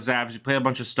a lot of zaps, you play a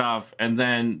bunch of stuff, and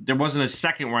then there wasn't a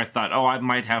second where I thought, oh, I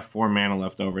might have 4 mana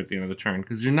left over at the end of the turn,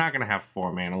 because you're not going to have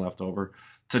 4 mana left over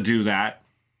to do that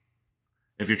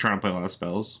if you're trying to play a lot of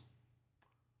spells.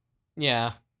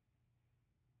 Yeah.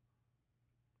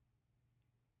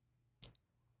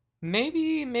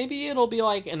 Maybe it'll be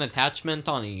like an attachment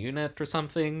on a unit or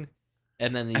something,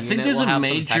 and then the unit will have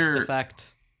some text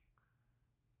effect.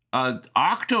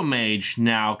 Octomage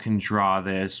now can draw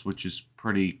this, which is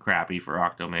pretty crappy for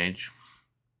Octomage.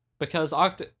 Because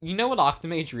you know what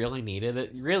Octomage really needed?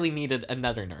 It really needed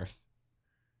another nerf.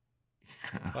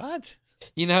 What?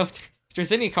 If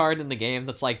there's any card in the game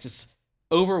that's like just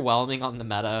overwhelming on the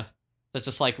meta, that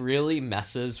just like really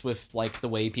messes with like the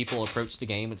way people approach the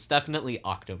game, it's definitely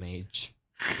Octomage.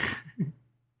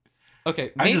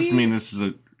 Okay, I just mean this is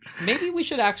a... Maybe we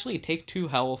should actually take 2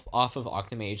 health off of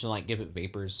Octomage and like give it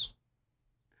Vapors.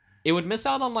 It would miss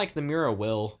out on like the Mirror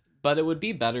Will, but it would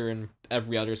be better in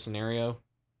every other scenario.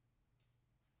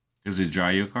 Does it draw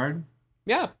you a card?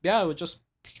 Yeah, it would just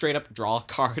straight up draw a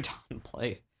card on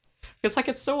play.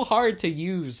 It's so hard to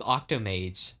use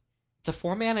Octomage. It's a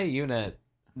 4 mana unit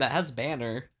that has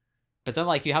banner, but then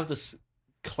like you have this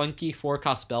clunky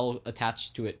 4-cost spell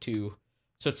attached to it too.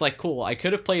 So it's like, cool, I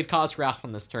could have played Cause Wrath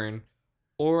on this turn,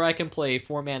 or I can play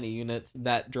 4 mana unit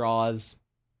that draws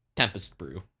Tempest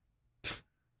Brew.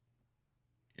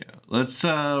 Yeah. Let's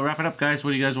wrap it up, guys.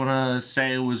 What do you guys want to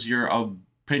say was your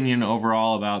opinion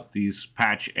overall about these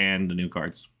patch and the new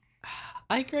cards?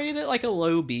 I grade it like a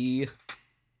low B.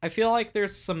 I feel like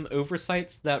there's some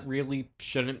oversights that really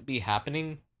shouldn't be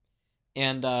happening.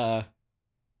 And, I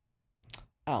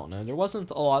don't know, there wasn't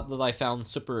a lot that I found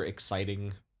super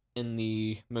exciting in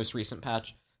the most recent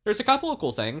patch. There's a couple of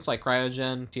cool things, like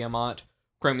Cryogen, Tiamat,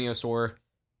 Chromeosaur,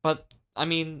 but, I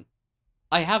mean,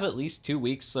 I have at least 2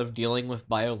 weeks of dealing with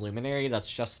Bioluminary that's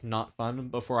just not fun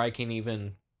before I can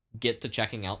even get to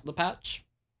checking out the patch.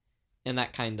 And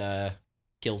that kinda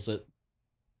kills it.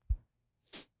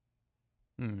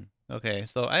 Okay,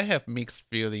 so I have mixed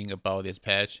feeling about this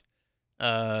patch.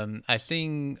 I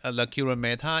think the current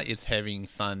meta is having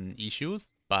some issues,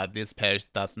 but this patch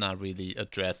does not really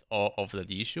address all of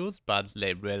the issues, but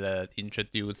they rather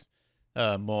introduce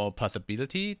more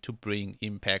possibility to bring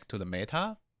impact to the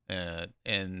meta.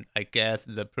 And I guess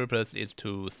the purpose is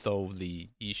to solve the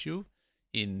issue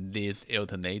in this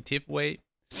alternative way.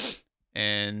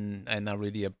 And I'm not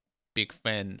really a big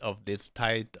fan of this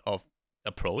type of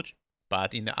approach.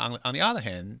 But on the other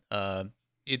hand,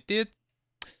 it did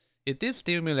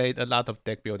stimulate a lot of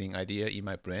deck building idea in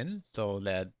my brain, so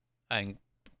that I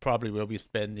probably will be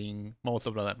spending most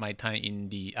of my time in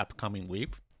the upcoming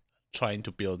week trying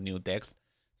to build new decks.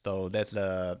 So that's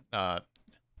the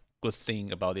good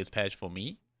thing about this patch for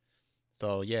me.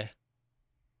 So yeah.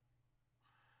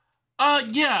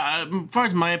 Yeah, as far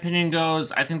as my opinion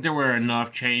goes, I think there were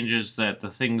enough changes that the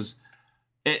things...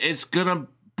 It's gonna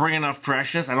bring enough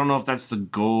freshness. I don't know if that's the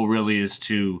goal really, is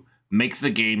to make the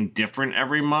game different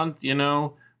every month, you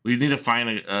know? We need to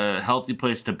find a healthy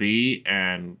place to be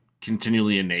and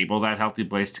continually enable that healthy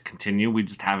place to continue. We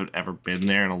just haven't ever been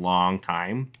there in a long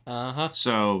time.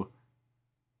 So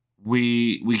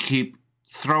we keep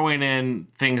throwing in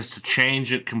things to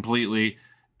change it completely,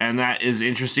 and that is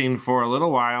interesting for a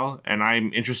little while, and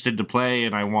I'm interested to play,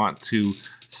 and I want to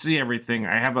see everything.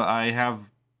 I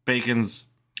have Bacon's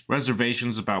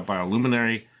reservations about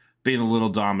Bioluminary being a little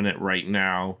dominant right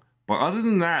now. But other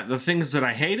than that, the things that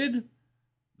I hated,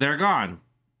 they're gone.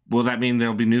 Will that mean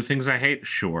there'll be new things I hate?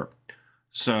 Sure.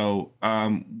 So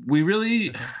we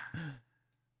really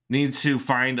need to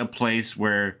find a place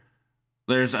where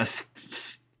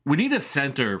there's we need a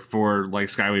center for, like,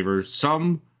 Skyweaver.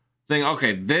 Something,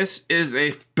 okay, this is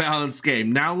a balanced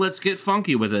game. Now let's get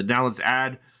funky with it. Now let's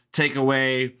add, take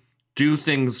away, do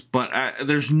things. But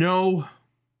there's no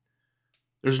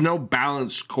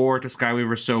balanced core to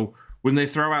Skyweaver. So when they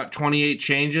throw out 28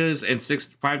 changes and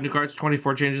 5 new cards,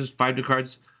 24 changes, 5 new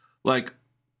cards, like,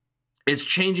 it's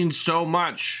changing so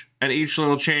much, and each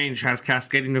little change has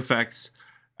cascading effects,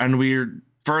 and we're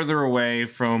further away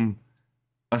from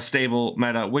a stable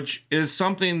meta, which is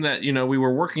something that, you know, we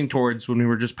were working towards when we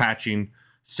were just patching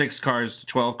 6 cards to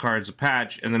 12 cards a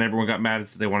patch, and then everyone got mad and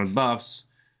said they wanted buffs.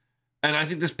 And I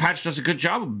think this patch does a good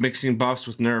job of mixing buffs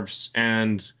with nerfs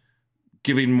and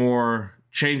giving more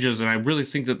changes, and I really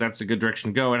think that that's a good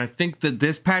direction to go. And I think that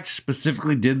this patch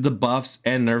specifically did the buffs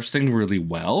and nerfs thing really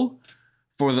well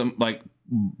for them. Like,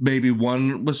 maybe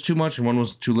one was too much and one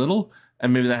was too little,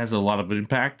 and maybe that has a lot of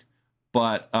impact.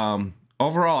 But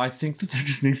overall, I think that there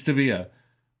just needs to be a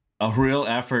real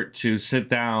effort to sit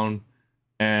down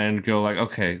and go, like,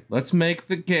 okay, let's make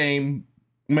the game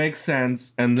make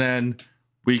sense, and then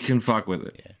we can fuck with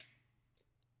it.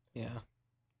 Yeah.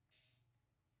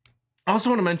 I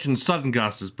also want to mention Sudden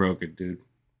Gust is broken, dude.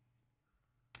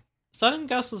 Sudden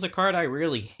Gust is a card I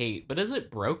really hate, but is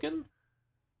it broken?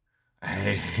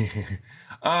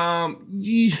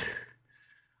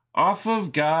 Off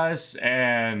of Gus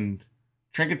and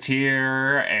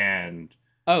Trinketeer and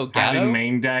Gato? having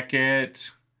main deck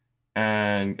it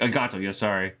and Gato, yeah,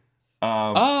 sorry.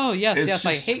 Yes,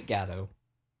 I hate Gato.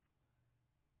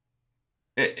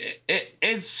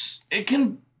 It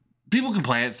can, people can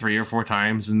play it 3 or 4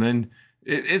 times, and then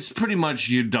it's pretty much,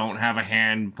 you don't have a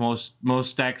hand.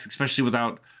 Most decks, especially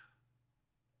without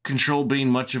control being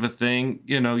much of a thing,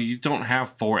 you know, you don't have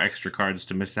 4 extra cards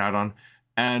to miss out on.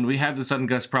 And we had the Sudden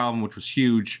Gust problem, which was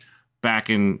huge back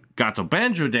in Gato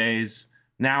Banjo days.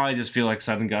 Now I just feel like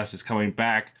Sudden Gust is coming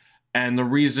back, and the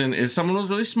reason is someone was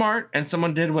really smart, and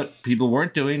someone did what people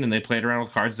weren't doing, and they played around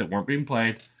with cards that weren't being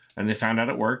played, and they found out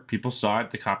it worked. People saw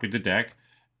it, they copied the deck,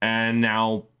 and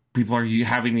now people are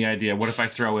having the idea, what if I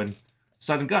throw in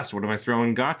Sudden Gust? What if I throw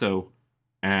in Gato?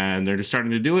 And they're just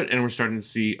starting to do it, and we're starting to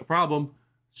see a problem.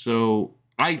 So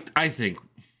I think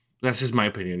that's just my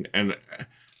opinion, and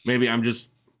maybe I'm just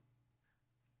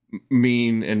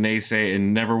mean and naysay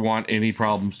and never want any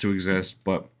problems to exist,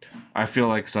 but I feel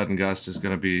like Sudden Gust is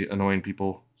going to be annoying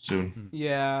people soon.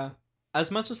 Yeah.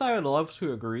 As much as I would love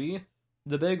to agree,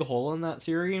 the big hole in that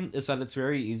theory is that it's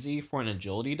very easy for an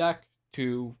agility deck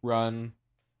to run,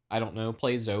 I don't know,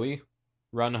 play Zoe,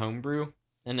 run Homebrew,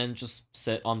 and then just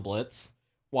sit on Blitz,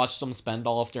 watch them spend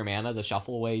all of their mana to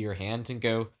shuffle away your hand, and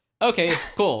go, okay,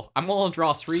 cool, I'm gonna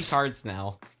draw 3 cards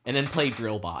now, and then play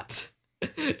Drillbot.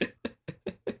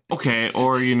 Okay,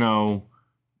 or, you know,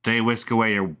 they whisk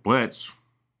away your Blitz.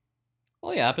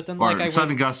 Well, yeah, but then, or like, I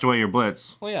Sudden Gust away your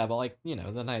Blitz. Well, yeah, but, like, you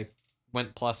know, then I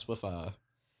went plus with, well,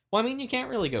 I mean, you can't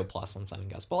really go plus on Sudden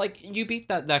Gust, but, like, you beat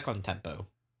that deck on tempo.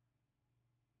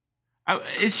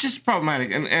 It's just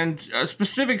problematic, and a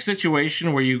specific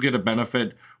situation where you get a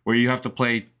benefit where you have to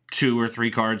play 2 or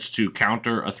 3 cards to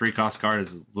counter a 3-cost card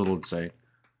is a little insane.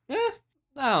 I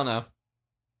don't know.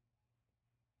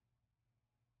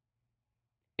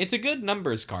 It's a good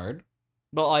numbers card,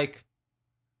 but, like,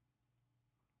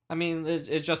 I mean,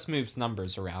 it just moves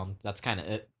numbers around. That's kind of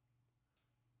it.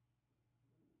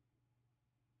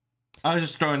 I was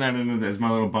just throwing that in as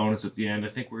my little bonus at the end. I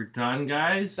think we're done,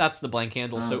 guys. That's the blank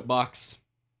handle soapbox.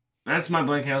 That's my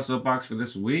blank handle soapbox for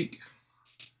this week.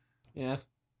 Yeah.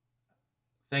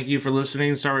 Thank you for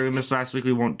listening. Sorry we missed last week.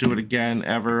 We won't do it again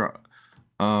ever.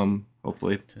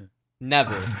 Hopefully.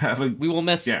 Never. We will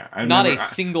miss a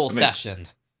single session.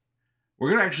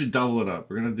 We're gonna actually double it up.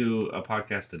 We're gonna do a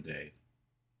podcast a day.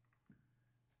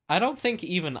 I don't think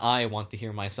even I want to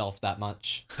hear myself that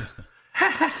much.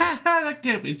 That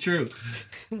can't be true.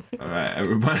 All right,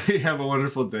 everybody, have a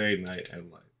wonderful day, night,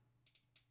 and life.